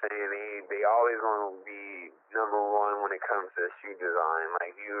know what I'm saying? They always gonna be number one when it comes to shoe design.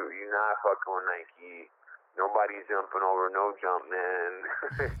 Like you not fucking with Nike. Nobody's jumping over no jump, man.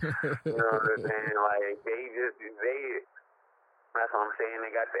 You know what I'm saying? Like that's what I'm saying.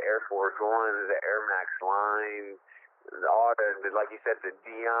 They got the Air Force Ones, the Air Max line, all the like you said, the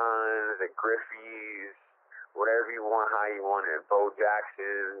Deions, the Griffeys, whatever you want, how you want it. Bo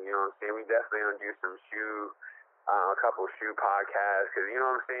Jackson, you know what I'm saying? We definitely gonna do some a couple shoe podcasts, cause you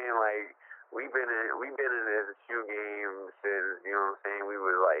know what I'm saying? Like we've been in this shoe game since, you know what I'm saying, we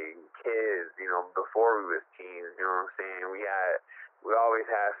were like kids, you know, before we was teens, you know what I'm saying? We always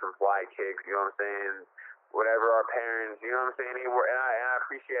had some fly kicks, you know what I'm saying? Whatever our parents, you know what I'm saying, they were, and I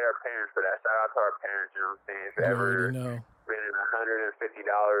appreciate our parents for that. Shout out to our parents, you know what I'm saying? If You ever already know. spending $150,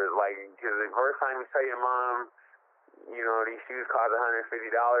 like, cause the first time you tell your mom, you know, these shoes cost $150.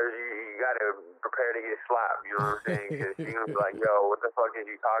 You got to prepare to get slapped. You know what I'm saying? Because she's gonna be like, "Yo, what the fuck is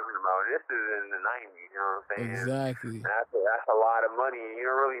you talking about?" And this is in the '90s. You know what I'm saying? Exactly. And that's a lot of money. You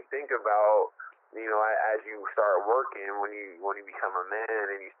don't really think about, you know, as you start working, when you become a man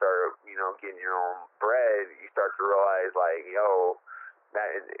and you start, you know, getting your own bread, you start to realize, like, yo, that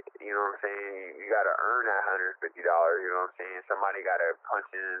is, you know what I'm saying, you got to earn that $150. You know what I'm saying? Somebody got to punch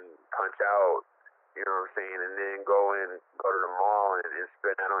in, punch out. You know what I'm saying? And then go to the mall and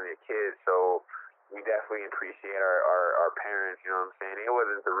spend that on your kids. So we definitely appreciate our parents. You know what I'm saying? It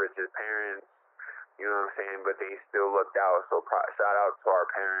wasn't the richest parents. You know what I'm saying? But they still looked out. So shout out to our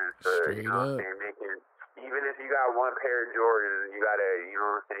parents for, Straight you know up. what I'm saying, making, even if you got one pair of Jordans, you gotta, you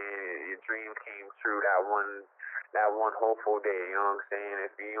know what I'm saying, your dream came true that one hopeful day. You know what I'm saying?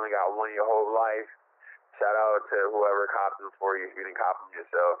 If you only got one your whole life, shout out to whoever copped them for you if you didn't cop them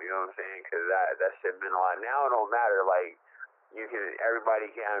yourself. You know what I'm saying? Because that shit meant a lot. Now it don't matter. Like,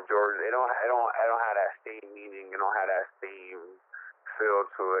 everybody can have Jordans. It don't have that same meaning. It don't have that same feel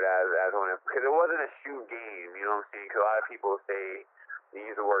to it as when because it wasn't a shoe game, you know what I'm saying? Because a lot of people say they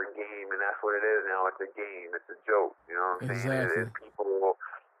use the word game, and that's what it is now. It's a game. It's a joke. You know what I'm saying? Exactly. It's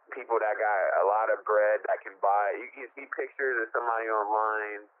people that got a lot of bread that can buy. You can see pictures of somebody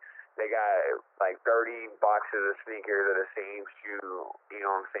online. They got like 30 boxes of sneakers of the same shoe. You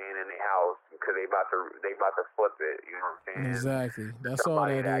know what I'm saying? In their house because they about to flip it. You know what I'm saying? Exactly. That's all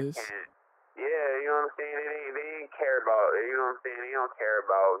that is. Yeah, you know what I'm saying? They didn't care about, you know what I'm saying? They don't care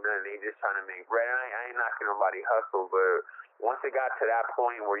about nothing. They just trying to make bread. I ain't knocking nobody hustle, but once it got to that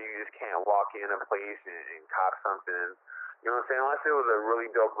point where you just can't walk in a place and cop something, you know what I'm saying? Unless it was a really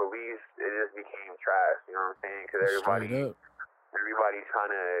dope release, it just became trash, you know what I'm saying? Because everybody's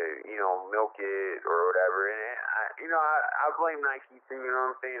trying to, you know, milk it or whatever. And, I blame Nike too, you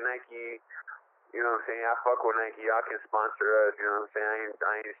know what I'm saying? Nike... You know what I'm saying? I fuck with Nike. Y'all can sponsor us. You know what I'm saying?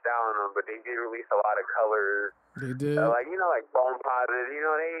 I ain't styling them, but they did release a lot of colors. They did. Like foam positive. You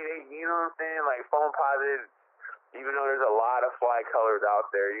know, they you know what I'm saying? Like foam positive. Even though there's a lot of fly colors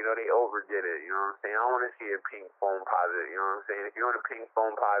out there, you know, they overdid it. You know what I'm saying? I want to see a pink foam positive. You know what I'm saying? If you want a pink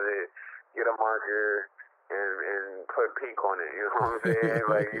foam positive, get a marker and put pink on it. You know what I'm saying?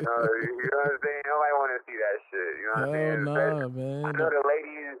 Like you know what I'm saying? Nobody want to see that shit. You know what I'm saying? Nah, man.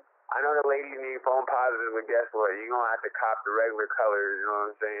 I know the ladies need foam positives, but guess what? You're going to have to cop the regular colors, you know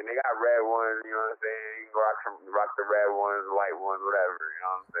what I'm saying? They got red ones, you know what I'm saying? You can rock the red ones, white ones, whatever, you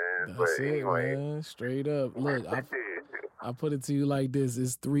know what I'm saying? That's it, man. Straight up. Look, I put it to you like this.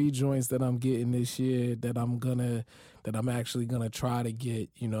 It's 3 joints that I'm getting this year that I'm actually gonna try to get,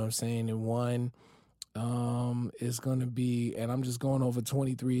 you know what I'm saying? And one is gonna be, and I'm just going over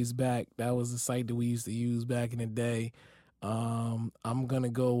 23's back. That was the site that we used to use back in the day. I'm gonna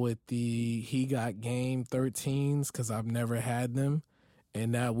go with the He Got Game 13s because I've never had them,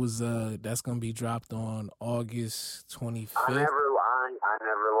 and that's gonna be dropped on August 25th. I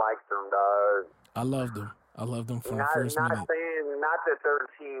never liked them, dog. I loved them from the first minute. Not the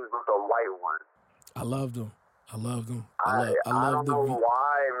 13s, but the white ones. I loved them. I don't know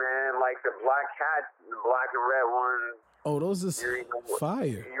why, man. Like the black hats, the black and red ones. Oh, those are fire.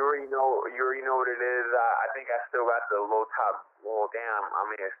 You already know what it is. I think I still got the low top. Well, damn, I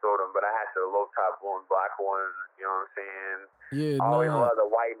may have sold them, but I had the low top one, black ones. You know what I'm saying? Yeah, I always love the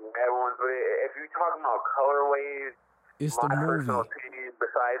white and red ones. But if you're talking about colorways, it's my the movie. personal opinion,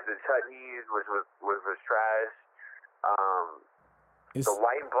 besides the chutneys, which was trash, the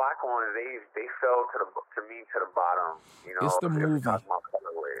white and black ones, they fell to the bottom. You know, it's the movie. Talking about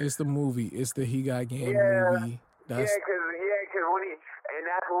colorways. It's the movie. It's the He Got Game movie. Because when and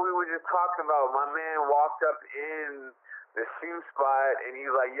that's what we were just talking about. My man walked up in the shoe spot and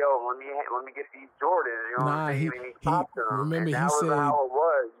he's like, "Yo, let me get these Jordans." You know what I'm saying? And he popped them. Remember, and that was how it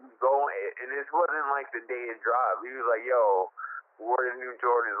was. You go, and this wasn't like the day it dropped. He was like, "Yo, where are the new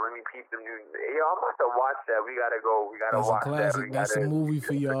Jordans? Let me peep them new." Yo, I'm about to watch that. We gotta go. We gotta watch that. That's a movie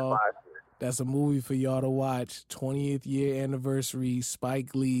for y'all. That's a movie for y'all to watch. 20th year anniversary.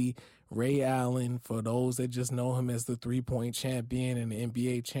 Spike Lee. Ray Allen, for those that just know him as the 3-point champion and the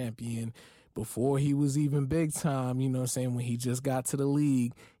NBA champion, before he was even big time, you know what I'm saying, when he just got to the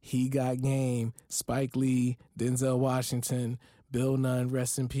league, He Got Game, Spike Lee, Denzel Washington, Bill Nunn,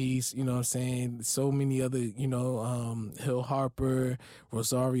 rest in peace, you know what I'm saying, so many other, Hill Harper,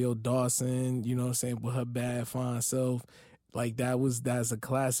 Rosario Dawson, you know what I'm saying, with her bad, fine self. Like, that's a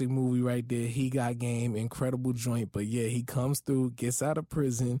classic movie right there. He Got Game, incredible joint. But yeah, he comes through, gets out of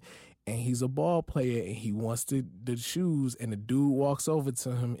prison, and he's a ball player, and he wants the shoes, and the dude walks over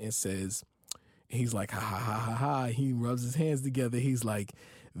to him and says, he's like, ha, ha, ha, ha, ha. He rubs his hands together. He's like,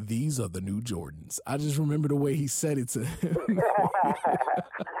 these are the new Jordans. I just remember the way he said it to him.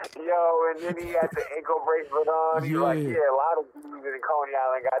 Yo, and then he had the ankle bracelet on. He was like, a lot of dudes in Coney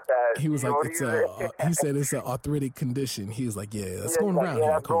Island got that. He was like, he said it's an arthritic condition. He was like, that's going around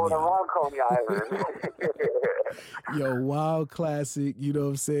here in Coney Island. Coney Island. Yo, wild classic, you know what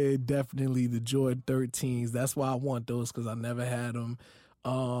I'm saying? Definitely the Jordan 13s. That's why I want those, because I never had them.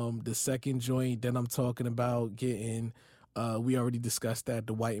 The second joint that I'm talking about getting, we already discussed that,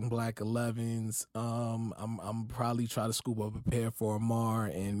 the white and black 11s. I'm probably try to scoop up a pair for Amar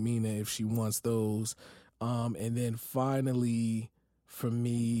and Mina if she wants those. And then finally, for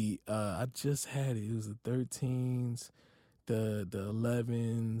me, I just had it. It was the 13s, the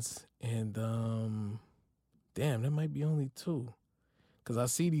 11s, and damn, there might be only two. Because I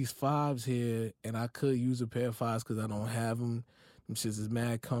see these 5s here, and I could use a pair of 5s because I don't have them. Them shits is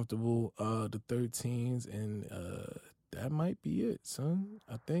mad comfortable. The 13s, and that might be it, son.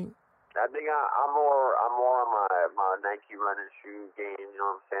 I think I'm more on my Nike running shoe game. You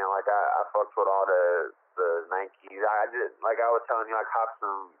know what I'm saying? Like I fucked with all the Nikes. I did, like I was telling you, I copped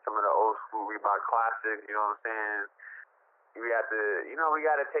some of the old school Reebok classics. You know what I'm saying? We got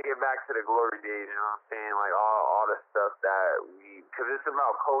to take it back to the glory days. You know what I'm saying? Like all the stuff that because it's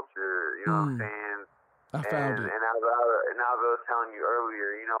about culture. You know what I'm saying? I found it. And as I was telling you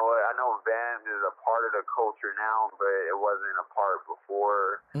earlier, you know what? I know Vans is a part of the culture now, but it wasn't a part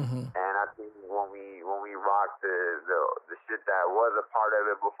before. Mm-hmm. And I think when we rocked the shit that was a part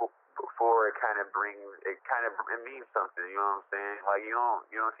of it before, it means something. You know what I'm saying? Like you don't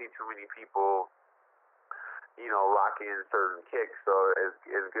see too many people, you know, rocking certain kicks. So it's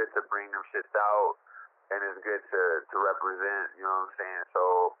good to bring them shits out, and it's good to represent. You know what I'm saying?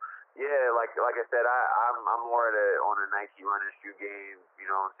 So. Yeah, like I said, I'm more on a Nike running shoe game, you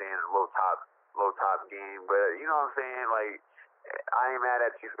know what I'm saying, low top game. But you know what I'm saying, like I ain't mad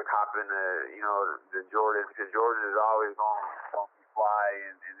at you for copping the Jordans, because Jordan is always going to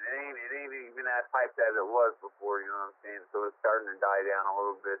fly, and it ain't even as hyped as it was before, you know what I'm saying. So it's starting to die down a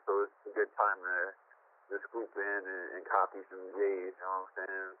little bit. So it's a good time to scoop in and copy some J's, you know what I'm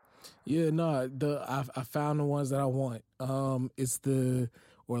saying. Yeah, no, I found the ones that I want. It's the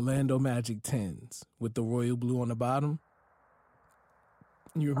Orlando Magic 10s with the royal blue on the bottom.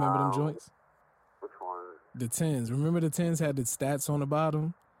 You remember them joints? Which one? The 10s. Remember the 10s had the stats on the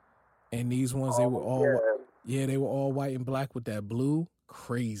bottom? And these ones, they were all, they were all white and black with that blue.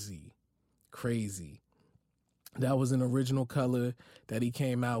 Crazy. That was an original color that he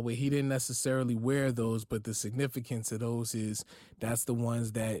came out with. He didn't necessarily wear those, but the significance of those is that's the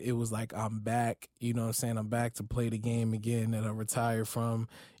ones that it was like, I'm back, you know what I'm saying? I'm back to play the game again that I retired from,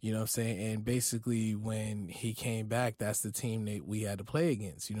 you know what I'm saying? And basically when he came back, that's the team that we had to play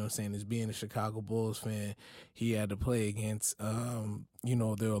against, you know what I'm saying? As being a Chicago Bulls fan, he had to play against, the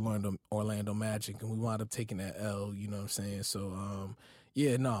Orlando Magic, and we wound up taking that L, you know what I'm saying? So,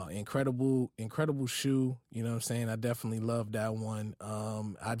 yeah, no, incredible shoe. You know what I'm saying? I definitely love that one.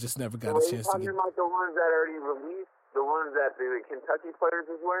 I just never got a chance to get. Are you talking about the ones that already released? The ones that the Kentucky players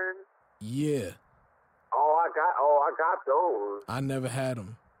is wearing? Yeah. I got those. I never had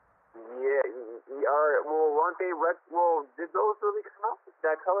them. Yeah. All right. Well, weren't they? Did those really come out with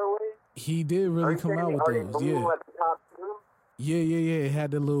that colorway? He did really come out with those. Yeah. At the top too? Yeah. It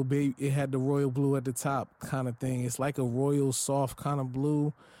had the little baby. It had the royal blue at the top, kind of thing. It's like a royal soft kind of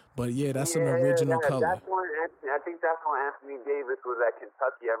blue, but yeah, that's an original color. That's when I think that's when Anthony Davis was at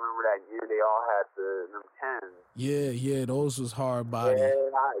Kentucky. I remember that year they all had them 10s. Yeah, those was hard body.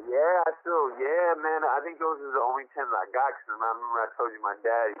 Yeah, man. I think those are the only 10s I got, because I remember I told you my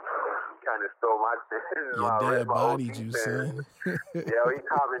dad kind of stole my 10s. Your dad bodied you, son. Yo, he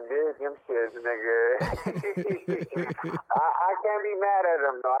commandeered them shits, nigga. I can't be mad at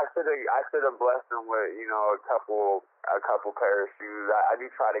him though. I should have blessed him with, you know, a couple pair of shoes. I do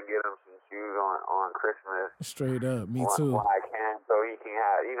try to get him some shoes on Christmas. Straight up, me too. When I can, so he can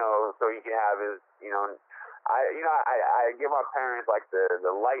have his, I give my parents like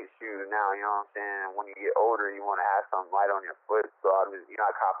the light shoes now. You know what I'm saying? When you get older, you want to have something light on your foot. So I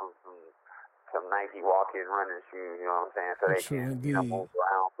cop them some Nike walk-in running shoes. You know what I'm saying? So they can move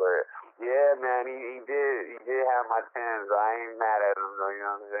around. But yeah, man, he did have my 10s. I ain't mad at him though. You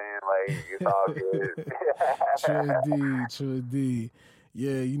know what I'm saying? Like it's all good. True indeed.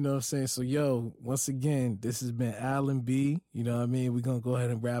 Yeah, you know what I'm saying? So, yo, once again, this has been Alan B. You know what I mean? We're going to go ahead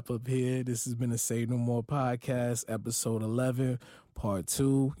and wrap up here. This has been a Say No More podcast, episode 11, part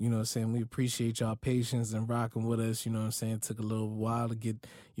 2. You know what I'm saying? We appreciate y'all patience and rocking with us. You know what I'm saying? It took a little while to get,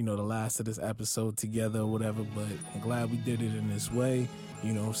 the last of this episode together or whatever, but I'm glad we did it in this way.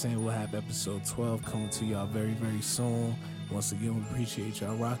 You know what I'm saying? We'll have episode 12 coming to y'all very, very soon. Once again, we appreciate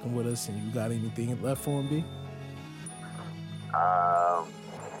y'all rocking with us. And you got anything left for him, B?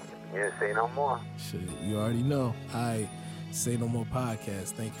 Yeah, say no more. Shit, you already know. Say No More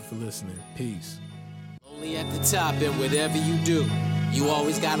Podcast. Thank you for listening. Peace. Only at the top, and whatever you do, you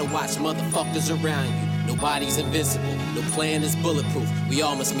always gotta watch motherfuckers around you. Nobody's invincible, no plan is bulletproof. We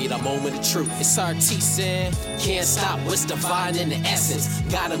all must meet our moment of truth. It's RT saying, can't stop what's divine in the essence.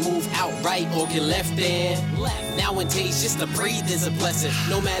 Gotta move outright or get left in. Nowadays, just to breathe is a blessing.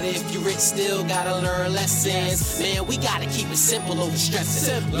 No matter if you're rich, still gotta learn lessons. Man, we gotta keep it simple over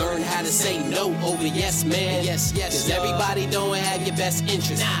stressing. Learn how to say no over yes, man. Yes, cause everybody don't have your best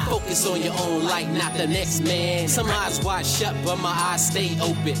interest. Focus on your own light, not the next man. Some eyes wide shut, but my eyes stay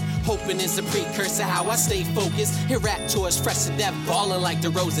open. Hoping is a precursor how I stay focused. Hit rap tours fresh to death, ballin' like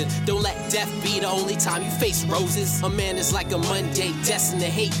DeRozan. Don't let death be the only time you face roses. A man is like a Monday, destined to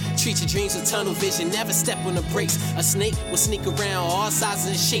hate. Treat your dreams with tunnel vision, never step on the brakes. A snake will sneak around all sizes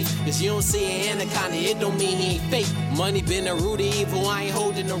and shapes. Cause you don't see an anaconda, it don't mean he ain't fake. Money been a root of evil, I ain't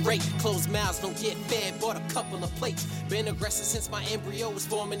holding a rate. Closed mouths don't get fed, bought a couple of plates. Been aggressive since my embryo was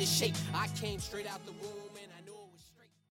forming its shape. I came straight out the womb.